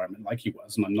negative environment like he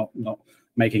was, and I'm not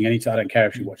making any, I don't care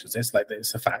if she watches this, like,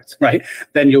 it's a fact, right?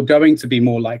 Then you're going to be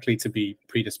more likely to be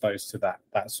predisposed to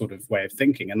that sort of way of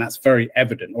thinking, and that's very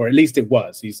evident, or at least it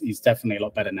was. He's definitely a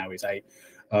lot better now. He's 8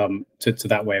 to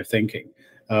that way of thinking.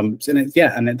 And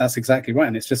that's exactly right.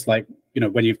 And it's just like,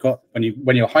 when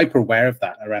you're hyper aware of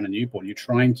that around a newborn, you're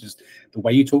trying to the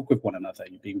way you talk with one another,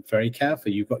 you're being very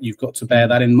careful. You've got to bear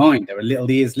that in mind. There are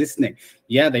little ears listening.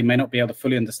 Yeah, they may not be able to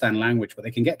fully understand language, but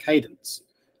they can get cadence.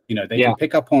 They can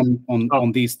pick up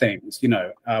on these things.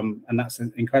 And that's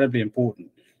incredibly important.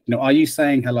 Are you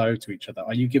saying hello to each other?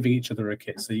 Are you giving each other a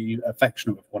kiss? Are you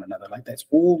affectionate with one another? Like, that's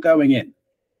all going in.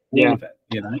 All of it.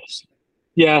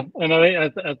 Yeah, and I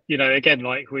think again,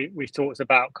 like we've talked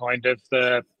about kind of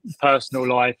the personal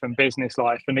life and business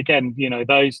life, and again,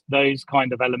 those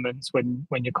kind of elements when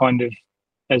you're kind of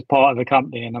as part of a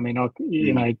company. And I mean,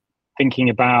 thinking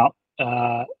about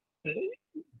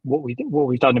what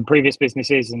we've done in previous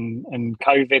businesses and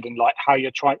COVID, and like how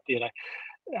you're trying,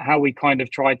 how we kind of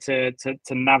tried to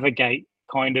navigate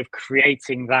kind of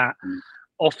creating that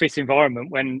office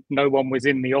environment when no one was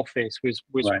in the office was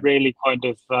really kind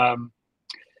of.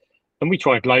 And we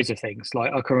tried loads of things.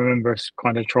 Like, I can remember us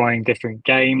kind of trying different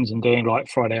games and doing like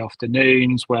Friday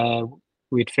afternoons where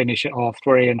we'd finish at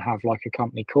 3:30 and have like a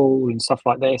company call and stuff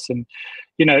like this. And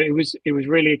it was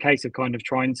really a case of kind of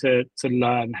trying to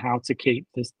learn how to keep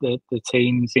the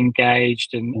teams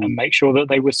engaged and make sure that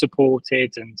they were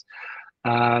supported, and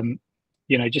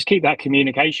just keep that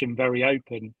communication very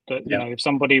open. But if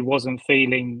somebody wasn't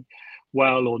feeling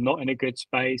well or not in a good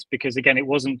space, because again, it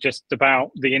wasn't just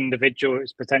about the individual, it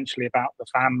was potentially about the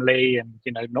family and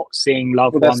not seeing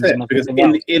loved ones and everything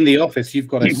else. In the office, you've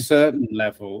got a certain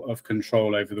level of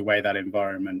control over the way that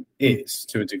environment is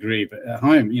to a degree, but at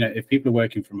home, if people are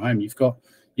working from home, you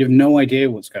have no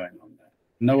idea what's going on there,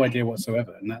 no idea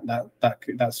whatsoever, and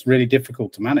that's really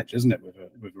difficult to manage, isn't it, with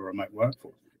a remote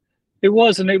workforce? It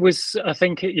was, and it was, I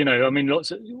think, I mean,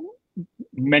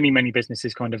 many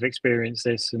businesses kind of experience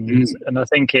this, and I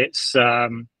think it's I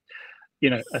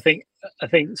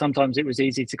think sometimes it was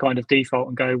easy to kind of default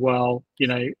and go, well,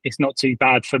 it's not too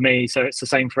bad for me, so it's the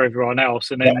same for everyone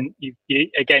else. And then you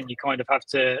kind of have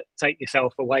to take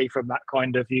yourself away from that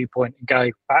kind of viewpoint and go,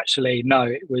 actually, no,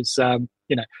 it was,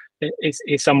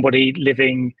 is somebody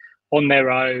living on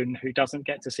their own, who doesn't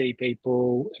get to see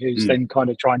people, who's then kind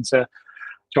of trying to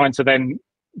then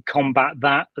combat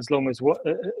that as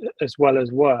well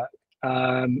as work.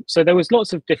 So there was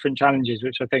lots of different challenges,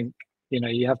 which I think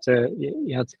you had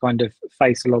to kind of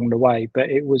face along the way. But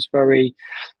it was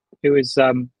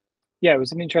it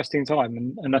was an interesting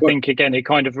time, and I think again it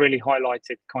kind of really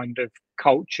highlighted kind of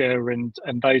culture and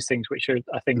those things, which are,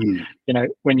 I think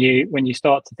when you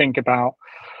start to think about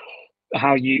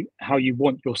how you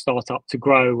want your startup to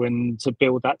grow and to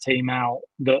build that team out,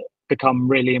 that become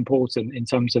really important in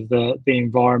terms of the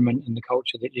environment and the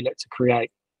culture that you look to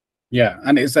create. Yeah,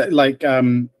 and it's like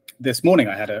this morning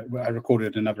I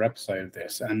recorded another episode of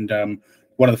this, and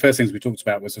one of the first things we talked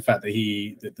about was the fact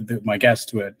that my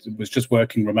guest was just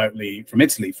working remotely from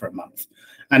Italy for a month.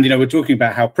 And, we're talking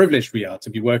about how privileged we are to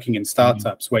be working in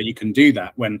startups where you can do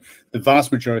that, when the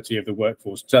vast majority of the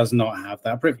workforce does not have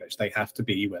that privilege. They have to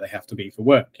be where they have to be for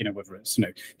work, whether it's,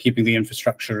 keeping the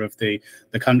infrastructure of the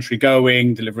country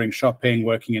going, delivering shopping,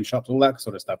 working in shops, all that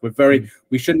sort of stuff.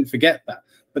 We shouldn't forget that.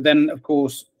 But then, of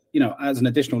course, as an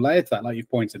additional layer to that, like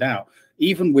you've pointed out,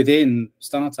 even within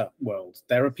startup world,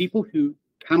 there are people who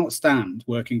cannot stand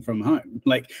working from home.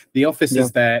 Like the office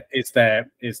is their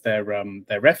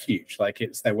refuge. Like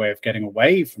it's their way of getting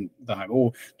away from the home,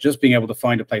 or just being able to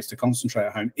find a place to concentrate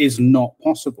at home is not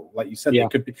possible. Like you said, they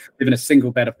could live in a single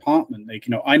bed apartment.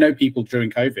 I know people during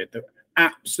COVID that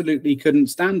absolutely couldn't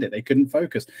stand it. They couldn't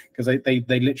focus because they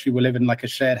literally were living like a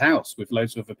shared house with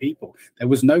loads of other people. There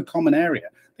was no common area.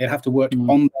 They'd have to work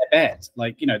on their bed.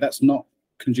 Like, that's not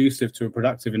conducive to a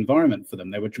productive environment for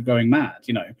them. They were going mad,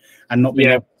 and not being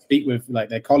able to speak with like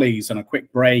their colleagues on a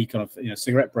quick break, on a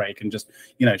cigarette break, and just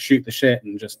shoot the shit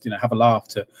and just have a laugh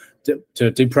to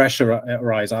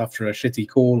depressurize after a shitty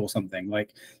call or something.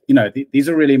 Like these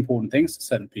are really important things to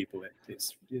certain people.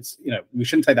 It's we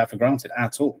shouldn't take that for granted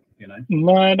at all.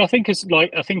 No, and I think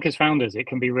as founders, it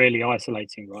can be really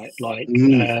isolating, right? Like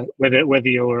whether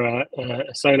you're a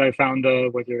solo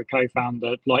founder, whether you're a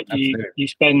co-founder, like you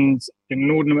spend an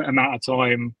inordinate amount of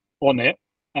time on it.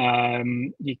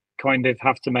 You kind of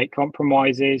have to make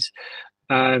compromises,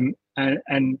 and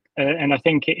I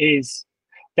think it is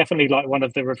definitely like one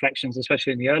of the reflections,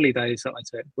 especially in the early days that I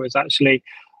took, was actually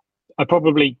I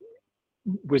probably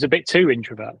was a bit too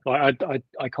introvert. Like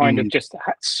I kind of just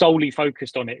solely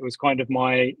focused on it. It was kind of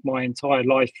my entire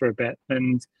life for a bit,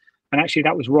 and actually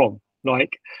that was wrong.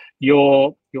 Like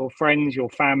your friends, your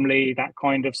family, that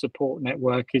kind of support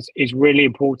network is really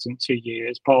important to you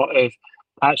as part of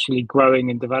actually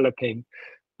growing and developing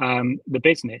the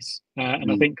business.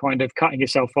 And I think kind of cutting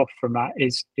yourself off from that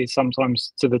is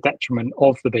sometimes to the detriment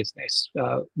of the business,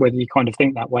 whether you kind of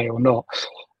think that way or not.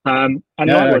 And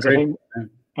likewise,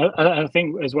 I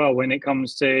think as well, when it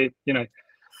comes to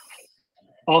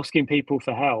asking people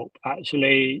for help,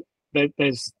 actually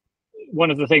there's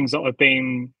one of the things that I've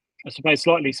been, I suppose,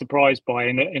 slightly surprised by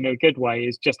in a good way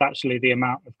is just actually the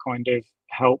amount of kind of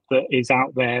help that is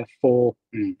out there for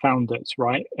founders,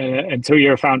 right? Until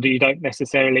you're a founder, you don't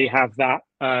necessarily have that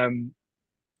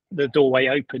the doorway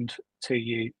opened to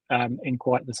you in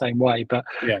quite the same way, but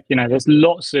there's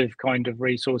lots of kind of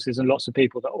resources and lots of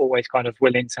people that are always kind of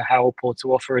willing to help or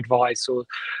to offer advice, or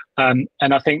and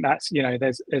I think that's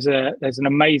there's an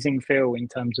amazing feel in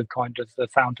terms of kind of the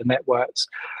founder networks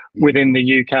within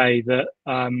the UK that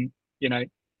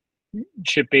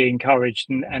should be encouraged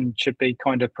and should be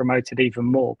kind of promoted even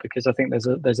more, because I think there's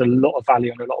a lot of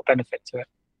value and a lot of benefit to it.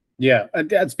 Yeah,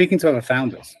 and speaking to other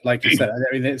founders, like you said,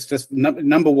 I mean, it's just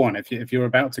number one. If you're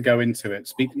about to go into it,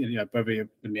 speak. Whether you're going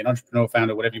to be an entrepreneur,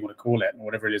 founder, whatever you want to call it, or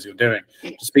whatever it is you're doing,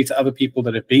 just speak to other people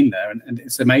that have been there, and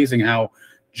it's amazing how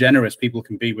generous people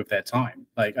can be with their time.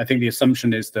 Like, I think the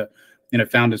assumption is that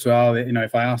founders, well,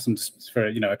 if I ask them for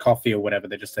a coffee or whatever,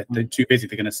 they're too busy,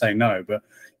 they're going to say no. But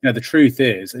the truth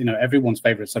is, everyone's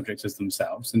favorite subject is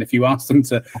themselves, and if you ask them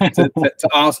to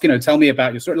ask, tell me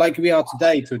about your story, like we are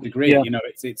today to a degree,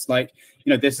 it's like,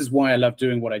 this is why I love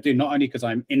doing what I do, not only because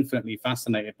I'm infinitely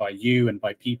fascinated by you and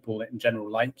by people in general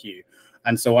like you,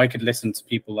 and so I could listen to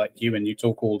people like you and you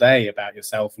talk all day about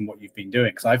yourself and what you've been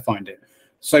doing, because I find it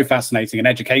so fascinating and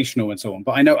educational and so on.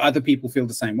 But I know other people feel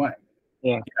the same way.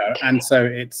 And so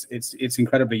it's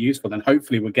incredibly useful, and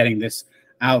hopefully we're getting this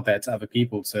out there to other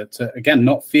people to again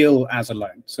not feel as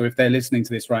alone. So if they're listening to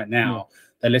this right now,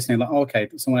 they're listening like, oh, okay,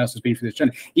 someone else has been through this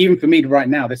journey. Even for me right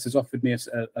now, this has offered me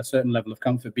a certain level of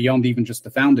comfort beyond even just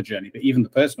the founder journey, but even the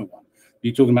personal one.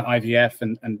 You're talking about IVF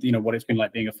and what it's been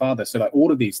like being a father. So like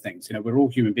all of these things, we're all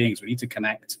human beings. We need to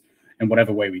connect in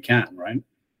whatever way we can, right?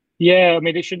 Yeah, I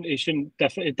mean, it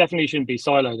definitely shouldn't be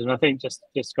siloed. And I think just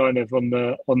kind of on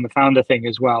the founder thing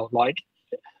as well, like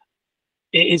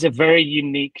it is a very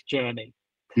unique journey,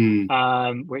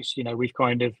 which we've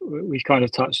kind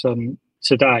of touched on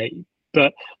today.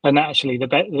 And actually,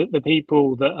 the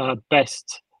people that are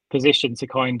best positioned to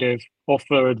kind of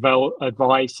offer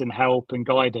advice and help and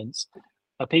guidance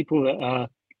are people that are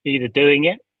either doing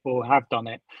it or have done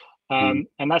it. And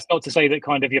that's not to say that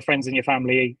kind of your friends and your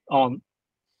family don't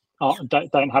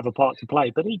have a part to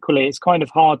play, but equally it's kind of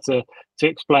hard to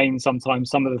explain sometimes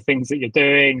some of the things that you're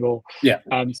doing, or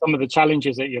some of the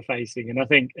challenges that you're facing. And I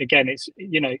think, again,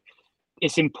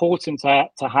 it's important to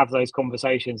have those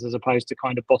conversations as opposed to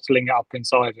kind of bottling it up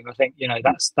inside. And I think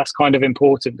that's kind of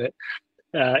important, that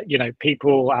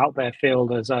people out there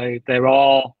feel as though there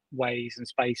are ways and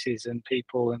spaces and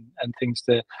people and things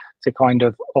to kind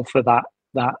of offer that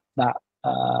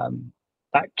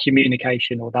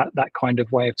communication, or that kind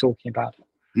of way of talking about it.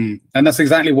 And that's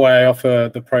exactly why I offer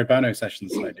the pro bono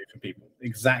sessions that I do for people.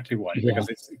 Exactly why,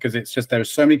 because it's just, there are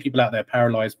so many people out there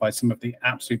paralyzed by some of the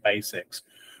absolute basics,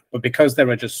 but because there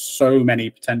are just so many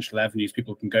potential avenues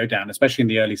people can go down, especially in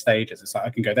the early stages. It's like, I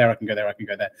can go there, I can go there, I can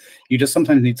go there. You just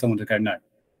sometimes need someone to go, no,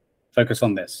 focus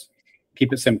on this,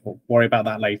 keep it simple, worry about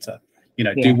that later.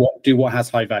 Do what has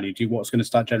high value, do what's going to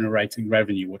start generating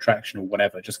revenue or traction or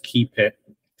whatever. Just keep it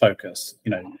focus.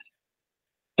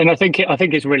 And I think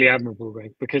it's really admirable,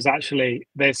 Rick, because actually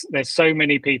there's so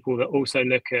many people that also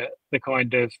look at the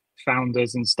kind of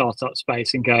founders and startup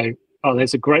space and go, oh,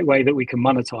 there's a great way that we can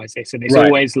monetize this, and it's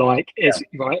always like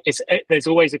there's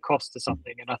always a cost to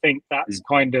something. And I think that's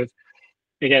kind of,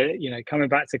 coming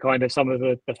back to kind of some of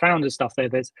the founder stuff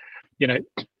there's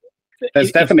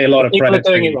definitely a lot of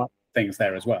predatory things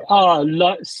there as well. Oh,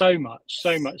 so much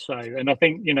so. And I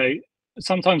think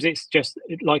sometimes it's just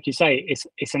like you say,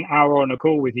 it's an hour on a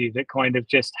call with you that kind of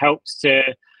just helps to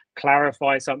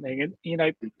clarify something. And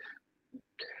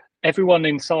everyone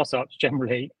in startups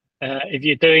generally, if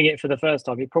you're doing it for the first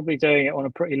time, you're probably doing it on a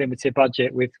pretty limited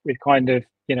budget with kind of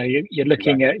you're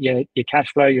looking at your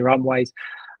cash flow, your runways,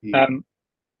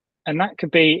 and that could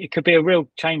be a real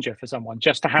changer for someone,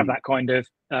 just to have that kind of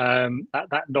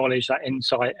that knowledge, that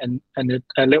insight, and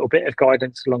a little bit of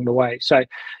guidance along the way. So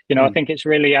I think it's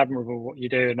really admirable what you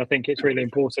do, and I think it's really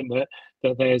important that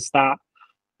there's that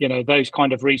those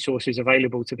kind of resources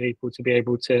available to people to be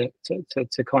able to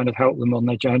kind of help them on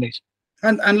their journeys.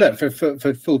 And look, for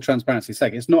full transparency's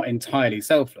sake, it's not entirely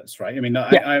selfless, right? I mean,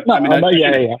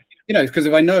 because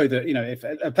if I know that, if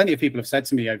plenty of people have said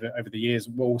to me over the years,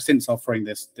 well, since offering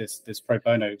this pro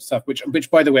bono stuff, which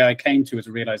by the way, I came to as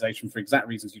a realization for exact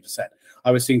reasons you just said.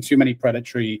 I was seeing too many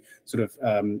predatory sort of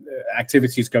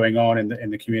activities going on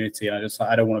in the community, and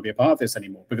I don't want to be a part of this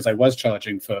anymore, because I was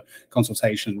charging for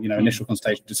consultation, initial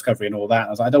consultation, discovery, and all that.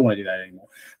 I was like, I don't want to do that anymore.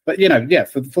 But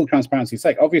for the full transparency's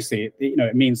sake, obviously,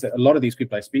 it means that a lot of these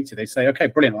people I speak to, they say, okay,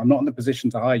 brilliant, I'm not in the position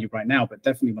to hire you right now, but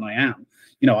definitely when I am,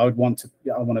 I want to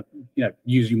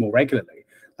use you more regularly.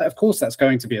 Of course, that's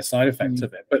going to be a side effect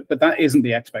of it, but that isn't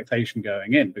the expectation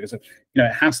going in, because it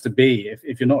has to be,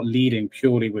 if you're not leading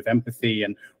purely with empathy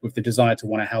and with the desire to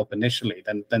want to help initially,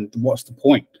 then what's the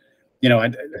point?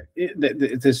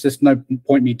 There's just no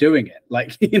point me doing it.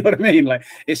 Like, you know what I mean? Like,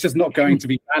 it's just not going to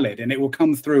be valid, and it will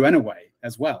come through anyway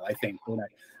as well, I think.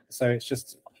 So it's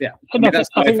just, that's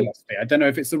my philosophy. I don't know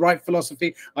if it's the right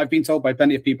philosophy. I've been told by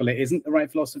plenty of people it isn't the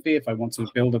right philosophy. If I want to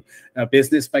build a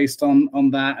business based on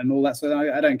that and all that, so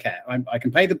I don't care. I can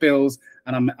pay the bills,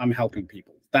 and I'm helping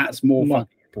people. That's more fucking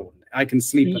important. I can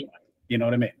sleep at night. You know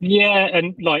what I mean? Yeah,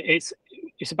 and like it's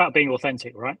about being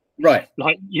authentic, right? Right.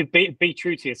 Like, you be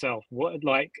true to yourself.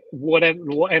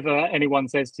 Whatever anyone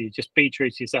says to you, just be true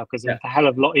to yourself, because it's a hell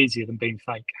of a lot easier than being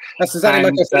fake. That's exactly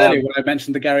like I said earlier when I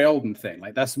mentioned the Gary Oldman thing.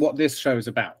 Like, that's what this show is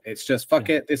about. It's just fuck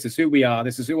it. This is who we are.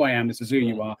 This is who I am. This is who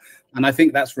you are. And I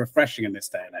think that's refreshing in this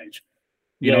day and age.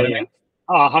 You know what I mean?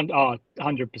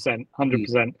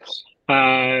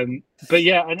 100%. But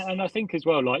yeah, and I think as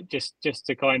well, like, just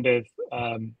to kind of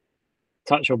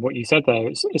touch on what you said there,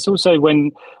 it's also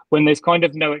when there's kind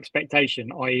of no expectation,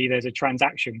 i.e. there's a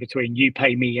transaction between you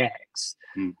pay me X.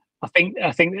 I think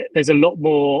that there's a lot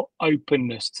more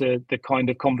openness to the kind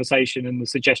of conversation and the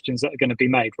suggestions that are going to be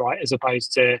made, right? As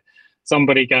opposed to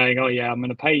somebody going, oh yeah, I'm going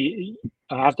to pay you,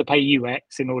 I have to pay you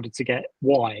X in order to get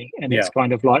Y. And it's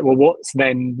kind of like, well, what's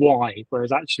then Y?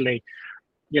 Whereas actually,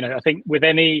 I think with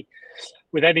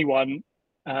anyone,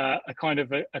 a kind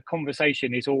of a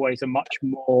conversation is always a much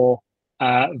more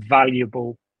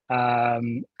valuable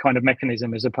kind of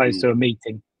mechanism, as opposed to a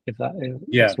meeting, if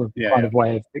that's kind of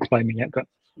way of explaining it. But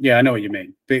yeah, I know what you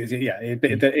mean.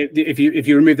 If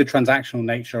you remove the transactional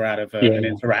nature out of an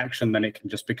interaction, then it can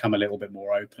just become a little bit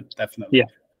more open. Definitely.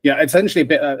 Yeah, essentially a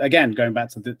bit, again, going back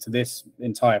to this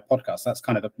entire podcast, that's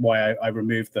kind of why I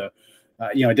removed the,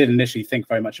 I did initially think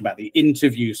very much about the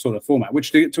interview sort of format,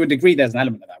 which to a degree, there's an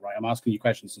element of that, right? I'm asking you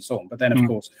questions and so on. But then, of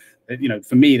course,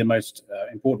 for me, the most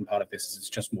important part of this is it's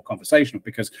just more conversational,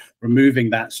 because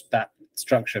removing that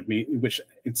structure, which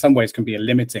in some ways can be a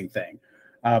limiting thing,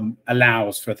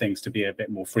 allows for things to be a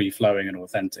bit more free flowing and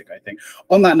authentic, I think.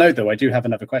 On that note, though, I do have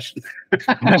another question,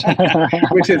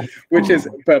 which is,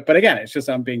 but again, it's just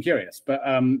I'm being curious. But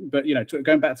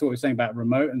going back to what we were saying about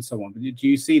remote and so on, do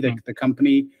you see the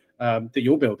company that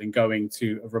you're building going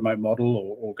to a remote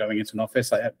model or going into an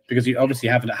office? Because you obviously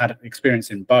haven't had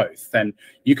experience in both, then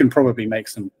you can probably make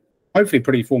some hopefully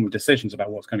pretty informed decisions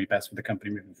about what's going to be best for the company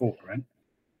moving forward, right?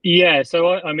 Yeah.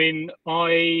 So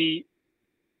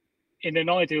in an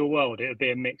ideal world, it would be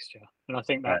a mixture, and I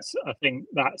think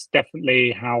that's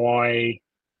definitely how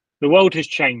the world has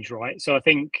changed, right? So I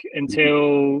think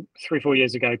until 3-4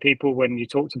 years ago, people, when you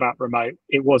talked about remote,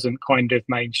 it wasn't kind of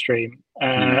mainstream.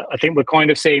 I think we're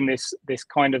kind of seeing this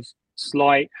kind of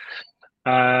slight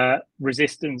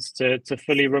resistance to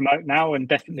fully remote now, and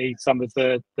definitely some of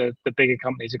the bigger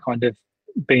companies are kind of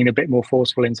being a bit more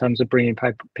forceful in terms of bringing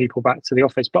people back to the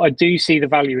office. But I do see the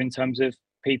value in terms of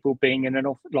people being in an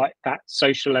office, like that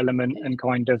social element, and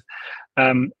kind of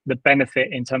the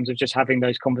benefit in terms of just having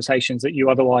those conversations that you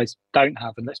otherwise don't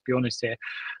have. And let's be honest here,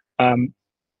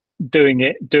 doing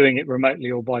it remotely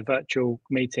or by virtual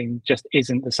meeting just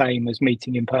isn't the same as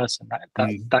meeting in person.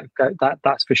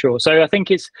 That's for sure. So I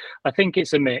think it's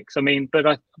a mix. I mean, but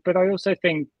I also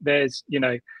think there's,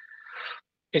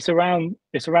 it's around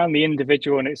the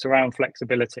individual, and it's around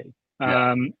flexibility.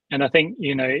 And I think,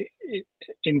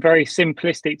 in very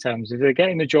simplistic terms, if they're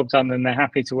getting the job done and they're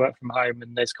happy to work from home,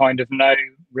 and there's kind of no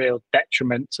real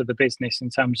detriment to the business in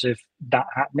terms of that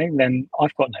happening, then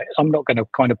I'm not going to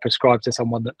kind of prescribe to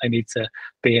someone that they need to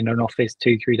be in an office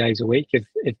 2-3 days a week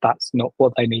if that's not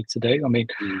what they need to do. I mean,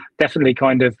 definitely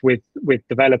kind of with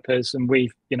developers, and we're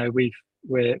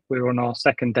on our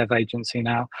second dev agency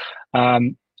now.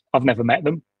 I've never met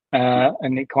them,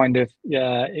 and it kind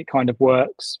of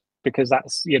works, because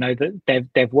that's, that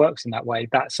dev works in that way.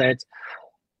 That said,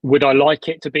 would I like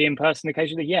it to be in person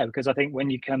occasionally? Yeah, because I think when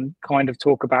you can kind of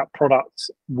talk about products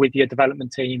with your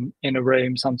development team in a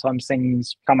room, sometimes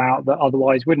things come out that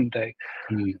otherwise wouldn't do.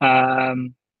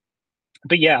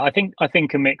 But yeah, I think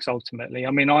a mix ultimately.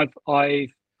 I mean, I've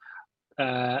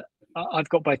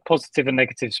got both positive and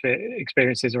negative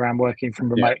experiences around working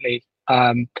from remotely.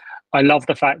 I love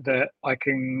the fact that I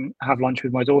can have lunch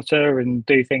with my daughter and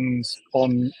do things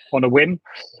on a whim.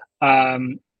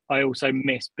 I also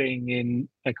miss being in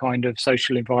a kind of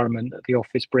social environment that the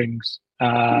office brings.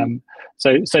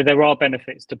 So there are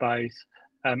benefits to both.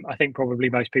 I think probably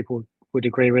most people would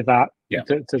agree with that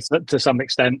to some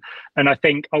extent. And I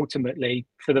think ultimately,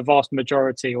 for the vast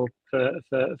majority, or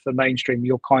for mainstream,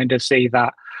 you'll kind of see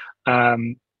that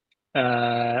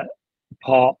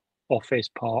part office,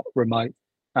 part remote.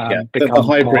 The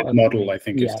hybrid model, I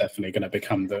think, is definitely going to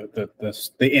become the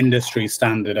industry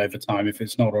standard over time, if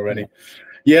it's not already.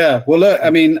 Yeah. Well, look, I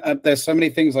mean, there's so many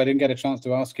things I didn't get a chance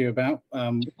to ask you about.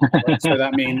 So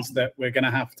that means that we're going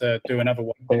to have to do another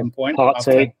one at one point. Part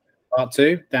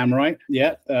two. Damn right.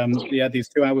 Yeah. These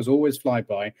 2 hours always fly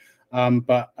by.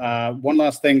 But one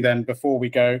last thing then before we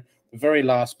go. The very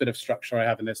last bit of structure I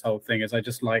have in this whole thing is I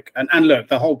just like, and look,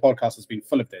 the whole podcast has been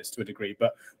full of this to a degree,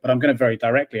 but I'm going to very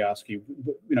directly ask you,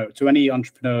 to any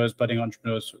entrepreneurs, budding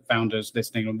entrepreneurs, founders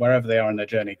listening, and wherever they are in their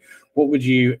journey, what would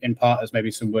you impart as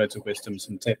maybe some words of wisdom,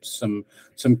 some tips,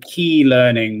 some key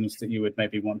learnings that you would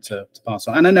maybe want to pass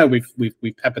on? And I know we've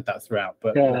peppered that throughout,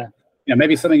 but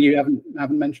maybe something you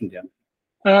haven't mentioned yet.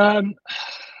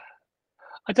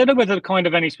 I don't know whether kind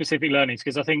of any specific learnings,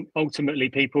 because I think ultimately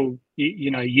people,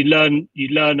 you learn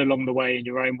along the way in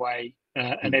your own way,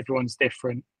 and everyone's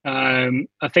different. I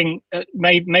think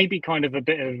maybe kind of a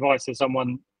bit of advice to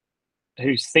someone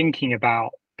who's thinking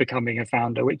about becoming a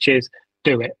founder, which is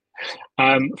do it.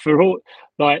 For all,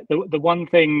 like the one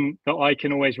thing that I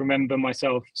can always remember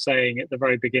myself saying at the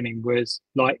very beginning was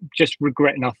like, just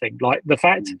regret nothing. Like the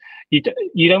fact you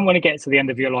don't want to get to the end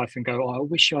of your life and go, oh, I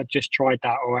wish I'd just tried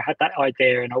that, or I had that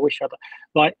idea and I wish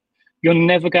like, you're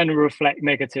never going to reflect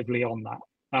negatively on that.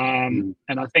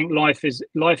 And I think life is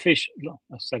I've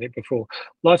said it before,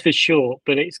 life is short,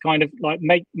 but it's kind of like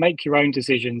make your own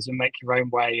decisions and make your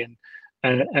own way,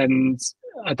 and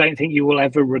I don't think you will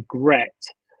ever regret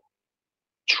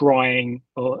trying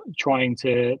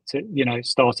to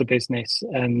start a business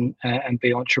and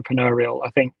be entrepreneurial. I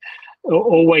think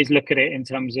always look at it in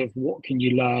terms of what can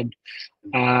you learn,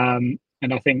 and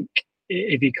I think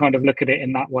if you kind of look at it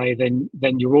in that way, then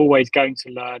you're always going to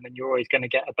learn and you're always going to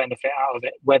get a benefit out of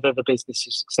it, whether the business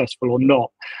is successful or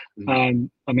not.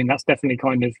 I mean, that's definitely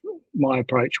kind of my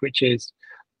approach, which is,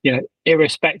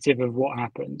 irrespective of what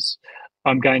happens,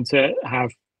 I'm going to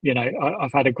have,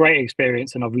 I've had a great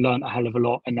experience and I've learned a hell of a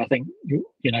lot. And I think,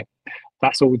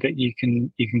 that's all that you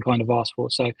can kind of ask for.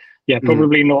 So yeah,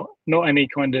 probably not any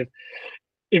kind of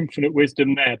infinite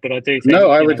wisdom there, but I do think,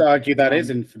 I would argue that is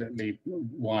infinitely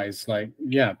wise,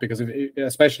 because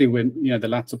especially when the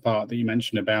latter part that you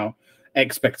mentioned about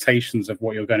expectations of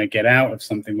what you're going to get out of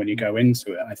something when you go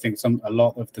into it. I think a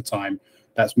lot of the time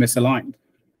that's misaligned,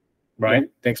 right?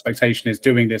 The expectation is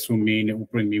doing this will mean it will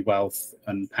bring me wealth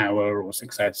and power or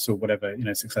success or whatever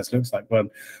success looks like. But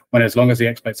when as long as the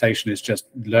expectation is just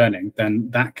learning, then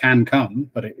that can come,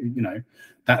 but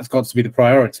that's got to be the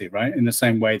priority, right? In the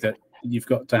same way that you've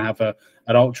got to have an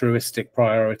altruistic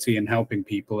priority in helping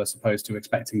people as opposed to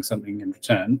expecting something in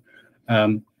return.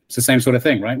 It's the same sort of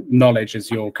thing, right? Knowledge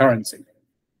is your currency.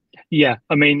 Yeah,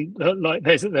 I mean, like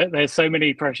there's so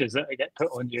many pressures that get put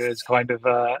on you as kind of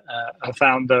a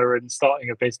founder and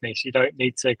starting a business. You don't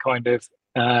need to kind of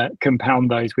compound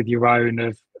those with your own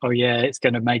of, oh yeah, it's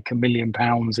going to make £1 million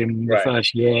in the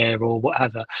first year or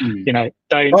whatever.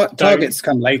 Targets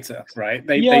come later, right?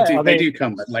 They do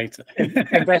come, but later.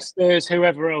 Investors,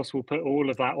 whoever else will put all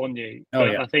of that on you.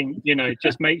 I think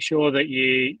just make sure that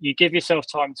you give yourself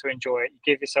time to enjoy it. You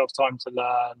give yourself time to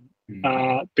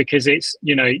learn, because it's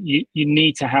you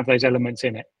need to have those elements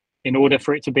in it in order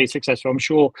for it to be successful. I'm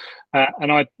sure,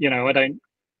 and I don't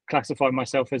classify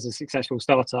myself as a successful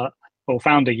starter or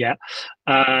founder yet,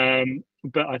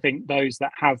 but I think those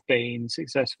that have been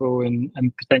successful and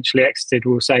potentially exited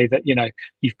will say that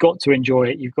you've got to enjoy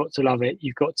it, you've got to love it,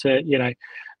 you've got to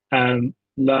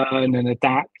learn and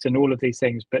adapt and all of these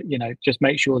things, but just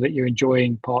make sure that you're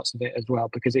enjoying parts of it as well,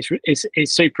 because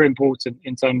it's super important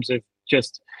in terms of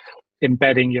just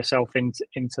embedding yourself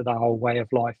into the whole way of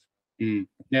life.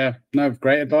 Yeah, no,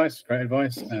 great advice.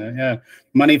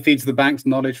 Money feeds the banks,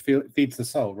 knowledge feeds the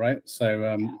soul, right?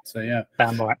 So yeah,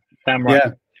 damn right.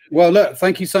 Yeah. Well, look,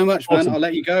 thank you so much, man. Awesome. I'll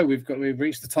let you go. We've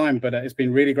reached the time, but it's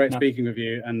been really great speaking with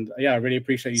you, and I really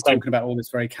appreciate you talking about all this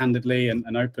very candidly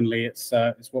and openly. It's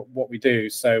what we do.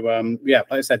 So like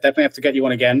I said, definitely have to get you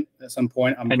on again at some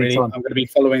point. I'm going to be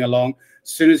following along. As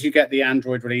soon as you get the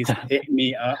Android release, hit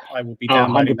me up. I will be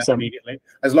downloading that immediately,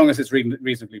 as long as it's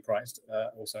reasonably priced,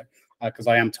 also, because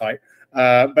I am tight.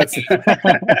 But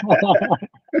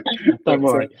don't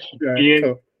worry.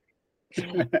 Cool.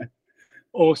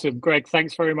 Awesome, Greg.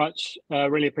 Thanks very much.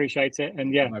 Really appreciate it.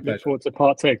 And look forward to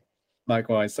part 2.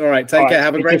 Likewise. All right. Take care.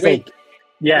 Have a great week.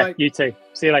 Yeah, bye. You too.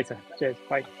 See you later. Cheers.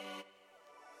 Bye.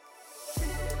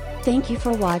 Thank you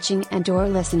for watching and/or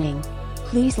listening.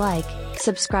 Please like,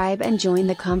 subscribe, and join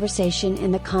the conversation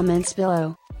in the comments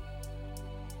below.